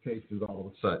interpretations all of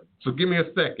a sudden. So give me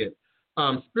a second.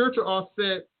 Spiritual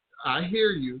Offset, I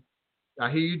hear you. I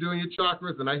hear you doing your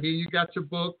chakras, and I hear you got your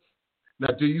books. Now,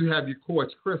 do you have your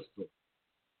quartz crystal?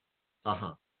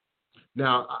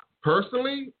 Now,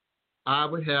 personally, I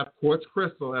would have quartz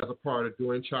crystal as a part of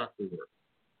doing chakra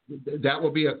work. That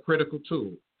will be a critical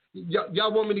tool.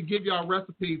 Y'all want me to give y'all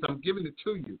recipes? I'm giving it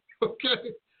to you.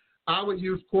 Okay? I would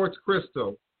use quartz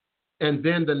crystal and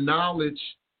then the knowledge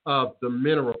of the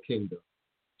mineral kingdom.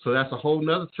 So that's a whole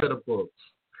nother set of books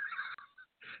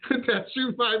that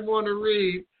you might want to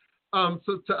read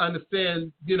so to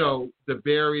understand, the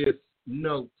various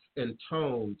notes and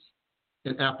tones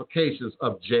and applications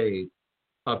of jade,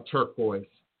 of turquoise,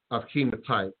 of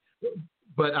hematite.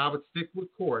 But I would stick with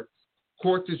quartz.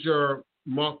 Quartz is your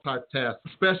multitask,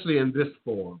 especially in this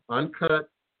form: uncut,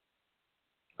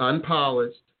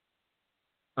 unpolished,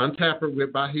 untampered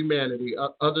with by humanity,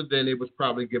 other than it was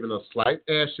probably given a slight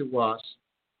acid wash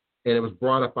and it was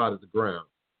brought up out of the ground.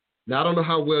 Now, I don't know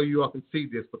how well you all can see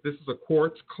this, but this is a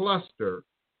quartz cluster.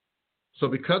 So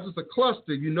because it's a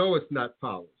cluster, it's not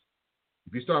polished.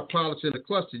 If you start polishing the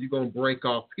cluster, you're going to break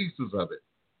off pieces of it.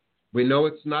 We know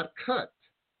it's not cut.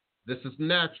 This is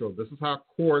natural. This is how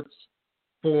quartz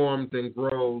forms and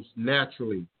grows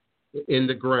naturally in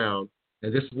the ground.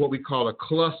 And this is what we call a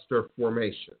cluster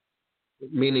formation,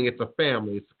 meaning it's a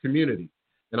family, it's a community.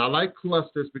 And I like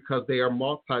clusters because they are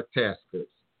multitaskers.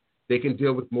 They can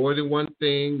deal with more than one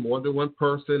thing, more than one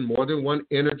person, more than one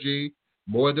energy,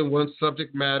 more than one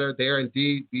subject matter. They are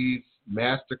indeed these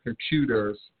master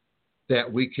computers that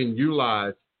we can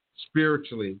utilize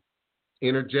spiritually,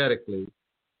 energetically,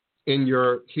 in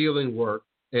your healing work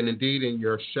and indeed in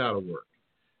your shadow work,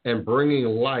 and bringing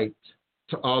light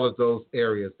to all of those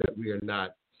areas that we are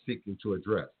not seeking to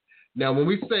address. Now, when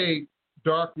we say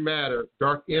dark matter,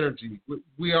 dark energy,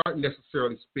 we aren't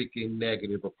necessarily speaking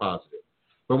negative or positive.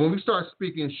 But when we start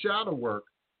speaking shadow work,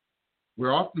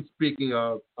 we're often speaking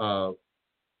of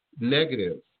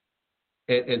negatives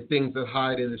and things that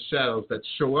hide in the shadows that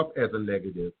show up as a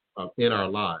negative in our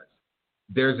lives.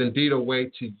 There's indeed a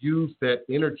way to use that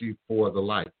energy for the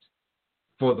light,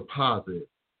 for the positive,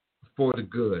 for the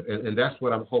good. And that's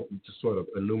what I'm hoping to sort of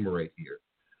enumerate here.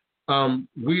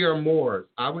 We are Moors.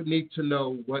 I would need to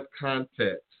know what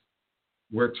context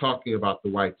we're talking about the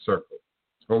white circle.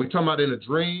 Are we talking about in a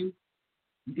dream?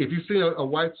 If you see a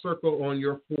white circle on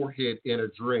your forehead in a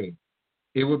dream,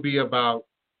 it would be about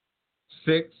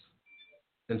 6th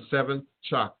and 7th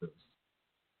chakras,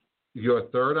 your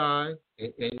third eye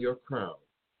and your crown.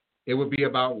 It would be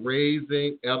about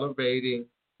raising, elevating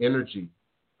energy,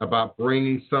 about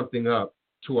bringing something up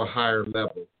to a higher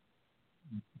level,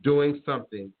 doing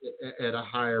something at a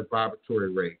higher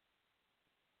vibratory rate,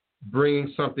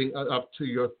 bringing something up to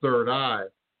your third eye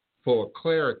for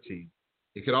clarity.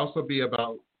 It could also be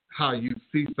about how you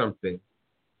see something,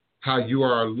 how you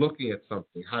are looking at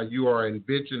something, how you are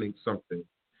envisioning something.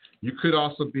 You could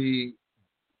also be,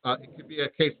 it could be a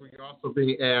case where you're also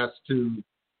being asked to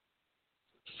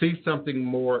see something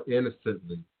more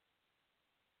innocently.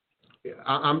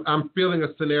 I'm feeling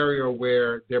a scenario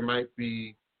where there might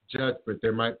be judgment,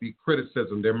 there might be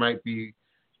criticism, there might be,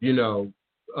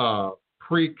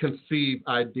 preconceived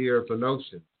ideas or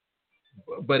notions.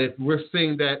 But if we're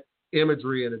seeing that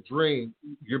imagery in a dream,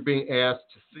 you're being asked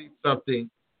to see something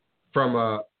from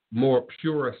a more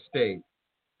pure state,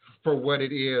 for what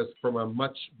it is, from a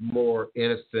much more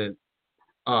innocent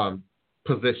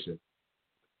position.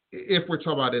 If we're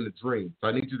talking about in the dream, so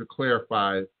I need you to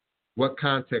clarify what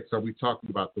context are we talking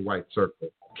about the white circle.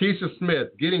 Keisha Smith,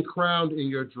 getting crowned in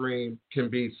your dream can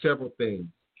be several things.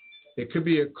 It could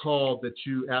be a call that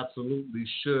you absolutely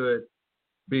should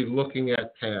be looking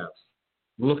at paths,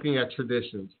 looking at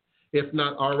traditions, if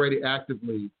not already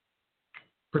actively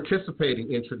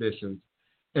participating in traditions,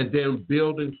 and then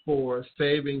building for,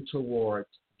 saving towards,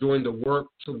 doing the work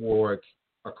towards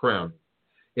a crowning.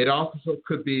 It also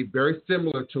could be very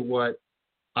similar to what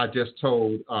I just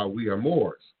told We Are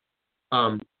Moors.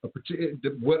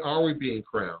 What are we being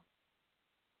crowned?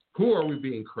 Who are we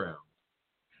being crowned?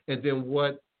 And then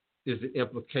what is the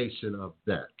implication of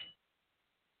that?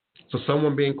 So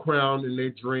someone being crowned in their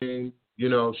dream,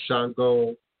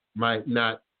 Shango might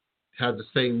not have the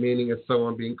same meaning as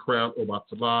someone being crowned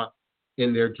Obatala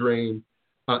in their dream.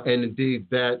 And indeed,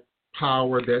 that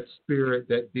power, that spirit,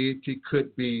 that deity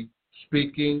could be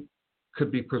speaking,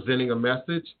 could be presenting a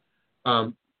message.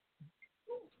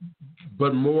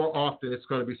 But more often, it's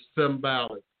going to be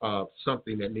symbolic of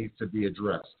something that needs to be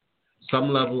addressed,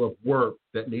 some level of work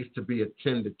that needs to be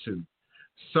attended to,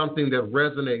 something that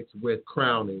resonates with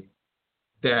crowning,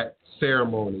 that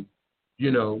ceremony,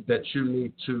 that you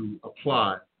need to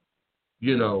apply,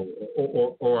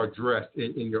 or address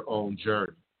in your own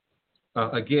journey.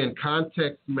 Again,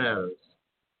 context matters.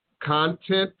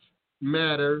 Content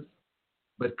matters,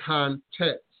 but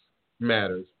context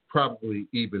matters probably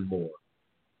even more.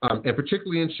 And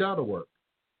particularly in shadow work.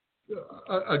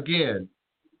 Again,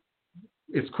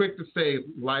 it's quick to say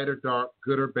light or dark,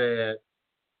 good or bad,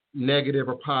 negative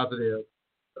or positive,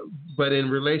 but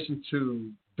in relation to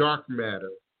dark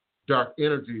matter, dark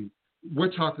energy,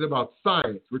 we're talking about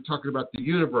science. We're talking about the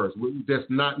universe. That's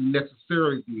not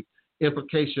necessarily the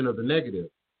implication of the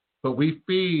negative, but we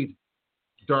feed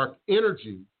dark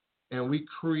energy and we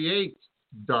create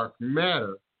dark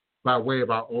matter by way of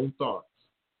our own thoughts,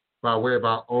 by way of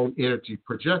our own energy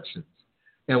projections.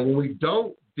 And when we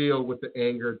don't deal with the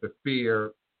anger, the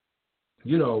fear,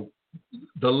 the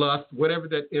lust, whatever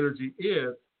that energy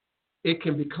is, it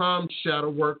can become shadow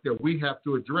work that we have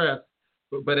to address.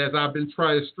 But as I've been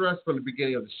trying to stress from the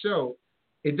beginning of the show,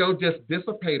 it don't just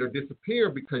dissipate or disappear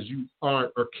because you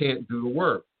aren't or can't do the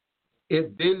work.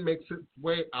 It then makes its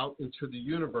way out into the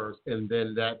universe, and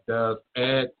then that does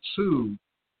add to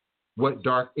what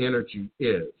dark energy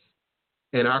is.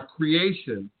 And our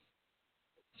creations,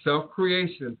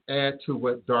 self-creations, add to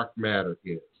what dark matter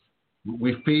is.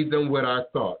 We feed them with our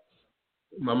thoughts.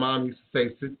 My mom used to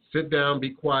say, sit down, be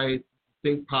quiet,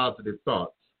 think positive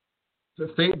thoughts. So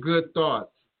think good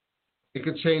thoughts. It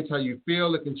can change how you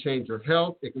feel. It can change your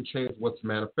health. It can change what's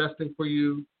manifesting for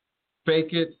you.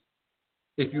 Fake it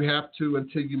if you have to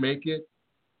until you make it.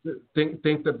 Think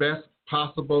the best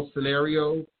possible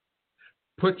scenario.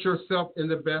 Put yourself in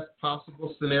the best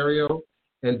possible scenario,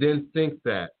 and then think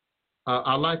that.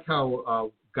 I like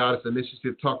how Goddess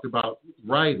Initiative talked about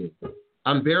writing.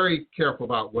 I'm very careful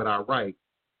about what I write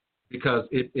because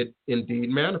it indeed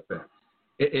manifests.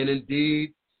 It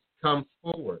indeed comes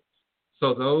forward.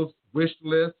 So those wish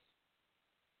lists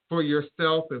for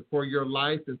yourself and for your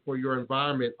life and for your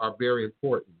environment are very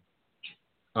important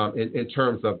in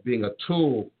terms of being a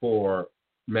tool for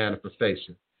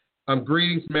manifestation.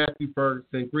 Greetings, Matthew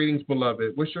Ferguson. Greetings,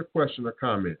 beloved. What's your question or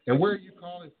comment? And where are you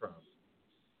calling from?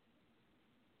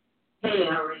 Hey,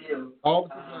 how are you? All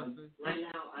the Right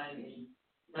now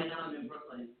I'm in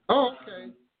Brooklyn. Oh,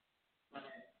 okay. But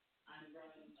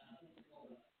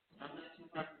I'm not too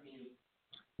far from you.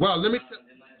 Well, let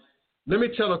me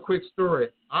tell a quick story.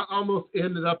 I almost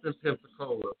ended up in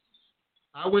Pensacola.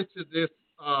 I went to this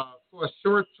for a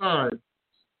short time.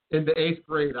 In the 8th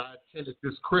grade, I attended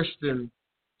this Christian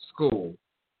school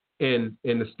in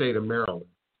the state of Maryland,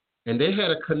 and they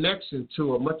had a connection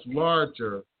to a much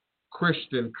larger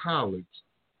Christian college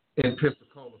in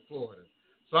Pensacola, Florida.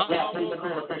 So I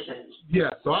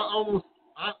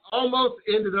almost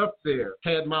ended up there.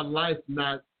 Had my life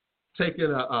not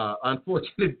taken a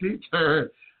unfortunate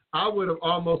detour, I would have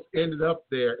almost ended up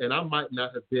there, and I might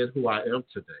not have been who I am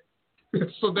today.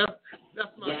 So that's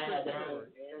my story.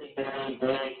 Very,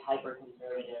 very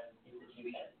hyper-conservative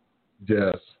institution.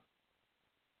 Yes.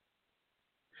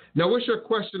 Now, what's your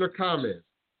question or comment?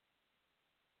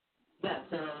 Yeah,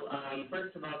 so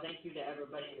first of all, thank you to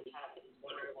everybody in the chat. This is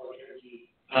wonderful energy.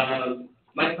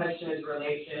 My question is in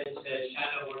relation to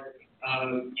shadow work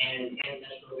and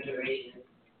ancestral veneration.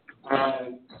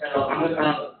 So I'm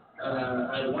about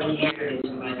 1 year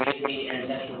into my daily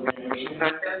ancestral veneration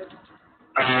practice.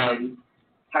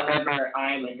 However,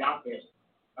 I'm adopted,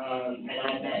 and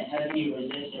I've met heavy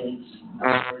resistance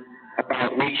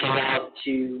about reaching out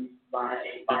to my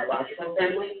biological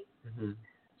family. Mm-hmm.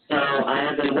 So I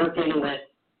have been working with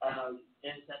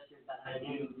ancestors that I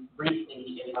knew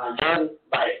briefly in my young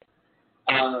life.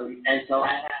 And so I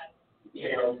have,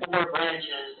 4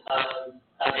 branches of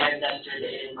ancestors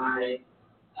in my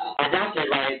adopted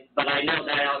life, but I know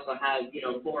that I also have,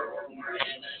 4 or more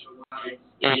ancestral lines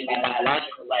in my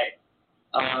biological life.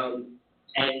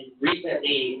 And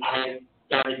recently I've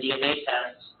done a DNA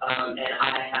test, and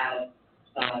I have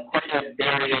quite a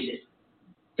varied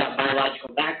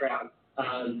biological background,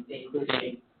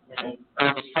 including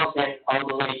early childhood all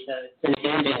the way to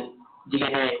Native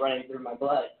DNA running through my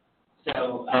blood.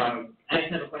 So I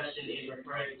just have a question in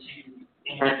referring to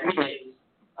in my readings,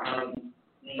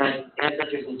 my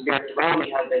ancestors and spirits around me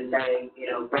have been saying,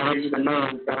 go into the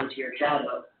moon, go into your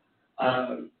shadow.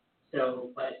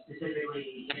 But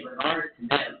specifically in regard to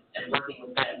them and working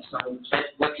with them, so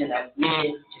what can that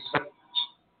mean?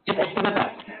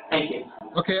 Thank you.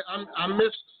 Okay,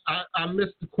 I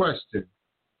missed the question.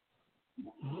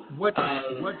 What does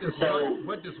is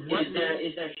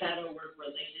there shadow work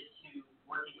related to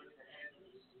working with the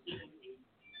ancestors specifically?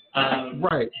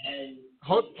 Right. And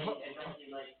Hold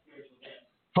like spiritual gifts.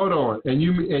 Hold on, and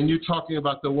you're talking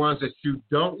about the ones that you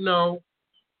don't know,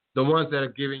 the ones that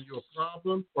are giving you a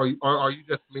problem, or are you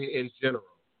just mean in general?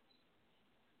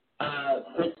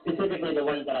 Specifically the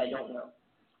ones that I don't know.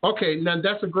 Okay, now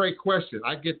that's a great question.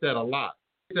 I get that a lot.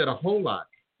 I get that a whole lot,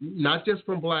 not just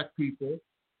from Black people,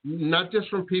 not just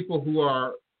from people who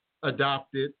are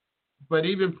adopted, but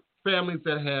even families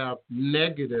that have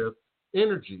negative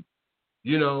energy,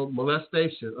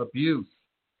 molestation, abuse,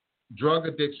 drug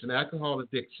addiction, alcohol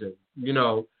addiction,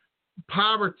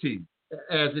 poverty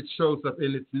as it shows up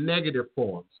in its negative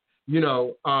forms,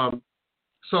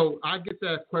 So I get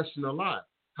that question a lot.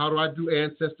 How do I do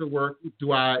ancestor work?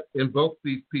 Do I invoke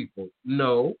these people?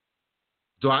 No.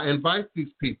 Do I invite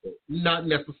these people? Not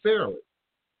necessarily.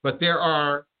 But there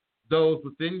are those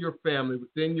within your family,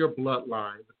 within your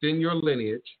bloodline, within your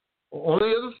lineage, on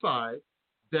the other side,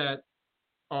 that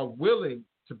are willing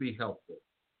to be helpful,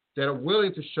 that are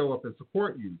willing to show up and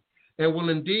support you, and will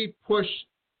indeed push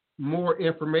more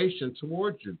information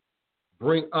towards you,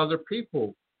 bring other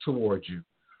people towards you.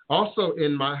 Also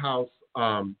in my house,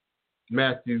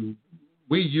 Matthew,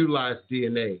 we utilize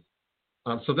DNA.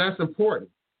 So that's important.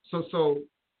 So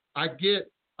I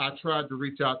tried to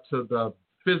reach out to the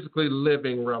physically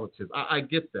living relatives. I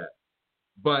get that.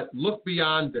 But look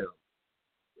beyond them.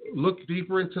 Look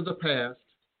deeper into the past.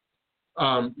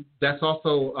 That's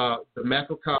also the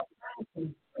macrocosm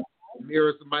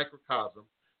mirrors the microcosm.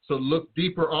 So look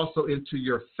deeper also into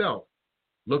yourself.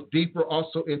 Look deeper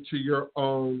also into your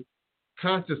own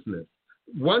consciousness.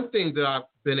 One thing that I've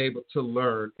been able to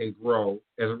learn and grow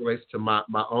as it relates to my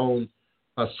own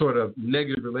sort of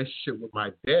negative relationship with my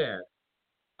dad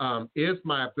is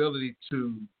my ability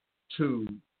to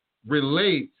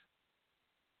relate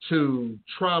to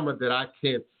trauma that I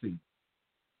can't see.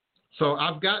 So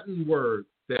I've gotten word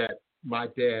that my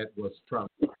dad was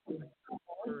traumatized,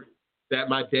 that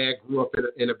my dad grew up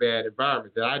in a bad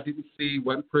environment that I didn't see,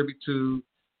 wasn't privy to,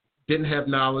 didn't have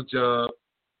knowledge of.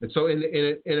 And so in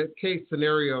a case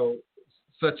scenario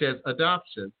such as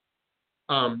adoption,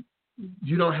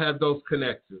 you don't have those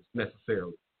connectors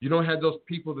necessarily. You don't have those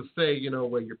people to say,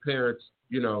 where your parents,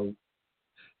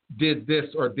 did this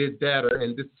or did that,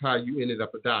 and this is how you ended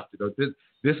up adopted, or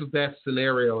this is that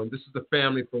scenario, and this is the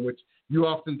family from which you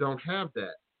often don't have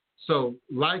that. So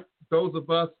like those of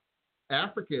us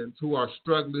Africans who are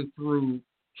struggling through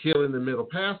healing the Middle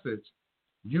Passage,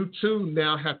 you too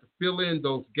now have to fill in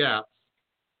those gaps,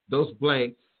 those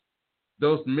blanks,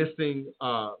 those missing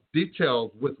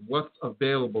details with what's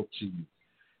available to you.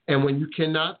 And when you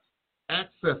cannot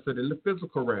access it in the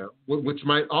physical realm, which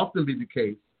might often be the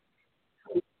case,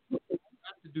 you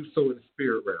have to do so in the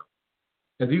spirit realm.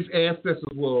 And these ancestors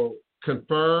will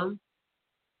confirm,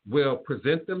 will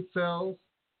present themselves,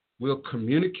 will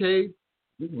communicate,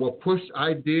 will push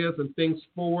ideas and things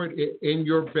forward in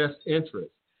your best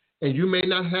interest. And you may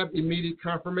not have immediate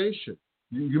confirmation.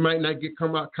 You might not get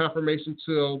confirmation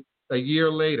till a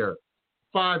year later,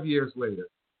 5 years later.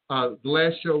 The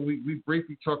last show, we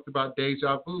briefly talked about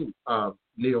deja vu,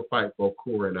 Neophyte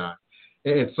Bokur and I.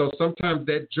 And so sometimes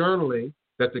that journaling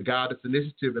that the Goddess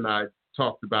Initiative and I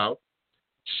talked about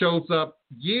shows up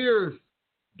years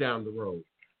down the road.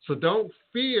 So don't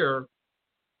fear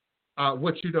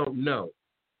what you don't know,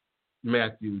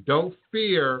 Matthew. Don't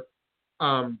fear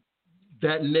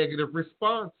that negative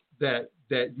response that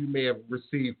you may have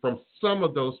received from some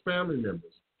of those family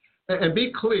members. And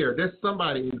be clear, there's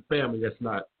somebody in the family that's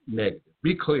not negative.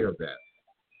 Be clear of that.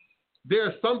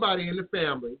 there's somebody in the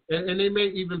family, and they may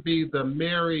even be the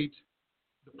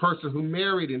person who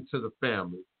married into the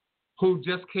family, who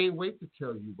just can't wait to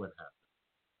tell you what happened,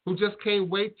 who just can't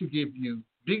wait to give you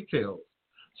details.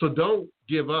 So don't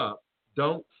give up.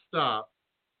 Don't stop.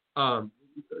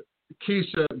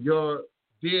 Keisha, your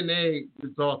DNA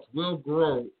results will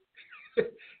grow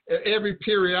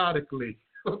periodically,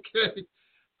 okay?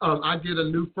 I get a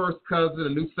new first cousin, a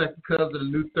new second cousin, a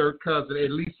new third cousin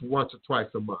at least once or twice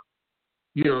a month,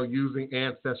 using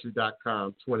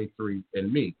Ancestry.com,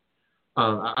 23andMe.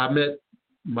 I met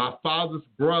my father's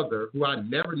brother, who I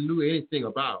never knew anything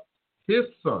about, his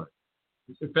son.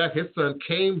 In fact, his son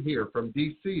came here from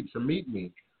D.C. to meet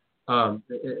me, and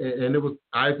it was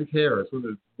Isaac Harris,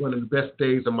 one of the best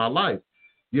days of my life.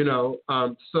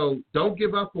 So don't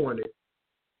give up on it.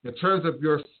 In terms of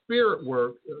your spirit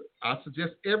work, I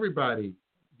suggest everybody,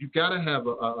 you got to have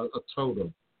a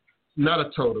totem, not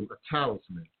a totem, a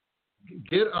talisman.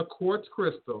 Get a quartz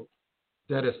crystal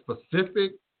that is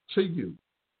specific to you.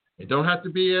 It don't have to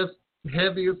be as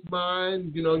heavy as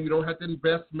mine. You don't have to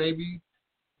invest maybe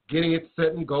getting it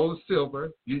set in gold or silver.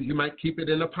 You might keep it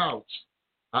in a pouch.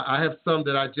 I have some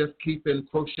that I just keep in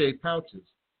crochet pouches.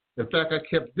 In fact, I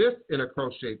kept this in a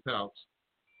crochet pouch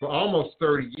for almost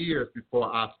 30 years before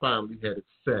I finally had it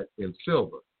set in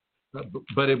silver.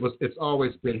 But it's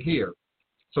always been here.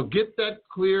 So get that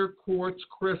clear quartz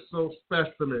crystal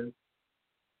specimen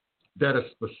that is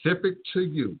specific to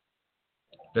you,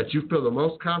 that you feel the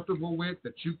most comfortable with,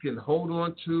 that you can hold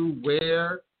on to,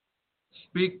 wear,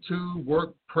 speak to,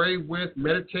 work, pray with,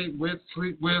 meditate with,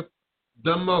 sleep with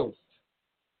the most,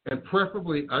 and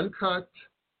preferably uncut,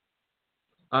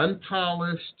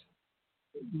 unpolished,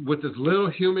 with as little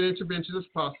human intervention as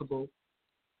possible,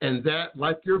 and that,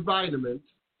 like your vitamins,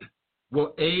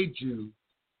 will aid you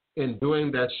in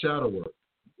doing that shadow work.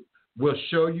 Will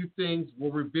show you things,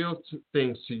 will reveal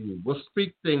things to you, will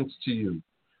speak things to you,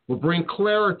 will bring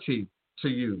clarity to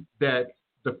you that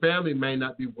the family may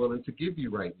not be willing to give you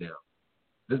right now,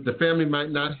 that the family might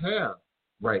not have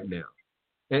right now.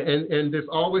 And there's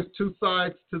always two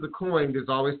sides to the coin. There's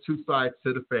always two sides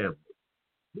to the family.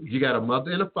 You got a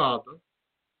mother and a father,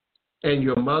 and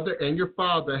your mother and your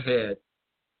father had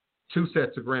two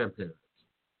sets of grandparents.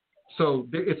 So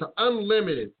it's an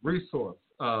unlimited resource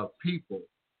of people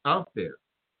out there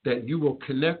that you will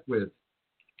connect with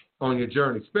on your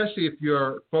journey, especially if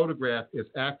your photograph is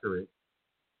accurate.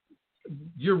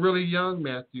 You're really young,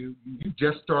 Matthew. You're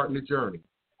just starting the journey.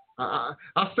 I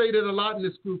say that a lot in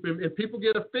this group, and people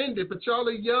get offended, but y'all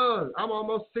are young. I'm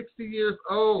almost 60 years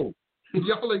old.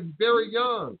 Y'all are very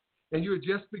young, and you're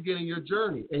just beginning your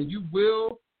journey. And you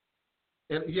will,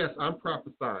 and yes, I'm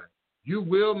prophesying, you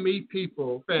will meet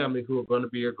people, family, who are going to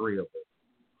be agreeable,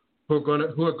 who are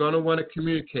going to want to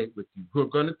communicate with you, who are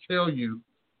going to tell you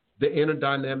the inner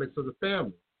dynamics of the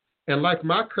family. And like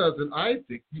my cousin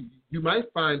Isaac, you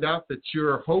might find out that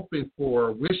you're hoping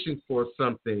for, wishing for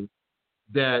something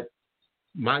that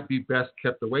might be best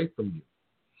kept away from you.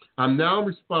 I'm now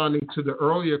responding to the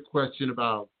earlier question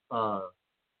about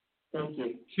Thank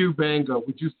you. Hugh Bango.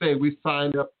 Would you say we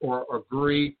signed up or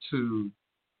agreed to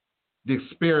the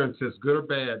experiences, good or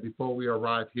bad, before we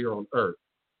arrive here on Earth?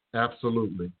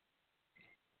 Absolutely.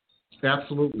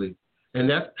 Absolutely. And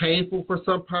that's painful for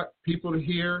some people to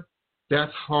hear.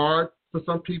 That's hard for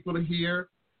some people to hear.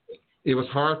 It was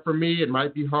hard for me. It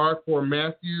might be hard for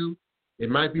Matthew. It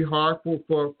might be hard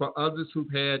for others who've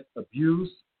had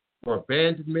abuse or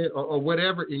abandonment or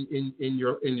whatever in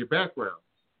your background.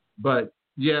 But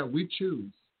yeah, we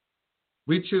choose.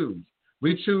 We choose.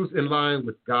 We choose in line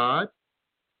with God.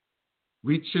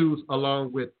 We choose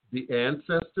along with the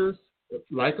ancestors,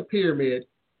 like a pyramid,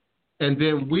 and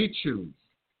then we choose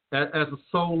as a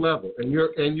soul level. And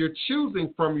you're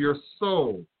choosing from your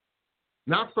soul,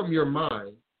 not from your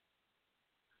mind,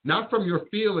 not from your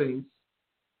feelings,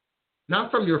 not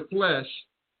from your flesh.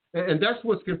 And that's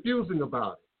what's confusing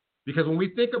about it. Because when we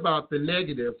think about the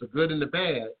negatives, the good and the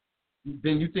bad,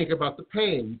 then you think about the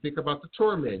pain, you think about the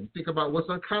torment, you think about what's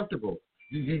uncomfortable,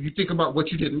 you think about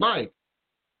what you didn't like.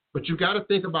 But you got to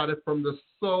think about it from the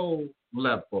soul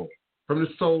level,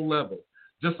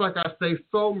 Just like I say,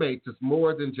 soulmates is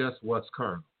more than just what's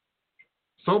carnal.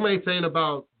 Soulmates ain't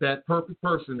about that perfect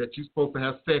person that you're supposed to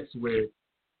have sex with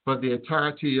for the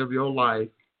entirety of your life,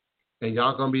 and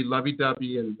y'all going to be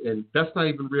lovey-dovey, and that's not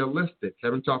even realistic.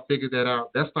 Haven't y'all figured that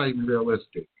out? That's not even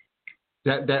realistic.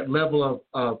 That level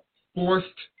of forced,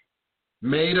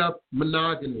 made-up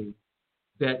monogamy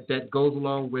that goes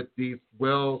along with these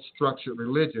well-structured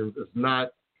religions is not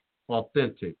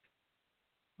authentic.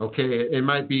 Okay, it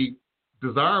might be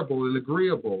desirable and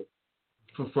agreeable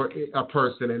for a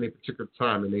person at a particular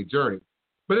time in their journey.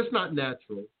 But it's not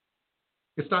natural.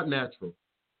 It's not natural.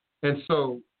 And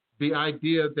so the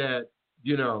idea that,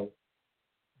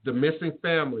 the missing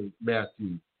family,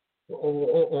 Matthew,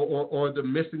 or the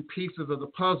missing pieces of the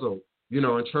puzzle, in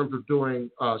terms of doing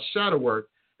shadow work,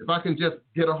 if I can just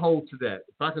get a hold to that,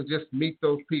 if I can just meet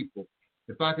those people,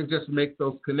 if I can just make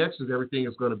those connections, everything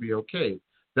is going to be okay.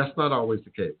 That's not always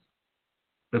the case.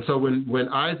 And so when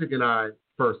Isaac and I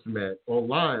first met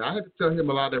online, I had to tell him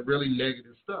a lot of really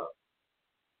negative stuff.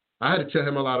 I had to tell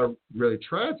him a lot of really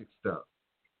tragic stuff.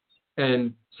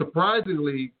 And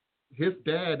surprisingly, his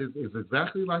dad is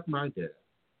exactly like my dad.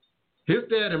 His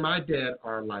dad and my dad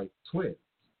are like twins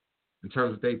in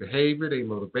terms of their behavior, their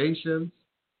motivations,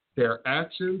 their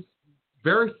actions,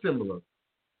 very similar.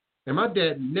 And my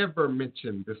dad never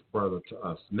mentioned this brother to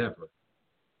us, never.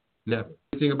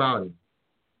 Anything about him.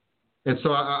 And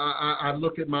so I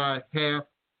look at my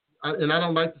and I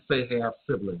don't like to say half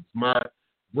siblings, my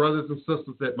brothers and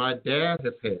sisters that my dad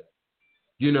has had,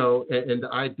 and the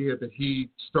idea that he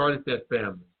started that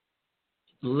family,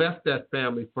 left that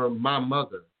family from my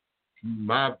mother,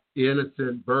 my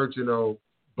innocent, virginal,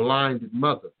 blinded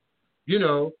mother,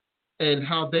 and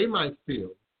how they might feel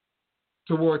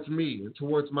towards me and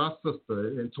towards my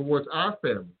sister and towards our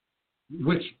family,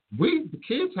 which the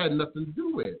kids had nothing to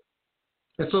do with.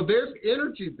 And so there's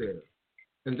energy there,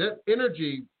 and that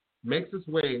energy makes its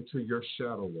way into your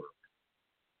shadow work.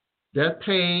 That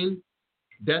pain,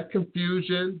 that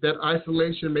confusion, that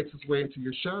isolation makes its way into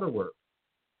your shadow work.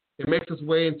 It makes its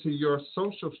way into your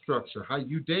social structure, how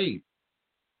you date,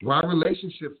 why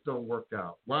relationships don't work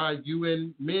out, why you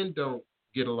and men don't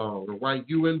get along, or why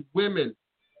you and women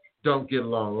don't get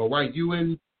along, or why you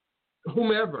and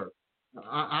whomever.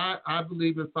 I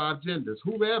believe in 5 genders,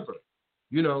 whomever.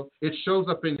 It shows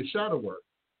up in your shadow work.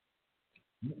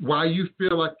 Why you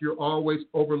feel like you're always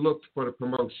overlooked for the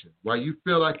promotion. Why you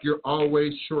feel like you're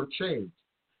always shortchanged.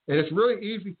 And it's really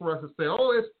easy for us to say,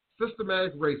 oh, it's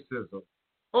systematic racism.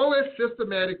 Oh, it's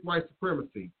systematic white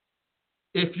supremacy,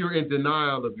 if you're in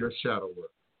denial of your shadow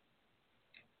work.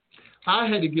 I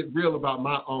had to get real about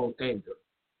my own anger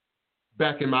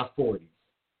back in my 40s.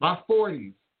 My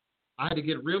 40s, I had to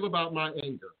get real about my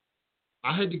anger.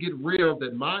 I had to get real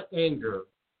that my anger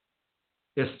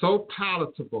is so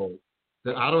palatable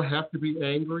that I don't have to be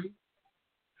angry.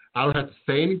 I don't have to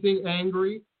say anything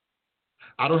angry.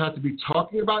 I don't have to be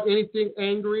talking about anything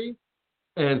angry.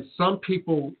 And some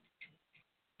people,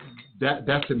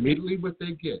 that's immediately what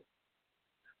they get.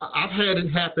 I've had it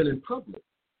happen in public.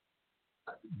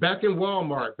 Back in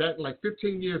Walmart, back like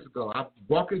 15 years ago, I'm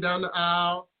walking down the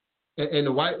aisle, and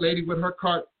the white lady with her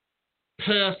cart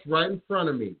passed right in front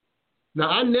of me. Now,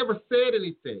 I never said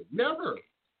anything, never.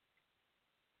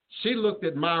 She looked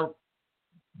at my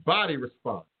body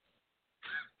response,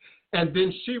 and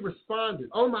then she responded,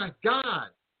 oh, my God,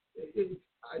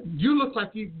 you look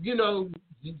like you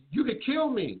could kill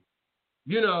me.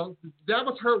 That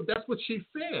was her. That's what she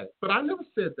said. But I never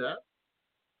said that.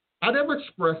 I never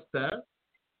expressed that.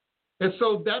 And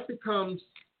so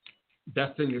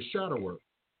that's in your shadow work.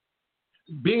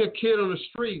 Being a kid on the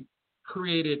street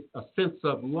created a sense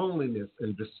of loneliness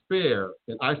and despair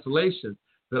and isolation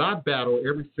that I battle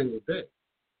every single day,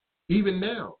 even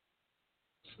now.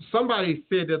 Somebody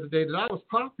said the other day that I was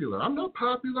popular. I'm not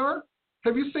popular.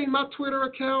 Have you seen my Twitter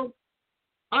account?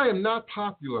 I am not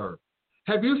popular.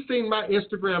 Have you seen my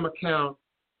Instagram account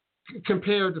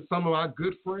compared to some of my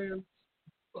good friends,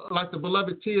 like the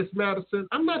beloved T.S. Madison?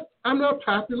 I'm not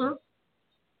popular.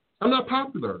 I'm not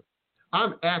popular.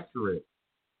 I'm accurate.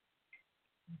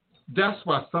 That's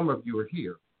why some of you are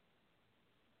here.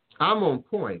 I'm on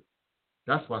point.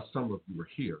 That's why some of you are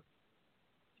here.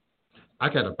 I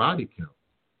got a body count.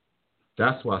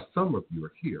 That's why some of you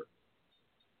are here.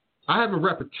 I have a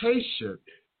reputation.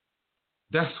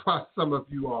 That's why some of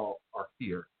you all are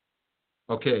here.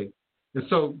 Okay? And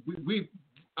so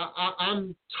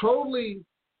I'm totally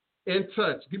in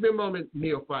touch. Give me a moment,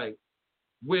 Neophyte,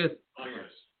 with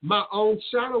my own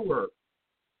shadow work.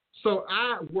 So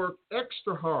I work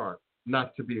extra hard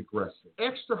not to be aggressive,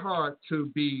 extra hard to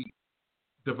be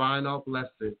divine, all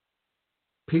blessed,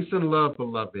 peace and love,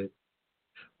 beloved.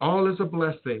 All is a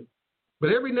blessing.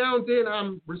 But every now and then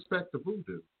I respect the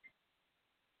voodoo.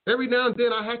 Every now and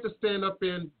then I have to stand up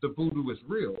in the voodoo is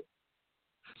real,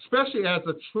 especially as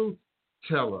a truth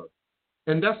teller.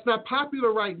 And that's not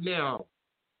popular right now.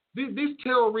 These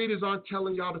tarot readers aren't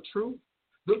telling y'all the truth.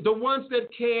 The ones that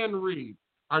can read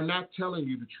are not telling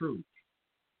you the truth.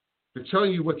 They're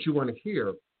telling you what you want to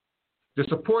hear. They're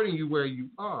supporting you where you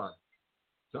are.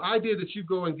 The idea that you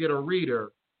go and get a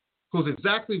reader who's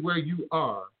exactly where you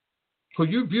are who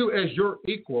you view as your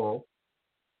equal,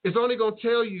 is only going to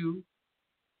tell you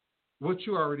what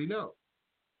you already know.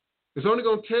 It's only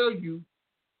going to tell you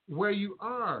where you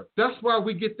are. That's why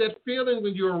we get that feeling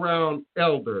when you're around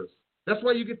elders. That's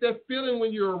why you get that feeling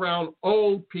when you're around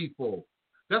old people.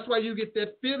 That's why you get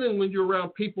that feeling when you're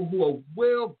around people who are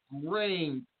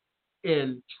well-grained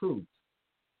in truth,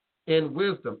 in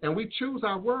wisdom. And we choose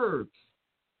our words.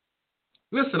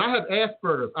 Listen, I have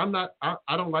Asperger's.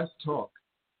 I don't like to talk.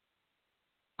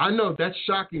 I know that's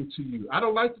shocking to you. I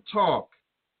don't like to talk.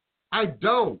 I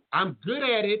don't. I'm good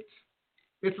at it.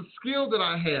 It's a skill that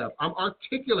I have. I'm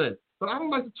articulate, but I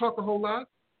don't like to talk a whole lot.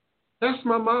 That's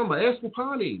my mama. Ask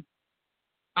Wapani.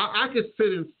 I could sit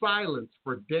in silence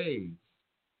for days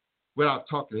without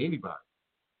talking to anybody.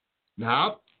 Now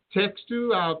I'll text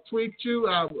you, I'll tweet you,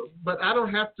 but I don't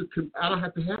have to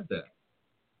have that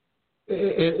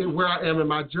where I am in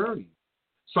my journey.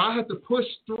 So I have to push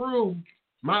through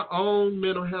my own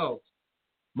mental health,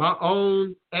 my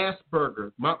own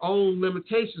Asperger, my own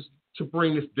limitations to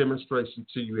bring this demonstration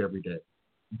to you every day.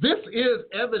 This is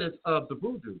evidence of the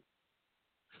voodoo.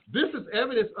 This is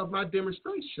evidence of my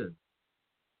demonstration.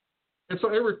 And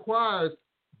so it requires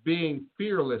being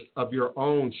fearless of your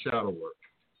own shadow work.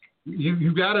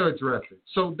 You got to address it.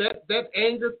 So that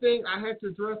anger thing, I had to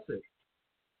address it.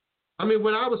 I mean,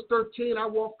 when I was 13, I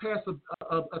walked past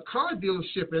a car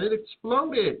dealership and it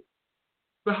exploded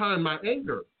behind my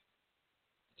anger.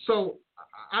 So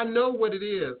I know what it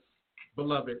is,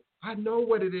 beloved. I know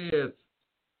what it is,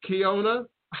 Kiona.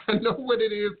 I know what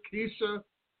it is, Keisha.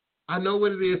 I know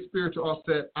what it is, Spiritual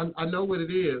Offset. I know what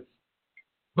it is.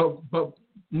 But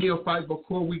Neophyte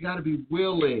Bokor, we got to be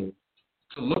willing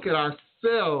to look at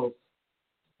ourselves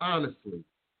honestly.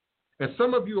 And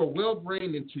some of you are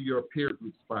well-brained into your peer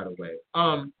groups, by the way.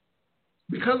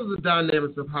 Because of the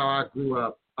dynamics of how I grew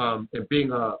up and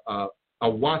being a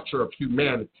watcher of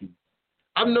humanity,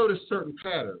 I've noticed certain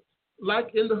patterns.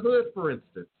 Like in the hood, for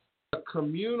instance, a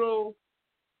communal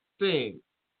thing.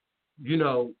 You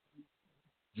know,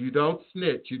 you don't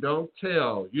snitch, you don't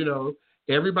tell, you know.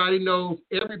 Everybody knows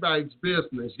everybody's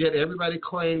business, yet everybody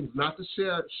claims not to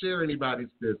share anybody's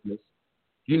business.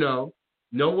 You know,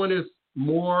 no one is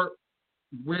more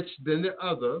rich than the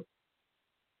other.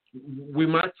 We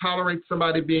might tolerate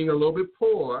somebody being a little bit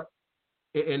poor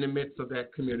in the midst of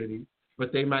that community,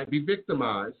 but they might be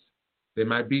victimized. They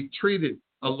might be treated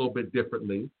a little bit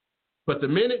differently. But the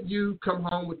minute you come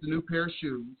home with a new pair of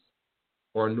shoes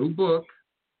or a new book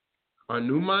or a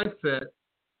new mindset,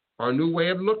 or a new way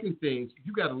of looking things,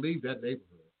 you got to leave that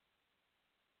neighborhood.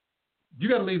 You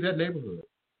got to leave that neighborhood.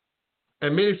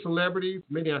 And many celebrities,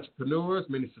 many entrepreneurs,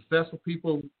 many successful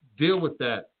people deal with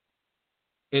that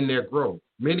in their growth.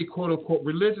 Many quote-unquote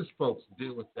religious folks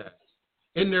deal with that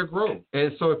in their growth.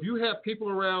 And so if you have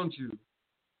people around you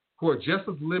who are just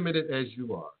as limited as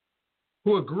you are,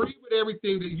 who agree with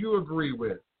everything that you agree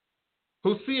with,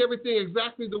 who see everything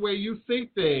exactly the way you see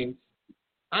things,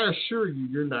 I assure you,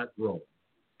 you're not growing.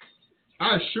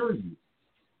 I assure you.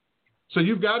 So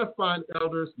you've got to find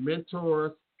elders,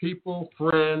 mentors, people,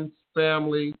 friends,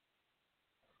 family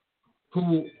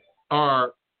who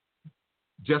are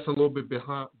just a little bit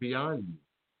beyond you,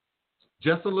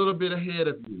 just a little bit ahead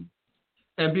of you,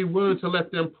 and be willing to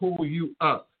let them pull you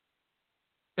up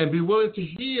and be willing to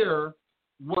hear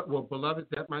well, beloved,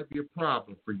 that might be a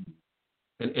problem for you.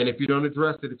 And if you don't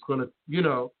address it, it's going to, you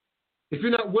know, if you're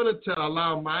not willing to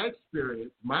allow my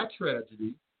experience, my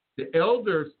tragedy, the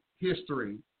elders'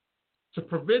 history to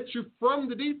prevent you from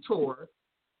the detour,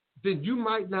 then you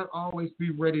might not always be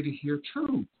ready to hear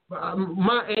truth.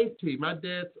 My auntie, my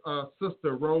dad's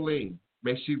sister, Rolene,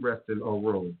 may she rest in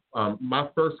Oro, my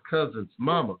first cousin's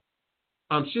mama,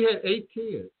 she had 8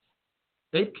 kids.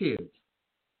 8 kids.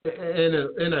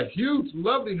 In a huge,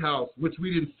 lovely house, which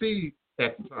we didn't see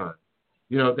at the time.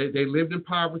 You know, they lived in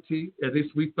poverty, at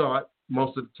least we thought,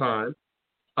 most of the time.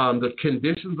 The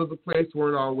conditions of the place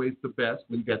weren't always the best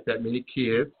when you got that many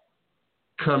kids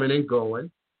coming and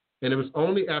going. And it was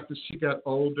only after she got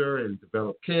older and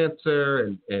developed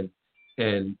cancer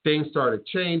and things started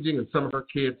changing and some of her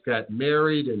kids got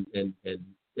married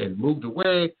and moved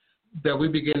away that we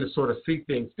began to sort of see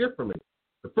things differently.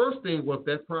 The first thing was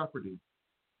that property.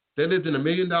 They lived in $1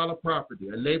 million property,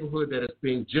 a neighborhood that is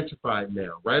being gentrified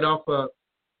now, right off of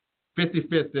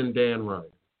 55th and Dan Ryan.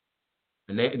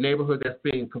 A neighborhood that's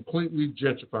being completely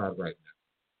gentrified right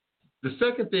now. The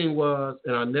second thing was,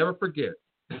 and I'll never forget,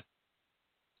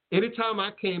 anytime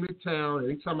I came in town,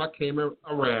 anytime I came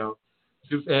around,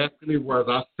 she was asking me, was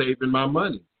I saving my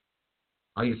money?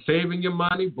 Are you saving your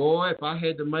money? Boy, if I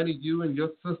had the money, you and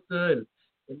your sister,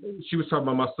 and she was talking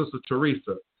about my sister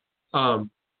Teresa,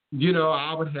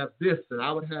 I would have this and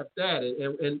I would have that.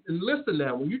 And listen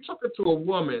now, when you're talking to a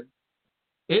woman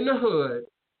in the hood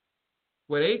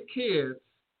with 8 kids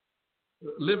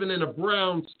living in a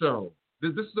brownstone,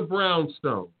 this is a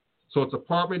brownstone. So it's an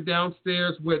apartment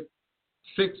downstairs with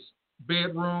 6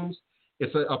 bedrooms.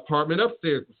 It's an apartment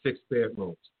upstairs with 6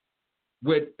 bedrooms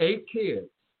with 8 kids.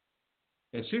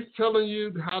 And she's telling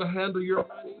you how to handle your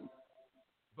money,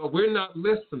 but we're not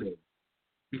listening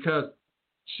because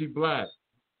she black,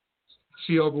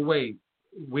 she overweight,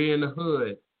 we're in the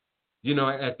hood.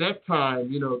 At that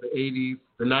time, the 80s,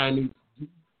 the 90s,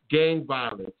 gang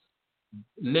violence,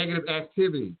 negative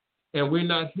activity, and we're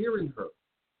not hearing her.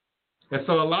 And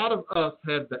so a lot of us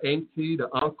have the auntie, the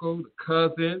uncle, the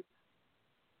cousin,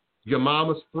 your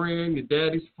mama's friend, your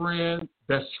daddy's friend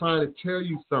that's trying to tell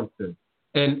you something.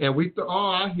 And we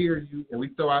I hear you, and we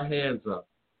throw our hands up.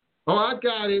 Oh, I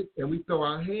got it, and we throw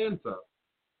our hands up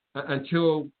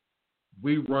until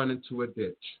we run into a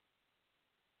ditch,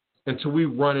 until we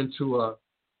run into a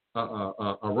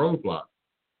roadblock.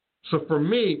 So for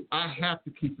me, I have to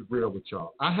keep it real with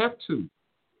y'all. I have to.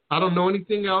 I don't know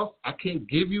anything else. I can't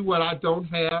give you what I don't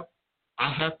have.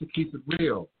 I have to keep it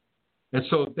real. And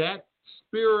so that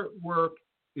spirit work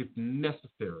is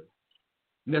necessary.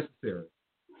 Necessary.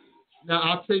 Now,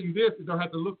 I'll tell you this. It don't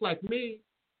have to look like me.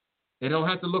 It don't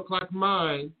have to look like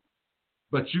mine.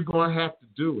 But you're going to have to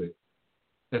do it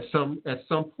at some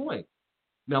point.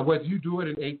 Now, whether you do it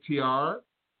in ATR,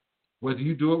 whether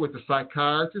you do it with the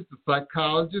psychiatrist, the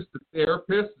psychologist, the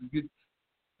therapist,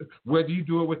 whether you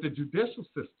do it with the judicial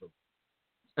system,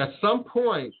 at some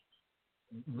point,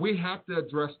 we have to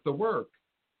address the work.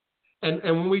 And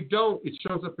when we don't, it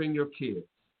shows up in your kids.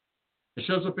 It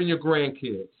shows up in your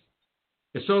grandkids.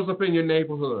 It shows up in your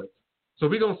neighborhood. So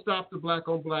we're going to stop the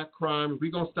black-on-black crime.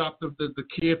 We're going to stop the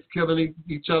kids killing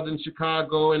each other in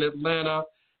Chicago and Atlanta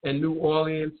and New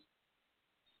Orleans.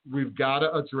 We've got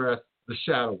to address the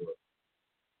shadow work.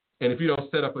 And if you don't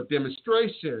set up a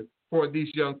demonstration for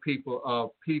these young people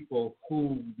of people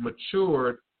who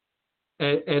matured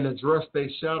and addressed their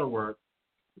shadow work,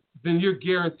 then you're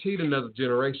guaranteed another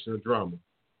generation of drama.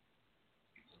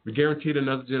 You're guaranteed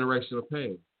another generation of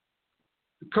pain.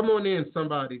 Come on in,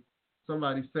 somebody.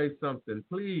 Somebody say something,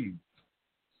 please.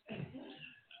 And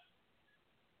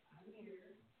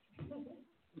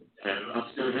I'm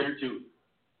still here too.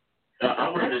 I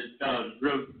wanted to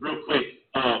real quick.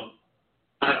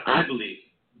 I believe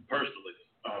personally,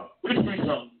 we see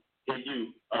something in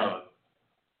you,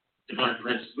 Divine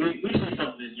Prince. We see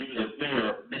something in you that we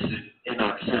are missing in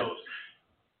ourselves.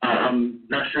 I'm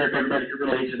not sure if everybody can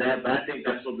relate to that, but I think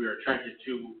that's what we're attracted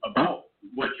to about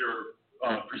what you're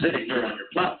presenting here on your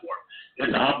platform. It's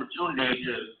an opportunity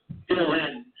to fill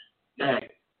in that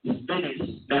space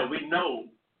that we know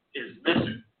is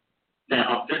missing, that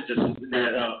authenticity,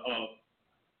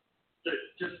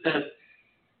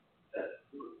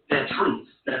 that truth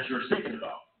that you're speaking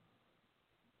about.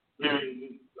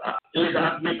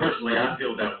 Me personally, I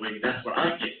feel that way. That's what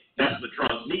I get. That's what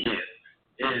draws me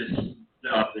in, is the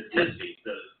authenticity,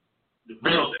 the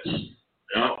realness.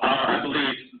 I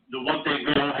believe the one thing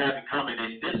we all have in common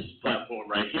in this platform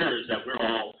right here is that we're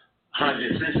all highly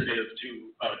sensitive to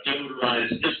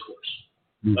denuclearized discourse.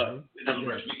 In other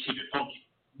words, we keep it funky.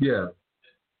 Yeah.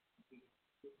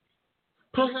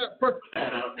 Perhaps.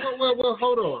 Well,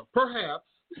 hold on. Perhaps.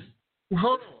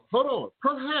 Hold on.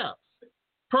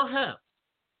 Perhaps.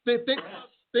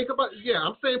 Think about. Yeah,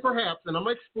 I'm saying perhaps, and I'm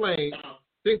gonna explain.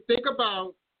 Think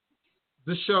about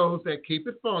the shows that keep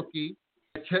it funky,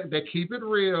 that keep it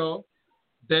real,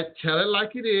 that tell it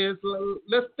like it is.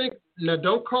 Let's think. Now,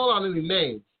 don't call out any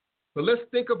names, but let's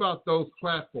think about those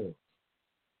platforms.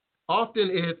 Often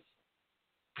it's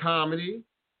comedy,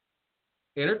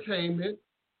 entertainment,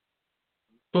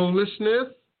 foolishness,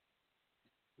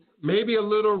 maybe a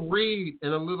little read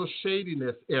and a little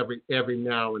shadiness every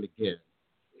now and again,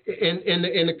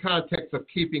 in the context of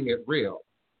keeping it real.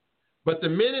 But the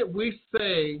minute we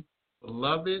say,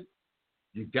 beloved,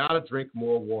 you gotta drink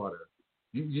more water.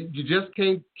 You just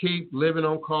can't keep living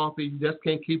on coffee. You just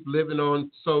can't keep living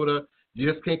on soda.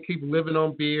 You just can't keep living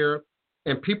on beer.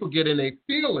 And people get in their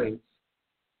feelings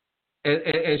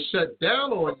and shut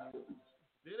down on you.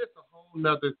 Then it's a whole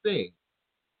nother thing.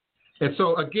 And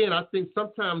so, again, I think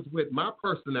sometimes with my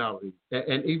personality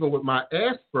and even with my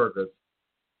Asperger's,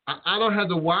 I don't have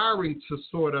the wiring to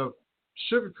sort of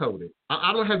sugarcoat it.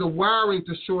 I don't have the wiring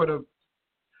to sort of,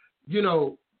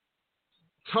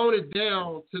 tone it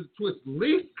down to its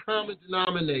least common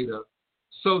denominator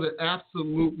so that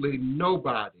absolutely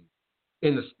nobody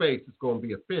in the space is going to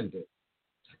be offended.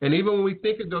 And even when we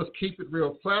think of those Keep It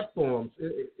Real platforms,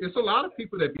 it's a lot of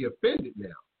people that be offended now.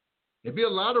 There'd be a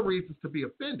lot of reasons to be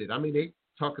offended. I mean, they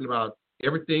talking about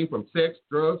everything from sex,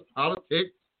 drugs,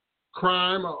 politics,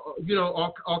 crime,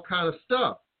 all kind of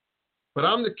stuff. But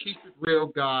I'm the keep it real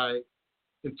guy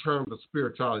in terms of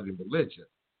spirituality and religion.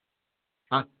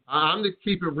 I'm the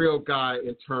keep it real guy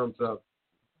in terms of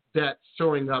that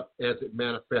showing up as it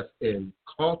manifests in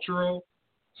cultural,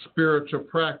 spiritual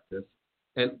practice,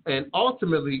 and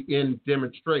ultimately in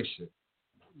demonstration,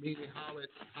 meaning how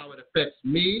it affects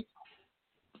me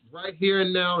right here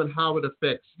and now and how it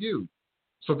affects you.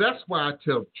 So that's why I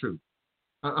tell the truth.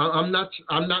 I'm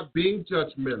not being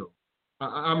judgmental.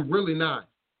 I'm really not.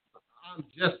 I'm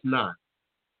just not.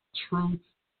 Truth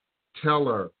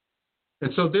teller.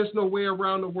 And so there's no way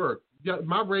around the work.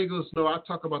 My regulars know I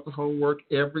talk about the homework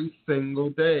every single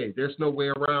day. There's no way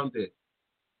around it.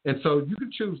 And so you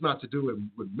can choose not to do it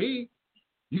with me.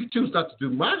 You can choose not to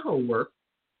do my homework,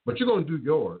 but you're going to do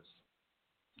yours.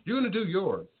 You're going to do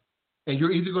yours. And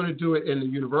you're either going to do it in the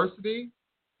university,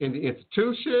 in the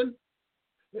institution,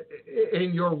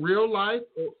 in your real life,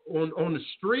 on the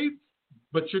streets,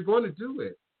 but you're going to do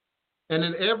it. And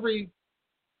in every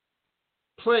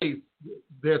place,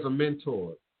 there's a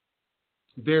mentor.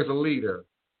 There's a leader.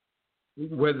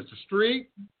 Whether it's the street,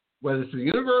 whether it's the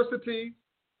university,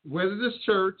 whether it's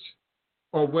church,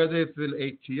 or whether it's an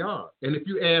ATR. And if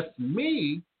you ask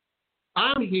me,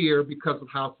 I'm here because of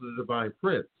House of the Divine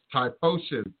Prince, Thai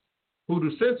Potions,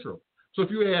 Hoodoo Central. So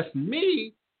if you ask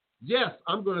me, yes,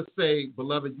 I'm going to say,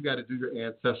 beloved, you got to do your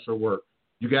ancestral work.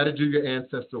 You got to do your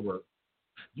ancestral work.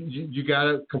 You got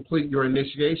to complete your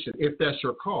initiation if that's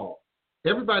your call.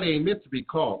 Everybody ain't meant to be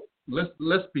called.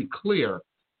 Let's be clear.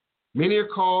 Many are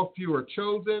called, few are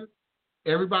chosen.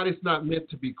 Everybody's not meant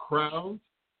to be crowned.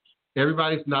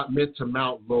 Everybody's not meant to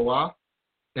mount Loa.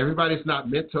 Everybody's not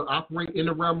meant to operate in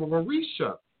the realm of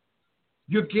Orisha.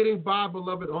 You're getting by,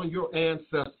 beloved, on your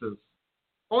ancestors.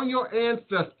 On your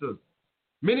ancestors.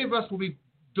 Many of us will be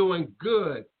doing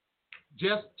good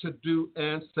just to do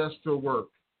ancestral work.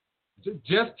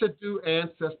 Just to do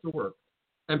ancestral work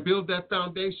and build that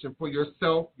foundation for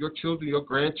yourself, your children, your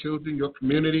grandchildren, your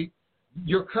community,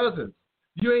 your cousins.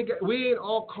 We ain't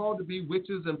all called to be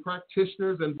witches and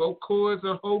practitioners and bokoas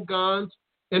and hogans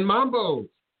and mambos.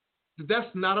 That's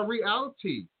not a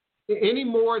reality any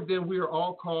more than we are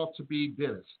all called to be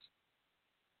dentists.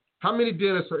 How many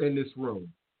dentists are in this room?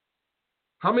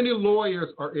 How many lawyers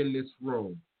are in this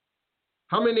room?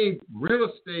 How many real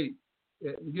estate,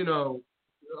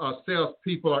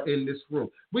 salespeople are in this room?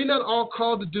 We're not all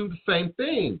called to do the same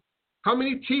thing. How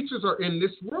many teachers are in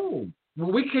this room?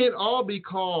 Well, we can't all be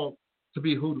called to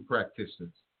be hoodoo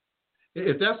practitioners.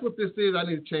 If that's what this is, I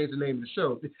need to change the name of the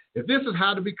show. If this is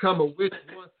how to become a witch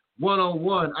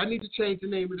 101, I need to change the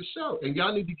name of the show. And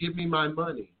y'all need to give me my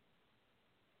money.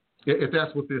 If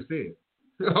that's what this is.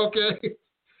 Okay?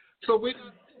 So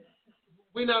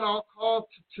we're not all called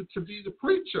to be the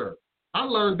preacher. I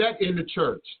learned that in the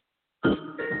church.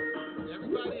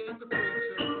 Everybody ain't the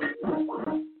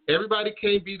preacher. Everybody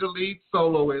can't be the lead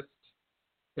soloist.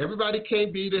 Everybody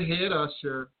can't be the head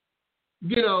usher.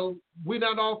 We're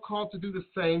not all called to do the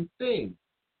same thing.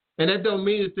 And that don't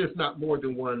mean that there's not more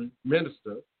than one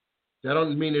minister. That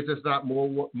don't mean that there's not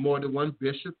more than one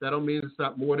bishop. That don't mean it's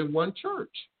not more than one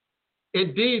church.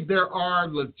 Indeed, there are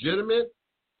legitimate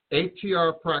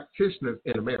ATR practitioners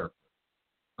in America.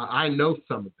 I know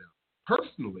some of them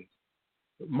personally.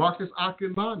 Marcus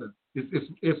Akinmana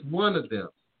is one of them.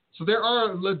 So there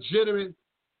are legitimate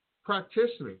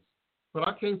practitioners. But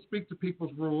I can't speak to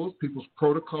people's rules, people's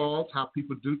protocols, how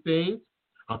people do things,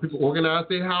 how people organize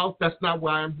their house. That's not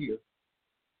why I'm here.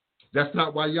 That's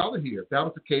not why y'all are here. If that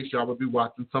was the case, y'all would be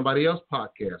watching somebody else's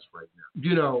podcast right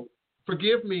now.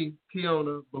 Forgive me,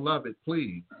 Kiona, beloved,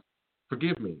 please.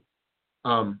 Forgive me.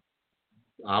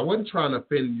 I wasn't trying to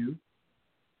offend you,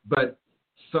 but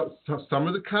some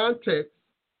of the context,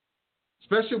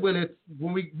 especially when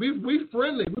we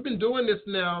friendly. We've been doing this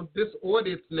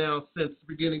audience now since the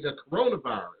beginning of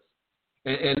coronavirus.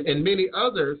 And many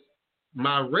others,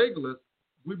 my regulars,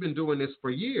 we've been doing this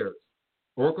for years.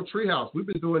 Oracle Treehouse, we've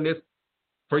been doing this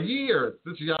for years.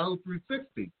 This is Yahoo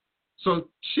 360. So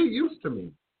she used to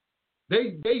me.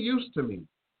 They used to me.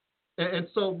 And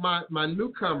so my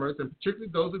newcomers, and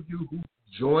particularly those of you who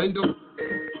joined on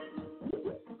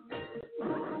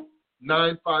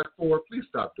 954, please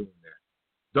stop doing that.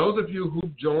 Those of you who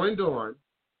joined on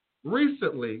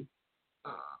recently,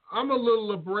 I'm a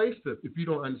little abrasive if you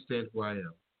don't understand who I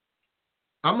am.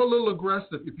 I'm a little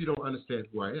aggressive if you don't understand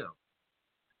who I am.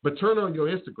 But turn on your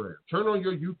Instagram, turn on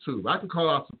your YouTube. I can call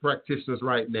out some practitioners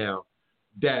right now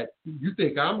that you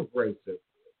think I'm abrasive.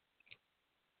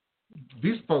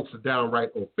 These folks are downright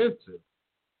offensive.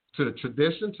 to the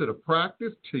tradition, to the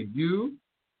practice, to you,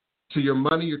 to your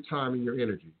money, your time, and your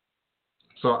energy.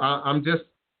 So I'm just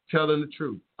telling the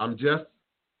truth. I'm just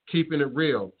keeping it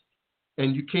real.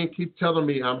 And you can't keep telling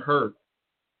me I'm hurt,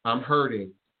 I'm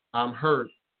hurting, I'm hurt,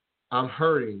 I'm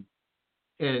hurting.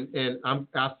 And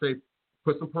I say,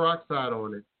 put some peroxide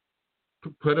on it,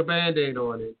 put a Band-Aid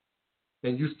on it,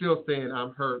 and you still saying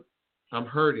I'm hurt, I'm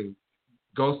hurting.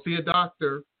 Go see a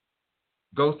doctor,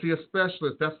 go see a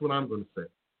specialist. That's what I'm going to say.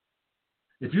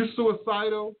 If you're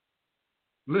suicidal,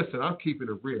 listen, I'm keeping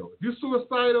it real. If you're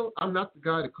suicidal, I'm not the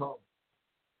guy to call.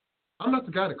 I'm not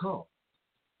the guy to call.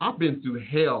 I've been through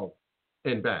hell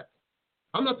and back.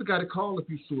 I'm not the guy to call if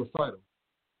you're suicidal.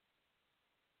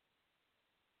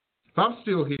 If I'm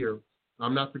still here,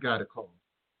 I'm not the guy to call.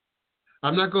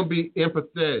 I'm not going to be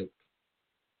empathetic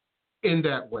in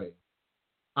that way.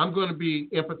 I'm going to be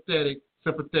empathetic,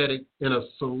 sympathetic in a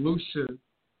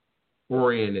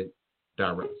solution-oriented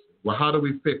direction. Well, how do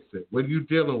we fix it? What are you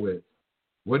dealing with?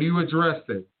 What are you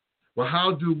addressing? Well,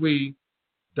 how do we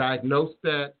diagnose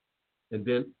that and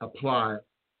then apply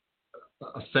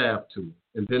a salve to it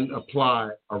and then apply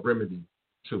a remedy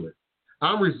to it?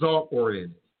 I'm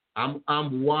result-oriented.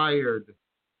 I'm wired.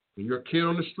 When you're a kid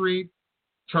on the street,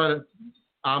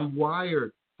 I'm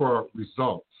wired for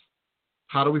results.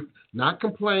 How do we, not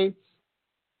complaints,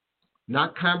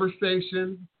 not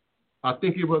conversation. I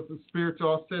think it was the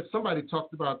spiritual said, somebody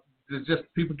talked about there's just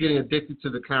people getting addicted to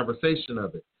the conversation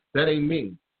of it. That ain't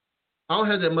me. I don't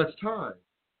have that much time.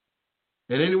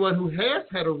 And anyone who has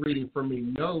had a reading from me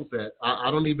knows that I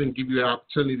don't even give you an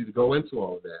opportunity to go into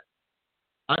all of that.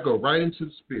 I go right into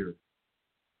the spirit,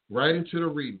 right into the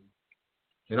reading.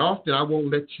 And often I won't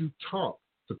let you talk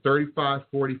for 35,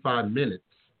 45 minutes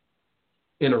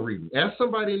in a reading. Ask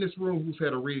somebody in this room who's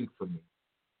had a reading from me.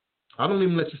 I don't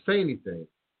even let you say anything.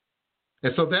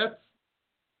 And so that's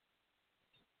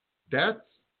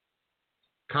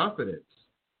confidence.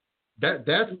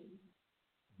 That's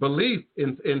belief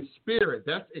in spirit.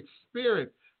 That's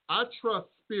experience. I trust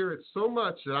spirit so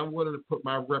much that I'm willing to put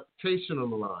my reputation on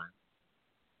the line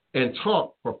and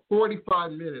talk for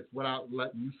 45 minutes without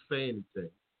letting you say anything.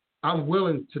 I'm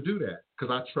willing to do that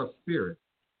because I trust spirit.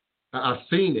 I've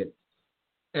seen it.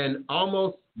 And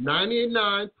almost 98.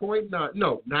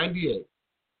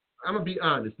 I'm going to be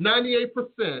honest.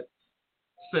 98%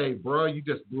 say, bro, you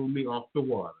just blew me off the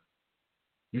water.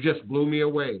 You just blew me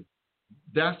away.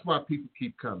 That's why people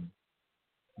keep coming.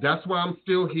 That's why I'm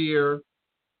still here.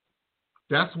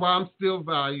 That's why I'm still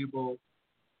valuable.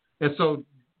 And so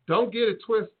don't get it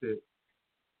twisted.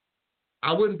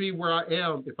 I wouldn't be where I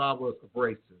am if I was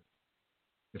abrasive,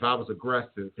 if I was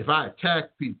aggressive, if I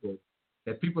attacked people.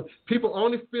 And people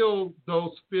only feel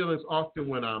those feelings often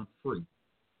when I'm free.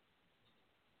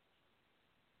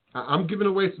 I'm giving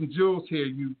away some jewels here,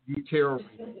 you tarot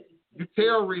readers. You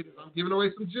tarot readers, I'm giving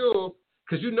away some jewels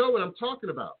because you know what I'm talking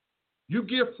about. You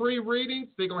give free readings,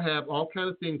 they're going to have all kinds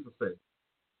of things to say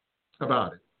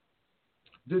about it.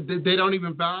 They don't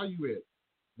even value it.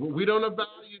 We don't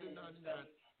value the 99.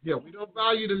 Yeah, we don't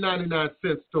value the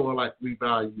 99-cent store like we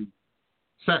value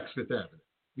Saks Fifth Avenue.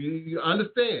 You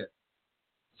understand?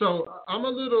 So I'm a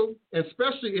little,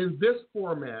 especially in this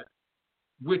format,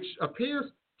 which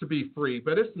appears to be free,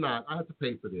 but it's not. I have to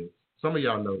pay for this. Some of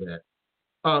y'all know that.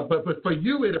 But for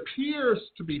you, it appears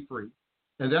to be free.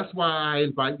 And that's why I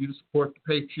invite you to support the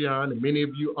Patreon, and many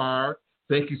of you are.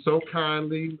 Thank you so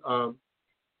kindly,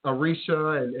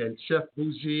 Arisha and Chef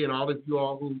Bougie and all of you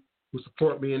all who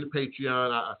support me in the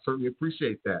Patreon. I certainly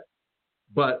appreciate that.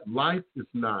 But life is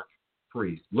not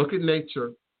free. Look at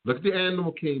nature. Look at the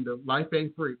animal kingdom. Life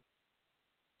ain't free.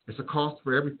 It's a cost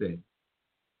for everything.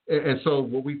 And so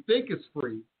what we think is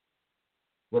free,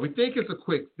 what we think is a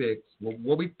quick fix,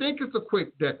 what we think is a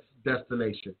quick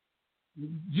destination,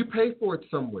 you pay for it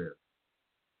somewhere.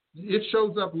 It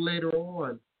shows up later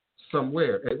on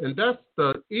somewhere. And that's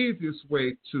the easiest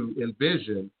way to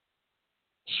envision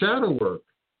shadow work.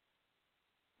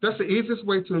 That's the easiest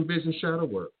way to envision shadow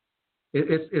work.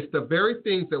 It's the very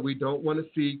things that we don't want to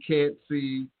see, can't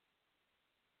see,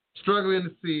 struggling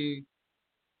to see,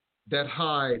 that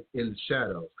hide in the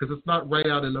shadows because it's not right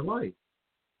out in the light.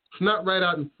 It's not right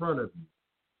out in front of you.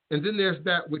 And then there's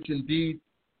that which indeed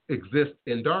exists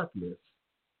in darkness.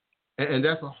 And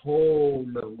that's a whole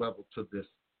nother level to this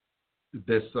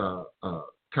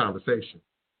conversation.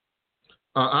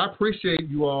 I appreciate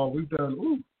you all. We've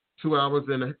done 2 hours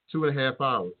and 2.5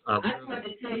 hours. I just want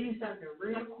to tell you something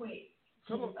real quick.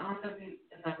 Come on. I don't know if you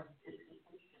can hear me.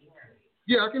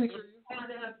 Yeah, I can hear you. Part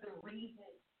of the reason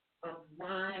of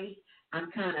why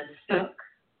I'm kind of stuck,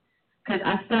 because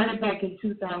I started back in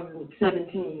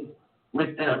 2017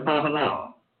 with Baba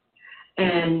Law.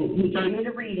 And he gave me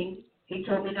the reading. He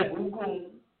told me that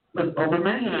Ugun was over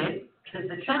my head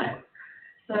since a child.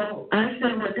 So I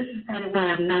said, well, this is kind of why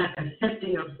I'm not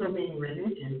accepting of so many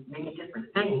religions, many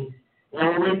different things. It's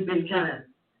always been kind of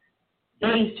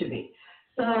strange to me.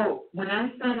 So when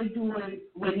I started doing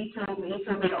what he told me to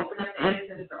open up the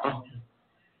ancestor altar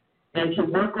and to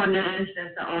work on the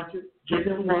ancestor altar, give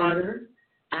them water.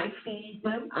 I feed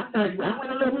them. I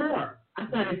went a little more. I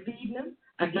started feeding them.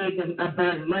 I gave them, I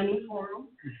burned money for them.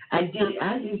 I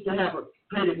used to have a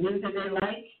play of music they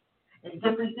like and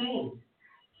different things.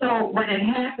 So when it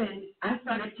happened, I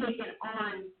started taking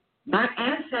on my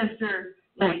ancestors.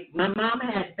 Like my mom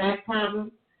had back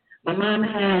problems. My mom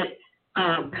had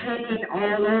pain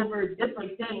all over,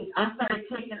 different things. I started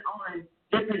taking on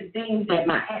different things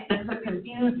that's what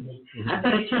confused me. I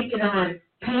started taking on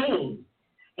pain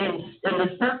and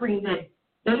the suffering that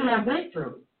they have went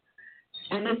through.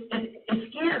 And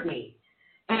it scared me.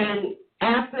 And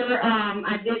after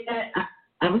I did that,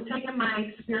 I was taking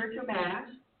my spiritual bath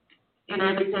and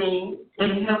everything,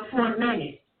 and it helped for a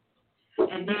minute.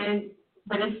 And then,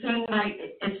 but it seemed like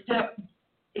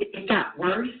it got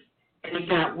worse, and it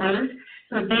got worse.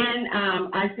 So then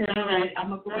I said, all right, I'm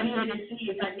going to go ahead and see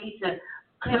if I need to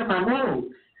clear my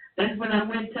roads. That's when I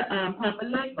went to Papa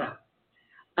Legba.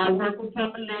 I worked with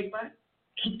Papa Legba.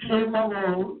 He cleared my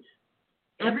roads.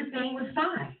 Everything was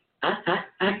fine.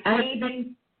 I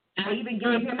even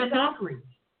gave him his offerings.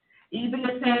 Even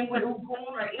the same with Ugun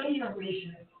or any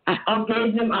Orisha. I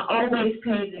always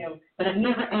paid them, but I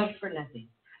never asked for nothing.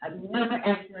 I've never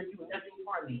asked them to do nothing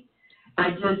for me.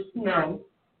 I just,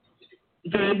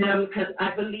 gave them because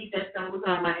I believe that those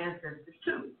are my ancestors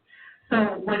too. So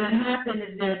what had happened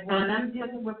is that when I'm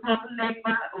dealing with Papa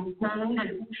Legba, Ugun,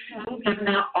 and Ushu, giving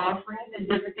out offerings and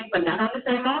different things, but not on the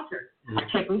same altar. I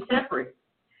kept them separate.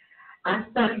 I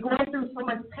started going through so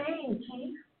much pain,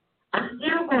 Chief. I'm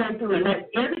still going through it. Like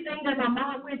everything that my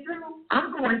mom went through,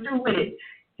 I'm going through with it.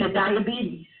 The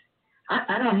diabetes.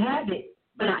 I don't have it,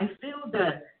 but I feel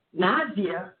the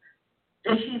nausea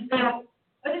that she felt.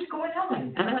 What is going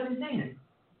on? I don't understand.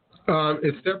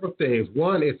 It's several things.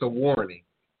 One, it's a warning.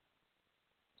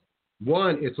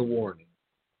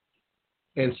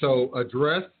 And so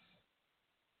address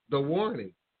the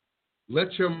warning.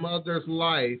 Let your mother's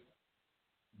life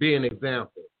be an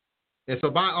example. And so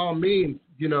by all means,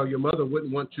 your mother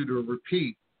wouldn't want you to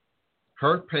repeat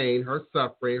her pain, her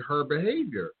suffering, her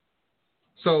behavior.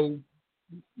 So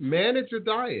manage your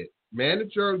diet,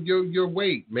 manage your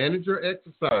weight, manage your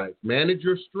exercise, manage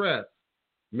your stress,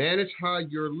 manage how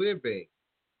you're living.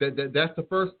 That's the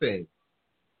first thing.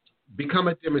 Become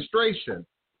a demonstration.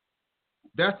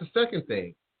 That's the second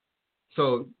thing.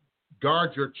 So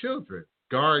guard your children,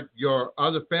 guard your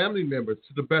other family members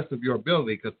to the best of your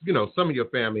ability, because some of your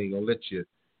family ain't gonna let you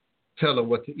tell them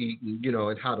what to eat and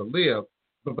and how to live.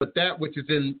 But that which is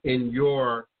in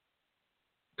your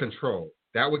control,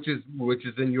 that which is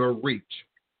in your reach,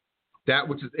 that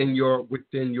which is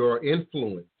within your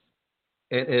influence,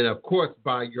 and of course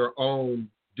by your own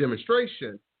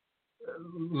demonstration,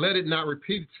 let it not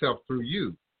repeat itself through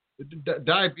you.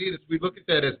 Diabetes, we look at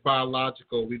that as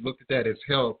biological, we look at that as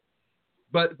health,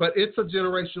 but it's a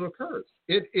generational curse.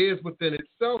 It is within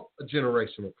itself a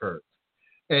generational curse,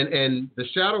 and the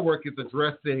shadow work is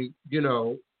addressing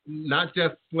not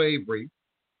just slavery,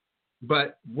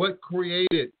 but what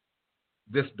created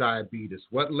this diabetes,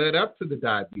 what led up to the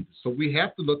diabetes. So we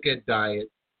have to look at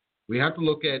diet. We have to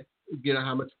look at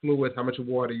how much fluid, how much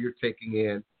water you're taking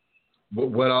in,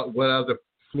 what other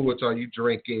fluids are you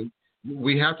drinking.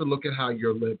 We have to look at how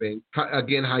you're living,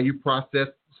 again, how you process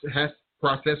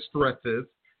stresses.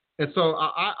 And so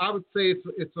I would say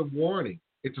it's a warning.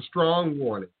 It's a strong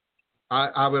warning.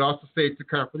 I would also say it's a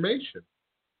confirmation.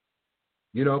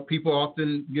 People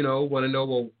often, want to know,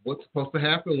 well, what's supposed to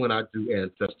happen when I do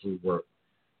ancestral work?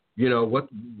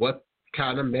 What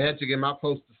kind of magic am I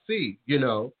supposed to see?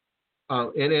 And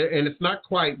it's not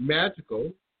quite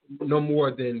magical, no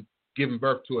more than giving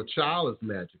birth to a child is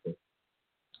magical.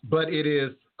 But it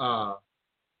is, I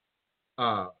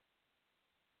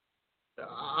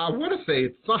want to say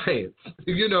it's science.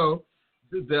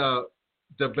 The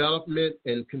development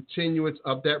and continuance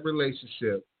of that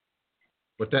relationship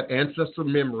with that ancestral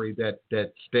memory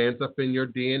that stands up in your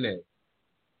DNA.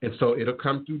 And so it'll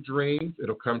come through dreams.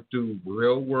 It'll come through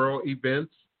real world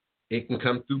events. It can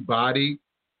come through body,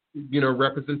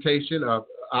 representation of.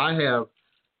 I have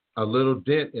a little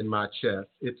dent in my chest.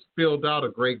 It's filled out a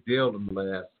great deal in the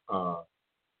last,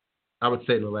 I would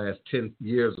say in the last 10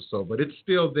 years or so, but it's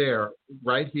still there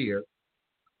right here.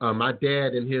 My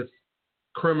dad in his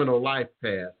criminal life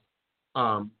past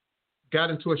got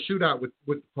into a shootout with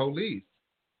the police.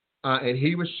 and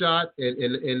he was shot,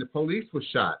 and the police was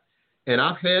shot. And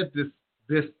I've had this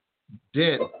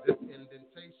dent, this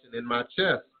indentation in my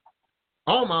chest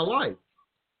all my life.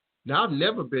 Now, I've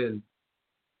never been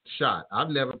shot. I've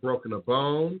never broken a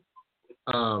bone.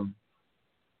 I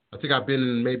think I've been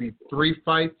in maybe 3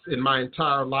 fights in my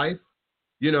entire life.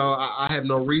 You know, I have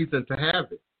no reason to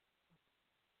have it.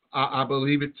 I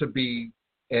believe it to be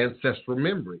ancestral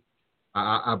memory.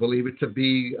 I believe it to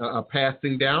be a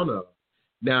passing down of.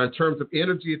 Now, in terms of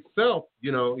energy itself,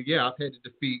 you know, yeah, I've had to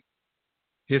defeat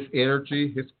his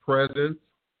energy, his presence,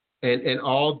 and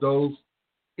all those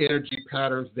energy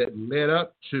patterns that led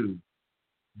up to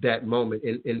that moment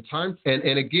in time.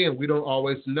 And again, we don't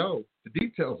always know the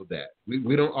details of that.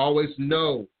 We don't always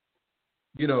know,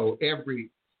 you know, every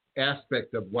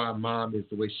aspect of why mom is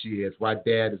the way she is, why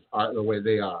dad is the way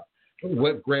they are,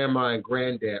 what grandma and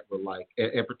granddad were like,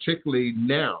 and particularly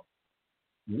now,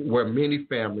 where many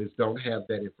families don't have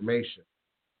that information,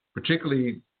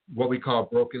 particularly what we call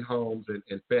broken homes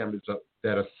and families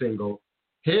that are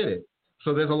single-headed.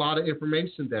 So there's a lot of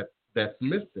information that's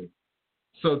missing.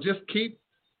 So just keep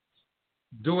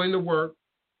doing the work,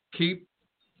 keep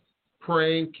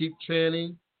praying, keep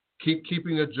chanting, keep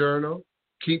keeping a journal,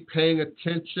 keep paying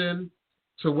attention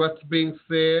to what's being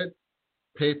said,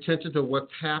 pay attention to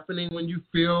what's happening when you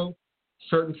feel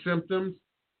certain symptoms.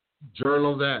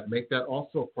 Journal that. Make that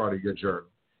also a part of your journal.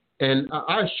 And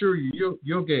I assure you,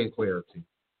 you'll gain clarity.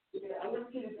 Yeah, I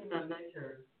want you to be my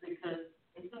mentor because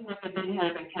it seems like I've been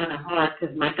having kind of hard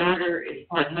because my daughter is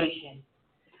part Haitian.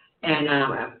 And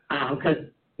because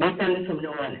my family's from New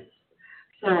Orleans.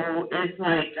 So it's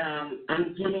like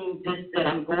I'm getting this, that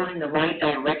I'm going in the right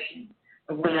direction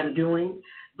of what I'm doing.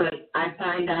 But I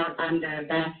find out I'm the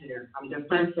ambassador. I'm the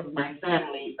first of my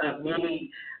family of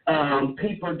many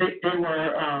people that they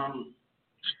were,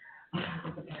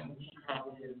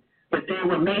 but they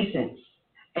were Masons.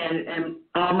 And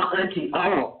all my aunties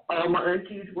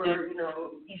were, you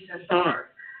know, Eastern Stars.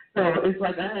 So it's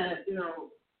like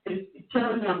it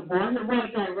tells me I'm going in the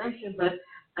right direction, but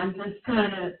I'm just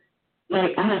kind of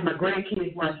like, I have my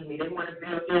grandkids watching me. They want to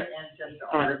build their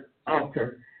ancestor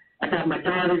altar. I got my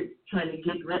daughter trying to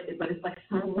get ready, but it's like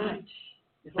so much.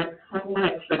 It's like so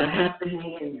much that I have to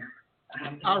hang in there.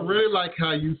 I really like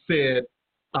how you said,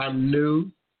 I'm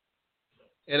new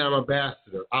and I'm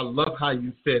ambassador. I love how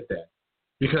you said that.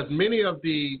 Because many of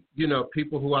the, you know,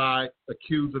 people who I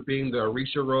accuse of being the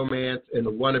Orisha romance and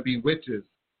the wannabe witches,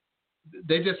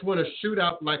 they just want to shoot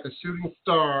out like a shooting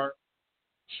star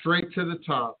straight to the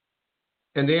top,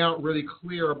 and they aren't really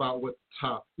clear about what the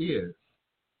top is.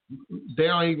 They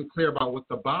aren't even clear about what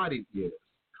the body is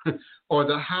or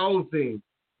the housing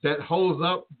that holds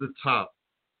up the top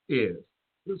is.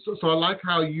 So I like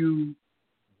how you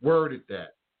worded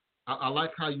that. I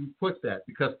like how you put that,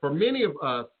 because for many of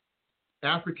us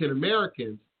African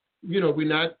Americans, you know, we're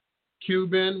not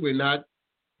Cuban, we're not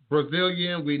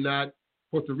Brazilian, we're not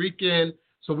Puerto Rican,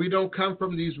 so we don't come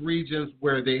from these regions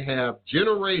where they have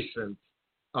generations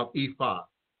of Ifa,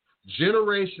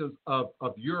 generations of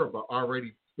Yoruba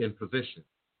already in position.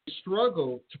 They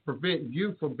struggle to prevent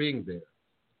you from being there.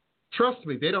 Trust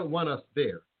me, they don't want us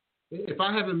there. If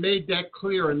I haven't made that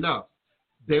clear enough,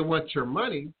 they want your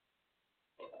money,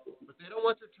 but they don't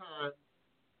want your time,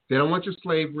 they don't want your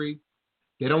slavery,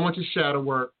 they don't want your shadow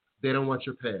work, they don't want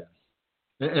your past.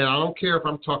 And I don't care if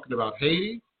I'm talking about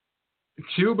Haiti,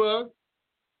 Cuba,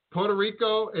 Puerto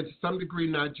Rico, and to some degree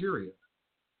Nigeria.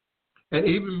 And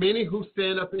even many who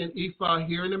stand up in Ifa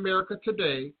here in America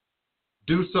today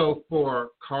do so for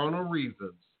carnal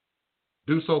reasons,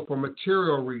 do so for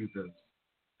material reasons,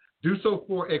 do so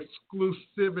for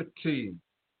exclusivity.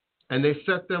 And they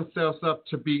set themselves up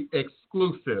to be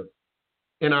exclusive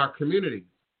in our communities.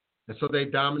 And so they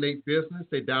dominate business,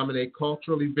 they dominate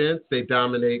cultural events, they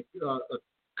dominate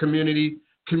community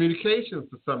communications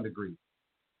to some degree.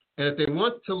 And if they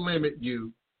want to limit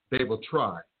you, they will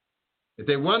try. If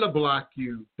they want to block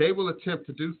you, they will attempt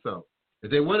to do so. If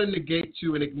they want to negate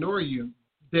you and ignore you,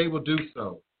 they will do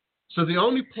so. So the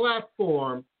only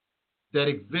platform that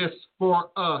exists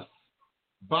for us,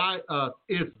 by us,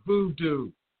 is voodoo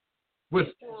with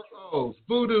 4 O's.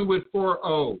 Voodoo with 4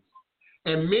 O's.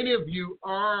 And many of you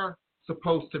are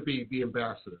supposed to be the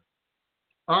ambassador,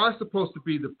 are supposed to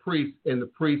be the priest and the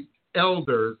priest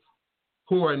elders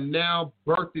who are now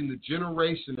birthing the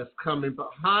generation that's coming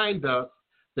behind us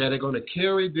that are going to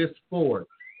carry this forward,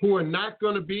 who are not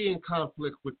going to be in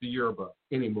conflict with the Yoruba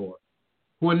anymore,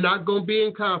 who are not going to be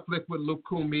in conflict with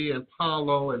Lukumi and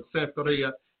Palo and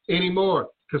Santeria anymore,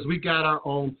 because we got our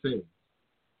own thing.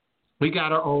 We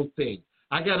got our own thing.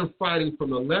 I got them fighting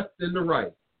from the left and the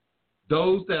right.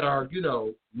 Those that are, you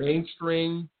know,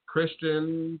 mainstream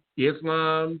Christian,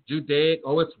 Islam, Judaic.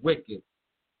 Oh, it's wicked.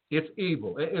 It's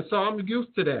evil. And so I'm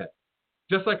used to that.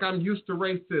 Just like I'm used to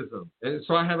racism. And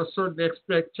so I have a certain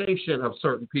expectation of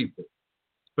certain people.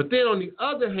 But then on the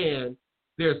other hand,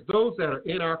 there's those that are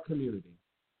in our community.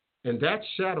 And that's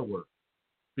shadow work.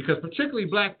 Because particularly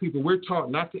black people, we're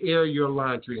taught not to air your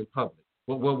laundry in public.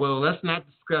 Well, let's not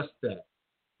discuss that.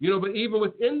 But even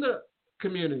within the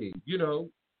community,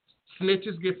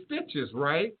 snitches get stitches,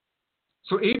 right?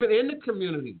 So even in the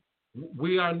community,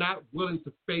 we are not willing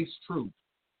to face truth.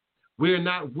 We are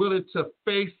not willing to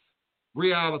face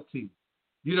reality.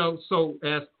 So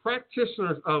as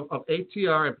practitioners of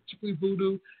ATR and particularly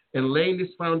voodoo and laying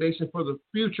this foundation for the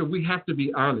future, we have to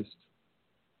be honest.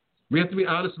 We have to be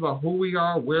honest about who we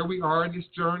are, where we are in this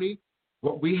journey,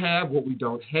 what we have, what we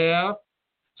don't have.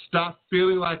 Stop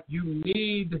feeling like you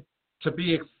need to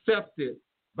be accepted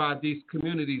by these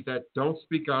communities that don't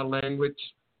speak our language,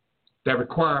 that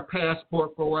require a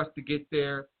passport for us to get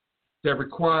there, that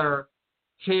require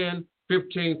 $10,000,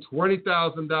 $15,000,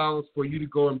 $20,000 for you to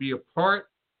go and be a part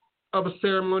of a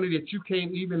ceremony that you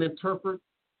can't even interpret,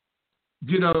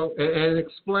 and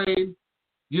explain.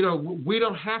 We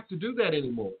don't have to do that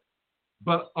anymore.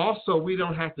 But also, we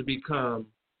don't have to become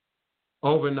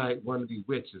overnight wannabe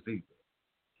witches either.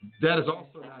 That is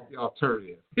also not the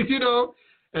alternative,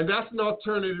 and that's an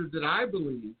alternative that I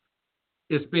believe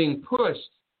is being pushed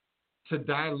to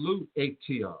dilute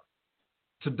ATR,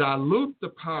 to dilute the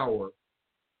power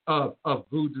of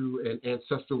voodoo and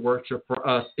ancestor worship for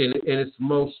us in its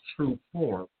most true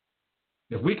form.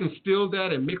 If we can steal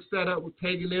that and mix that up with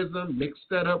paganism, mix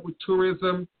that up with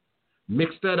tourism,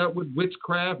 mix that up with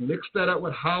witchcraft, mix that up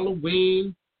with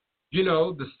Halloween,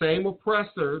 the same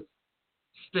oppressors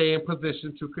stay in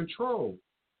position to control.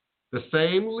 The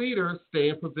same leaders stay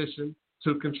in position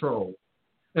to control.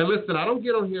 And listen, I don't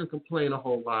get on here and complain a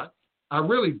whole lot. I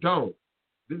really don't.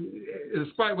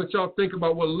 Despite what y'all think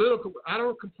about I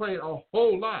don't complain a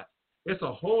whole lot. It's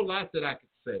a whole lot that I could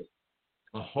say.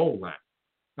 A whole lot.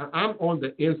 I'm on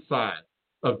the inside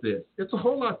of this. It's a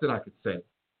whole lot that I could say.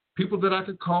 People that I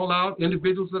could call out,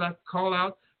 individuals that I could call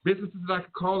out, businesses that I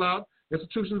could call out,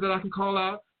 institutions that I can call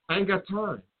out. I ain't got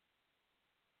time.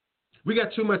 We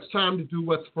got too much time to do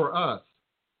what's for us.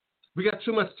 We got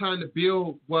too much time to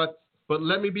build but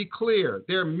let me be clear.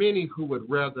 There are many who would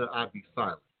rather I be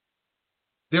silent.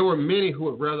 There were many who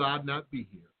would rather I not be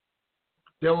here.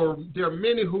 There are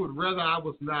many who would rather I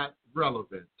was not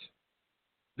relevant.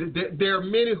 There are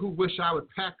many who wish I would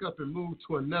pack up and move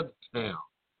to another town,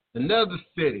 another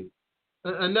city,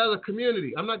 another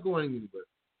community. I'm not going anywhere.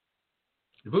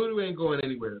 Voodoo ain't going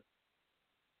anywhere.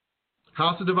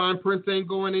 House of Divine Prince ain't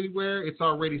going anywhere. It's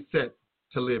already set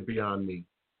to live beyond me.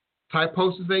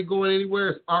 Typosis ain't going anywhere.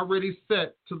 It's already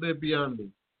set to live beyond me.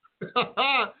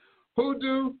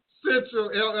 Hoodoo Central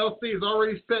LLC is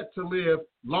already set to live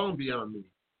long beyond me.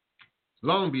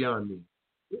 Long beyond me.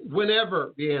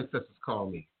 Whenever the ancestors call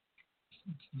me.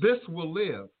 This will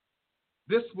live.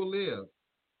 This will live.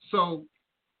 So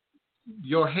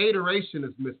your hateration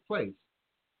is misplaced.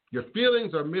 Your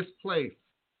feelings are misplaced.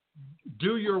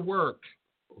 Do your work.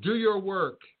 Do your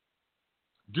work.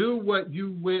 Do what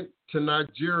you went to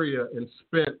Nigeria and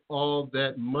spent all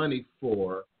that money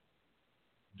for.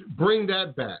 Bring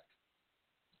that back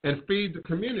and feed the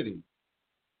community.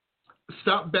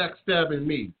 Stop backstabbing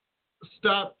me.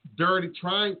 Stop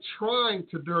trying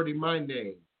to dirty my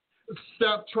name.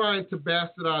 Stop trying to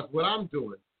bastardize what I'm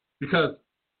doing, because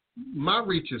my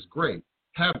reach is great.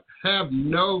 Have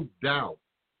no doubt.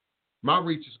 My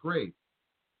reach is great.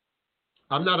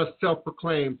 I'm not a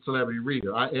self-proclaimed celebrity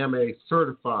reader. I am a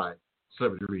certified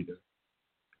celebrity reader.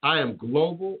 I am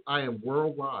global. I am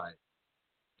worldwide,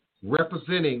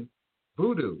 representing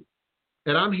voodoo.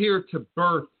 And I'm here to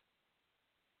birth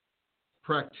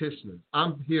practitioners.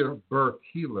 I'm here to birth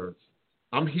healers.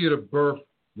 I'm here to birth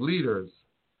leaders.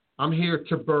 I'm here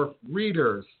to birth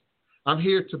readers. I'm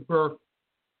here to birth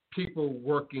people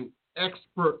working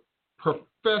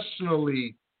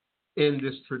professionally in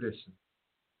this tradition.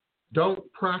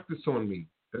 Don't practice on me.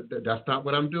 That's not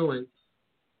what I'm doing.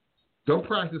 Don't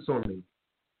practice on me.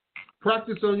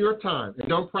 Practice on your time, and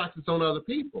don't practice on other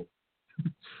people.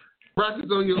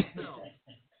 Practice on yourself.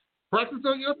 Practice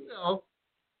on yourself.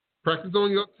 Practice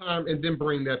on your time, and then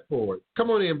bring that forward. Come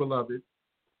on in, beloved.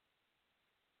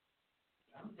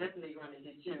 I'm definitely going to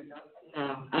get you.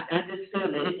 I just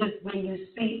feel it. It's just when you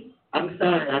speak, I'm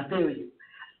sorry, I feel you.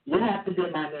 You have to be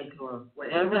my mentor.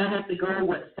 Wherever I have to go,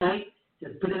 what site,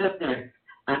 just put it up there.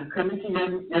 I'm coming to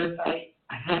your site.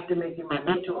 I have to make you my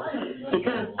mentor.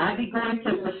 Because I be going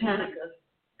to Botanica,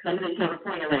 coming in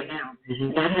California right now.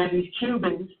 And I have these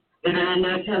Cubans And then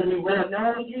they're telling me, well,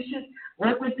 no, you should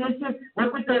work with this,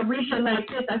 work with the Orisha like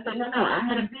this. I said, no, I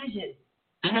had a vision.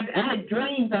 I had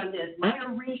dreams on this. My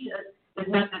Orisha is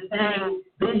not the same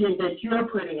vision that you're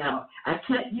putting out. I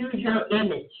can't use your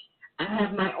image. I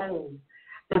have my own.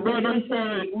 The way they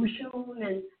say Ushun,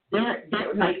 and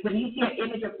they're like, when you see an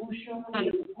image of Ushun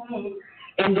and Ukun,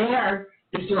 and they're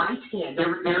light skinned,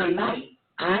 they're very light.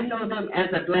 I know them as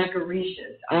a black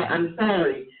Orisha. I'm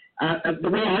sorry. The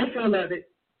way I feel of it,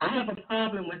 I have a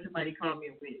problem when somebody called me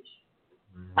a witch.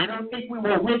 I don't think we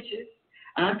were witches.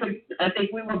 I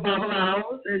think we were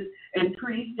babalawos and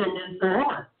priests and so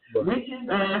on. Right. Witches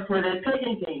are for the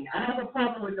pagan thing. I have a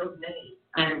problem with those names.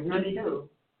 I really do.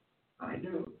 I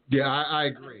do. Yeah, I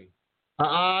agree.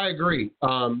 I agree.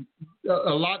 A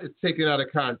lot is taken out of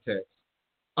context.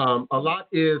 A lot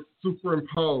is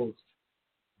superimposed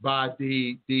by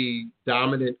the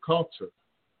dominant culture,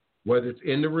 whether it's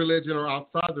in the religion or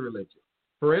outside the religion.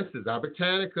 For instance, our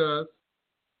botanicas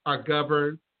are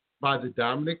governed by the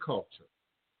dominant culture.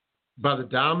 By the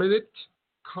dominant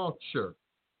culture.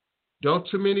 Don't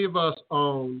too many of us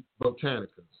own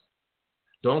botanicas.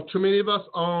 Don't too many of us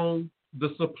own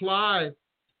the supply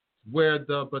where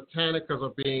the botanicas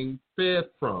are being fed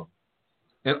from.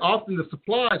 And often the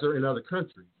supplies are in other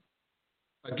countries.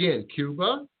 Again,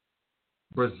 Cuba,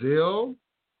 Brazil,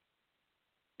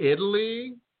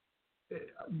 Italy,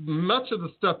 much of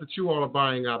the stuff that you all are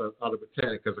buying out of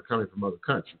botanicas are coming from other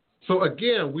countries. So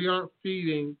again, we aren't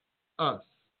feeding us.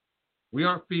 We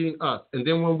aren't feeding us. And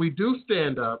then when we do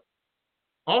stand up,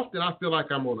 often I feel like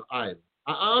I'm on an island.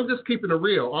 I'm just keeping it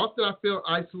real. Often I feel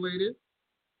isolated.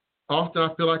 Often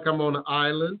I feel like I'm on an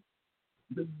island.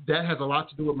 That has a lot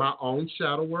to do with my own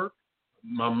shadow work.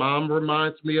 My mom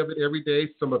reminds me of it every day.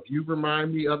 Some of you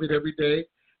remind me of it every day.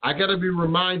 I got to be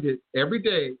reminded every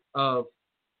day of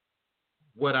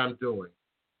what I'm doing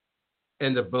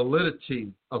and the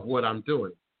validity of what I'm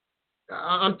doing.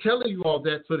 I'm telling you all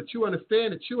that so that you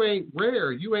understand that you ain't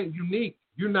rare, you ain't unique,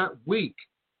 you're not weak,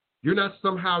 you're not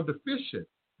somehow deficient.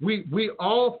 We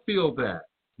all feel that.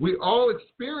 We all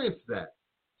experience that.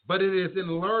 But it is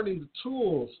in learning the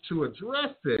tools to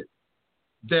address it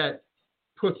that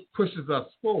pushes us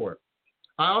forward.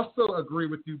 I also agree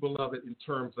with you, beloved, in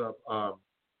terms of,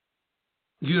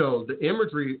 the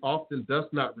imagery often does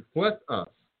not reflect us,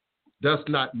 does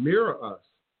not mirror us.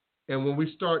 And when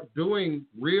we start doing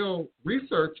real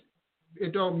research,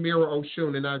 it don't mirror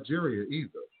Oshun in Nigeria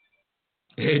either.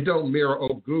 It don't mirror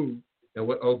Ogu and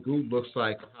what Ogu looks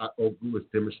like, how Ogu is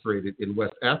demonstrated in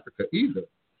West Africa either.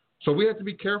 So we have to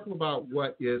be careful about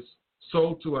what is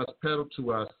sold to us, peddled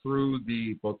to us through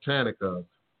the botanica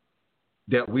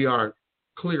that we aren't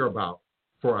clear about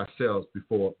for ourselves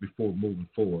before moving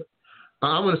forward.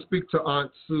 I'm going to speak to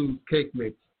Aunt Sue's cake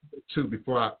mix too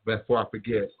before I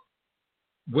forget.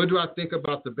 What do I think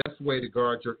about the best way to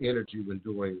guard your energy when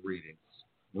doing readings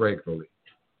regularly?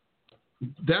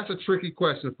 That's a tricky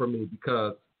question for me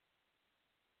because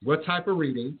what type of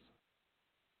readings,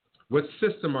 what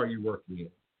system are you working in?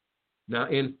 Now,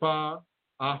 in Fa,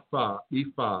 Afa,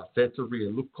 Ifa,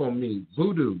 Santeria, Lukomi,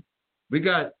 Voodoo, we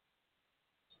got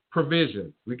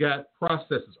provisions, we got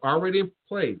processes already in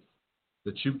place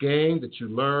that you gain, that you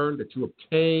learn, that you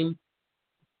obtain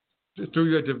through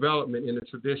your development in the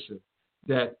tradition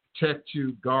that protect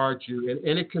you, guard you,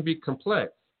 and it can be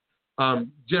complex.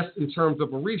 Just in terms of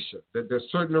Orisha, that there's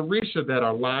certain Orisha that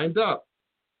are lined up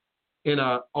in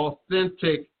an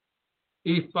authentic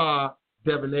Ifa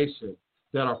divination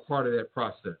that are part of that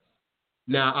process.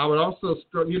 Now, I would also,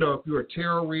 if you're a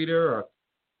tarot reader or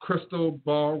crystal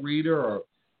ball reader or,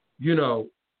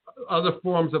 other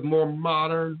forms of more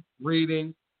modern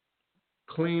reading,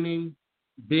 cleaning,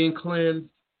 being cleansed,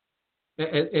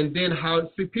 and then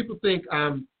people think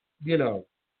I'm going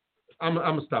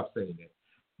to stop saying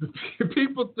that.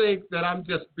 People think that I'm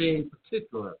just being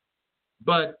particular.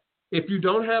 But if you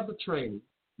don't have the training,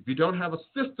 if you don't have a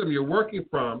system you're working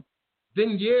from,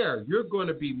 then you're going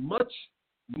to be much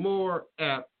more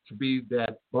apt to be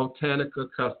that Botanica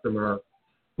customer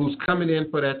who's coming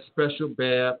in for that special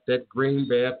bath, that green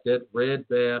bath, that red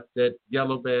bath, that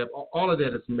yellow bath. All of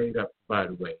that is made up, by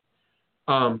the way.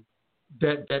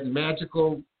 That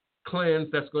magical cleanse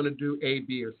that's going to do A,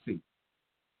 B, or C.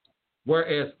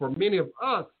 Whereas for many of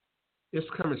us, it's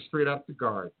coming straight out the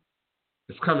garden.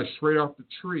 It's coming straight off the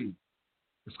tree.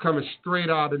 It's coming straight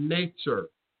out of nature,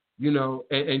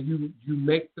 and you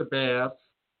make the baths,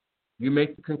 you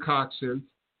make the concoctions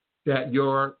that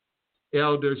your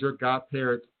elders, your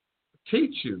godparents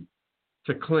teach you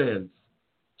to cleanse,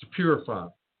 to purify.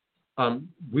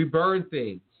 We burn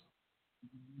things.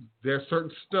 There are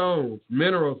certain stones,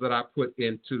 minerals that I put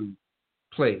into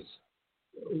place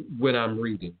when I'm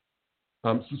reading.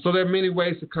 So there are many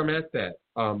ways to come at that.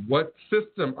 What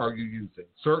system are you using?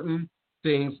 Certain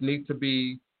things need to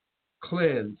be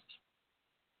cleansed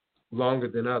longer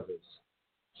than others.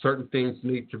 Certain things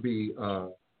need to be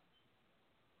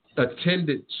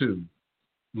attended to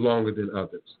longer than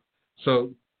others.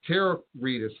 So tarot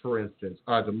readers, for instance,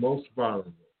 are the most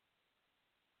vulnerable.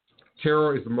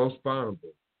 Tarot is the most vulnerable.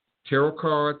 Tarot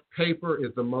card paper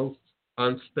is the most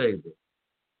unstable.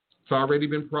 It's already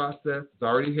been processed. It's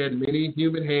already had many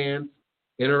human hands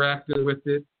interacting with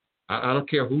it. I don't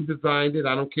care who designed it.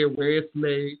 I don't care where it's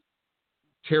made.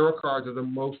 Tarot cards are the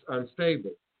most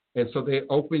unstable. And so they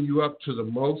open you up to the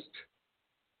most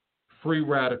free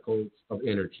radicals of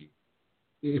energy,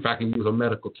 if I can use a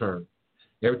medical term.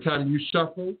 Every time you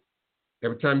shuffle,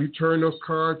 every time you turn those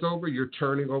cards over, you're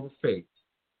turning over fate.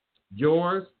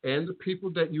 Yours and the people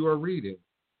that you are reading.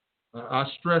 I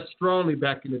stressed strongly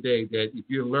back in the day that if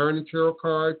you're learning tarot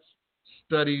cards,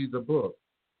 study the book.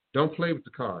 Don't play with the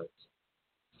cards.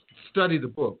 Study the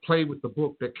book. Play with the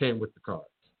book that came with the cards.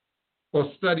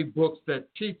 Or study books that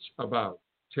teach about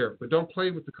tarot, but don't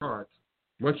play with the cards.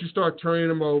 Once you start turning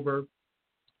them over,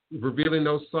 revealing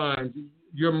those signs,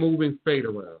 you're moving fate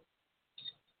around.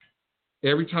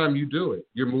 Every time you do it,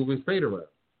 you're moving fate around.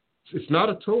 It's not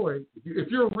a toy. If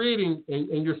you're reading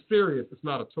and you're serious, it's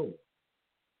not a toy.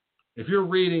 If you're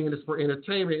reading and it's for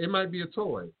entertainment, it might be a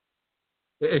toy.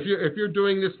 If you're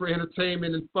doing this for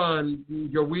entertainment and fun,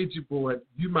 your Ouija board,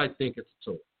 you might think it's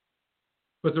a toy.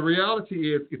 But the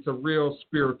reality is it's a real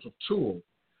spiritual tool.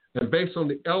 And based on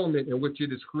the element in which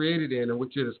it is created in and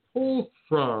which it is pulled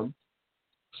from,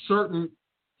 certain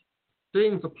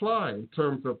things apply in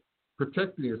terms of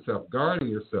protecting yourself, guarding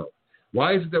yourself.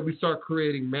 Why is it that we start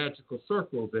creating magical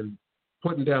circles and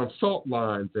putting down salt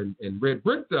lines and red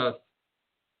brick dust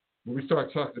when we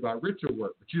start talking about ritual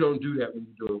work, but you don't do that when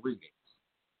you're doing readings?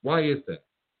 Why is that?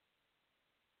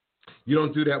 You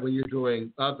don't do that when you're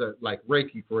doing other, like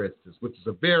Reiki, for instance, which is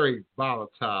a very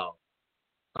volatile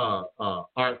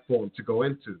art form to go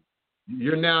into.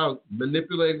 You're now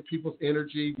manipulating people's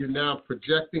energy. You're now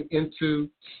projecting into,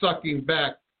 sucking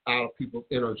back out of people's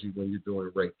energy when you're doing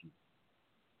Reiki.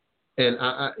 And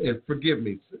forgive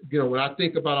me, when I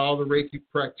think about all the Reiki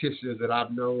practitioners that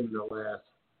I've known in the last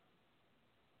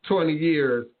 20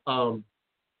 years, I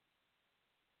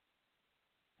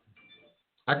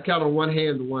can count on one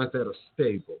hand the ones that are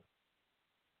stable.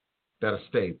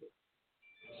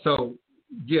 So,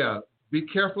 yeah, be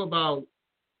careful about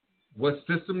what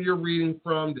system you're reading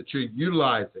from, that you're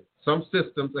utilizing. Some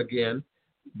systems, again,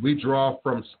 we draw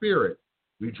from spirit.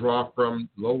 We draw from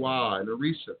Loa and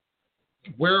Orisha.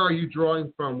 Where are you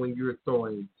drawing from when you're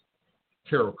throwing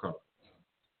tarot cards?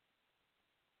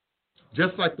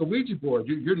 Just like the Ouija board,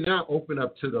 you're now open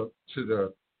up to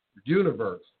the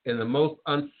universe and the most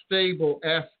unstable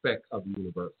aspect of the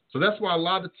universe. So that's why a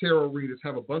lot of tarot readers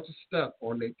have a bunch of stuff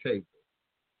on their table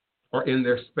or in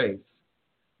their space.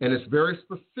 And it's very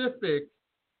specific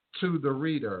to the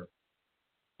reader.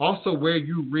 Also, where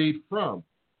you read from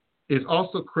is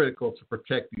also critical to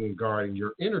protecting and guarding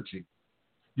your energy.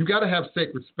 You got to have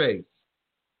sacred space.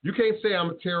 You can't say I'm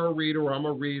a tarot reader or I'm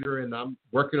a reader and I'm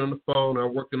working on the phone or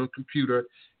I'm working on the computer,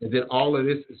 and then all of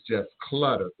this is just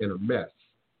clutter and a mess.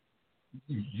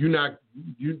 You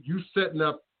setting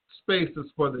up spaces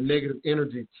for the negative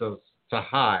energy to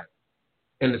hide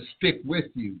and to stick with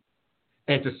you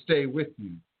and to stay with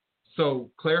you. So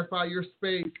clarify your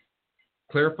space,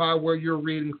 clarify where you're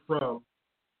reading from,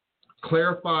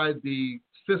 clarify the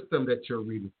system that you're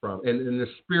reading from and the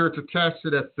spirits attached to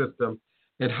that system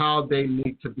and how they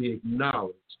need to be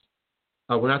acknowledged.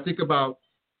 When I think about,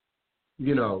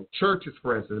 churches,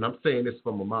 for instance, and I'm saying this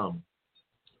from a mama,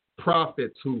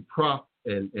 prophets who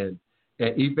and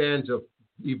evangelists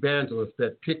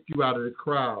that pick you out of the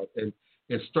crowd and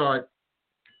start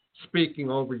speaking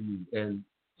over you and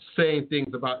saying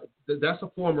things about, that's a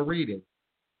form of reading.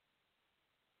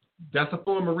 That's a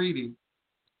form of reading.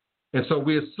 And so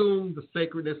we assume the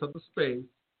sacredness of the space,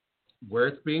 where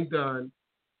it's being done.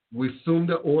 We assume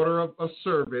the order of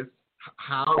service,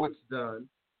 how it's done,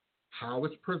 how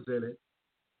it's presented.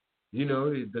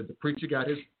 The preacher got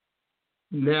his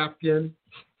napkin,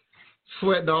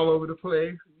 sweating all over the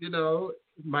place.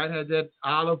 Might have that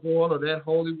olive oil or that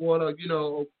holy water,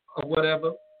 or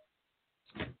whatever.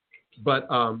 But,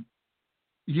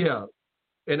 yeah.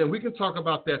 And then we can talk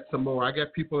about that some more. I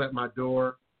got people at my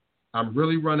door. I'm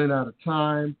really running out of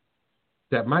time.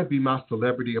 That might be my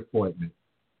celebrity appointment.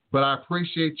 But I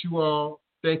appreciate you all.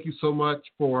 Thank you so much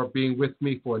for being with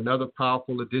me for another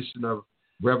powerful edition of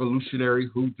Revolutionary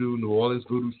Hoodoo, New Orleans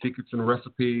Voodoo Secrets and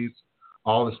Recipes.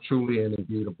 All is truly and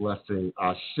indeed a blessing.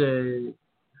 Ashe,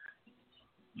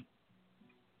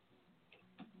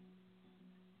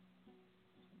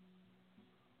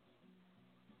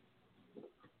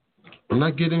 I'm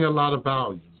not getting a lot of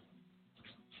value.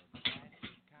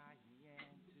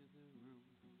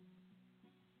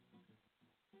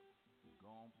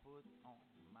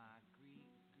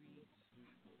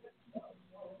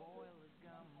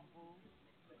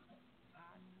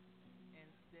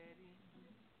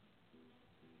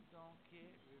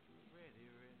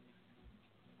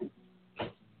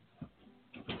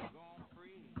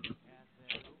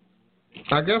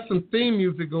 I got some theme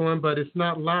music going, but it's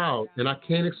not loud, and I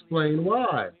can't explain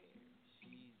why.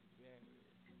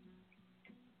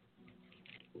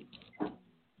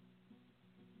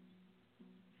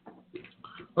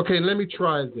 Okay, let me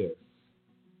try this.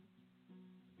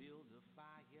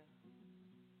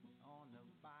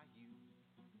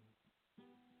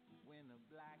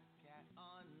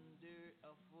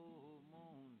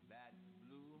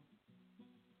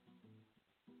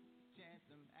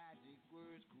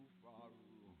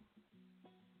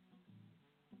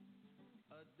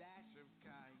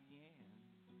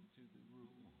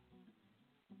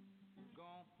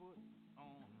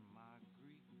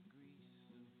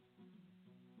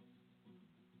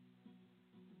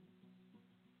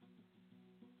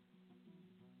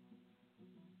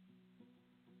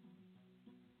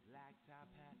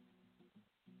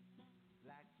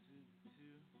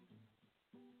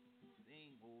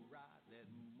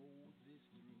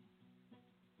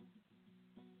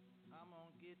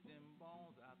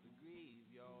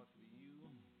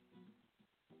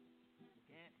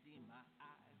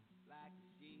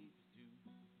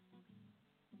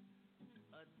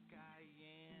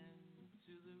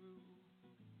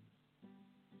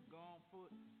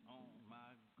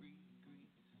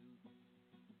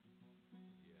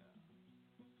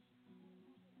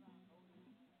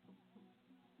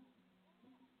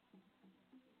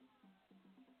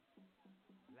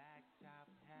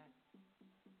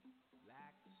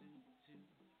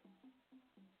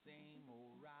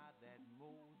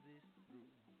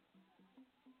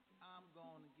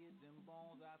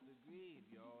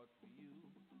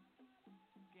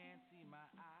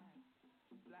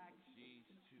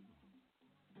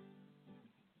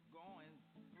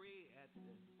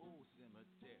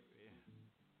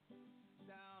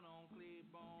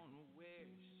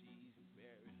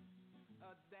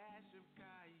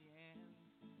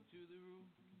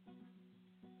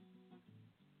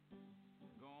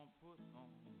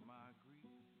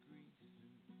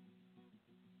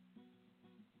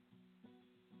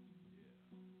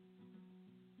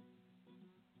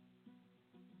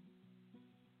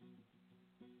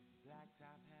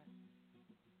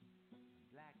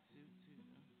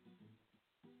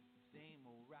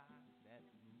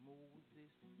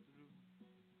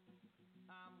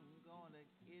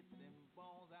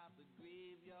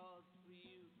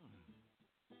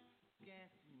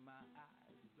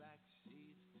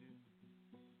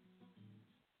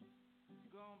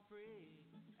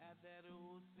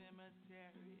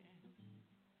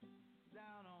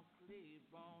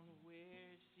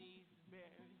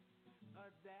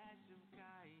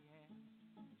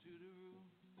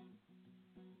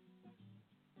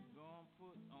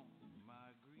 Put on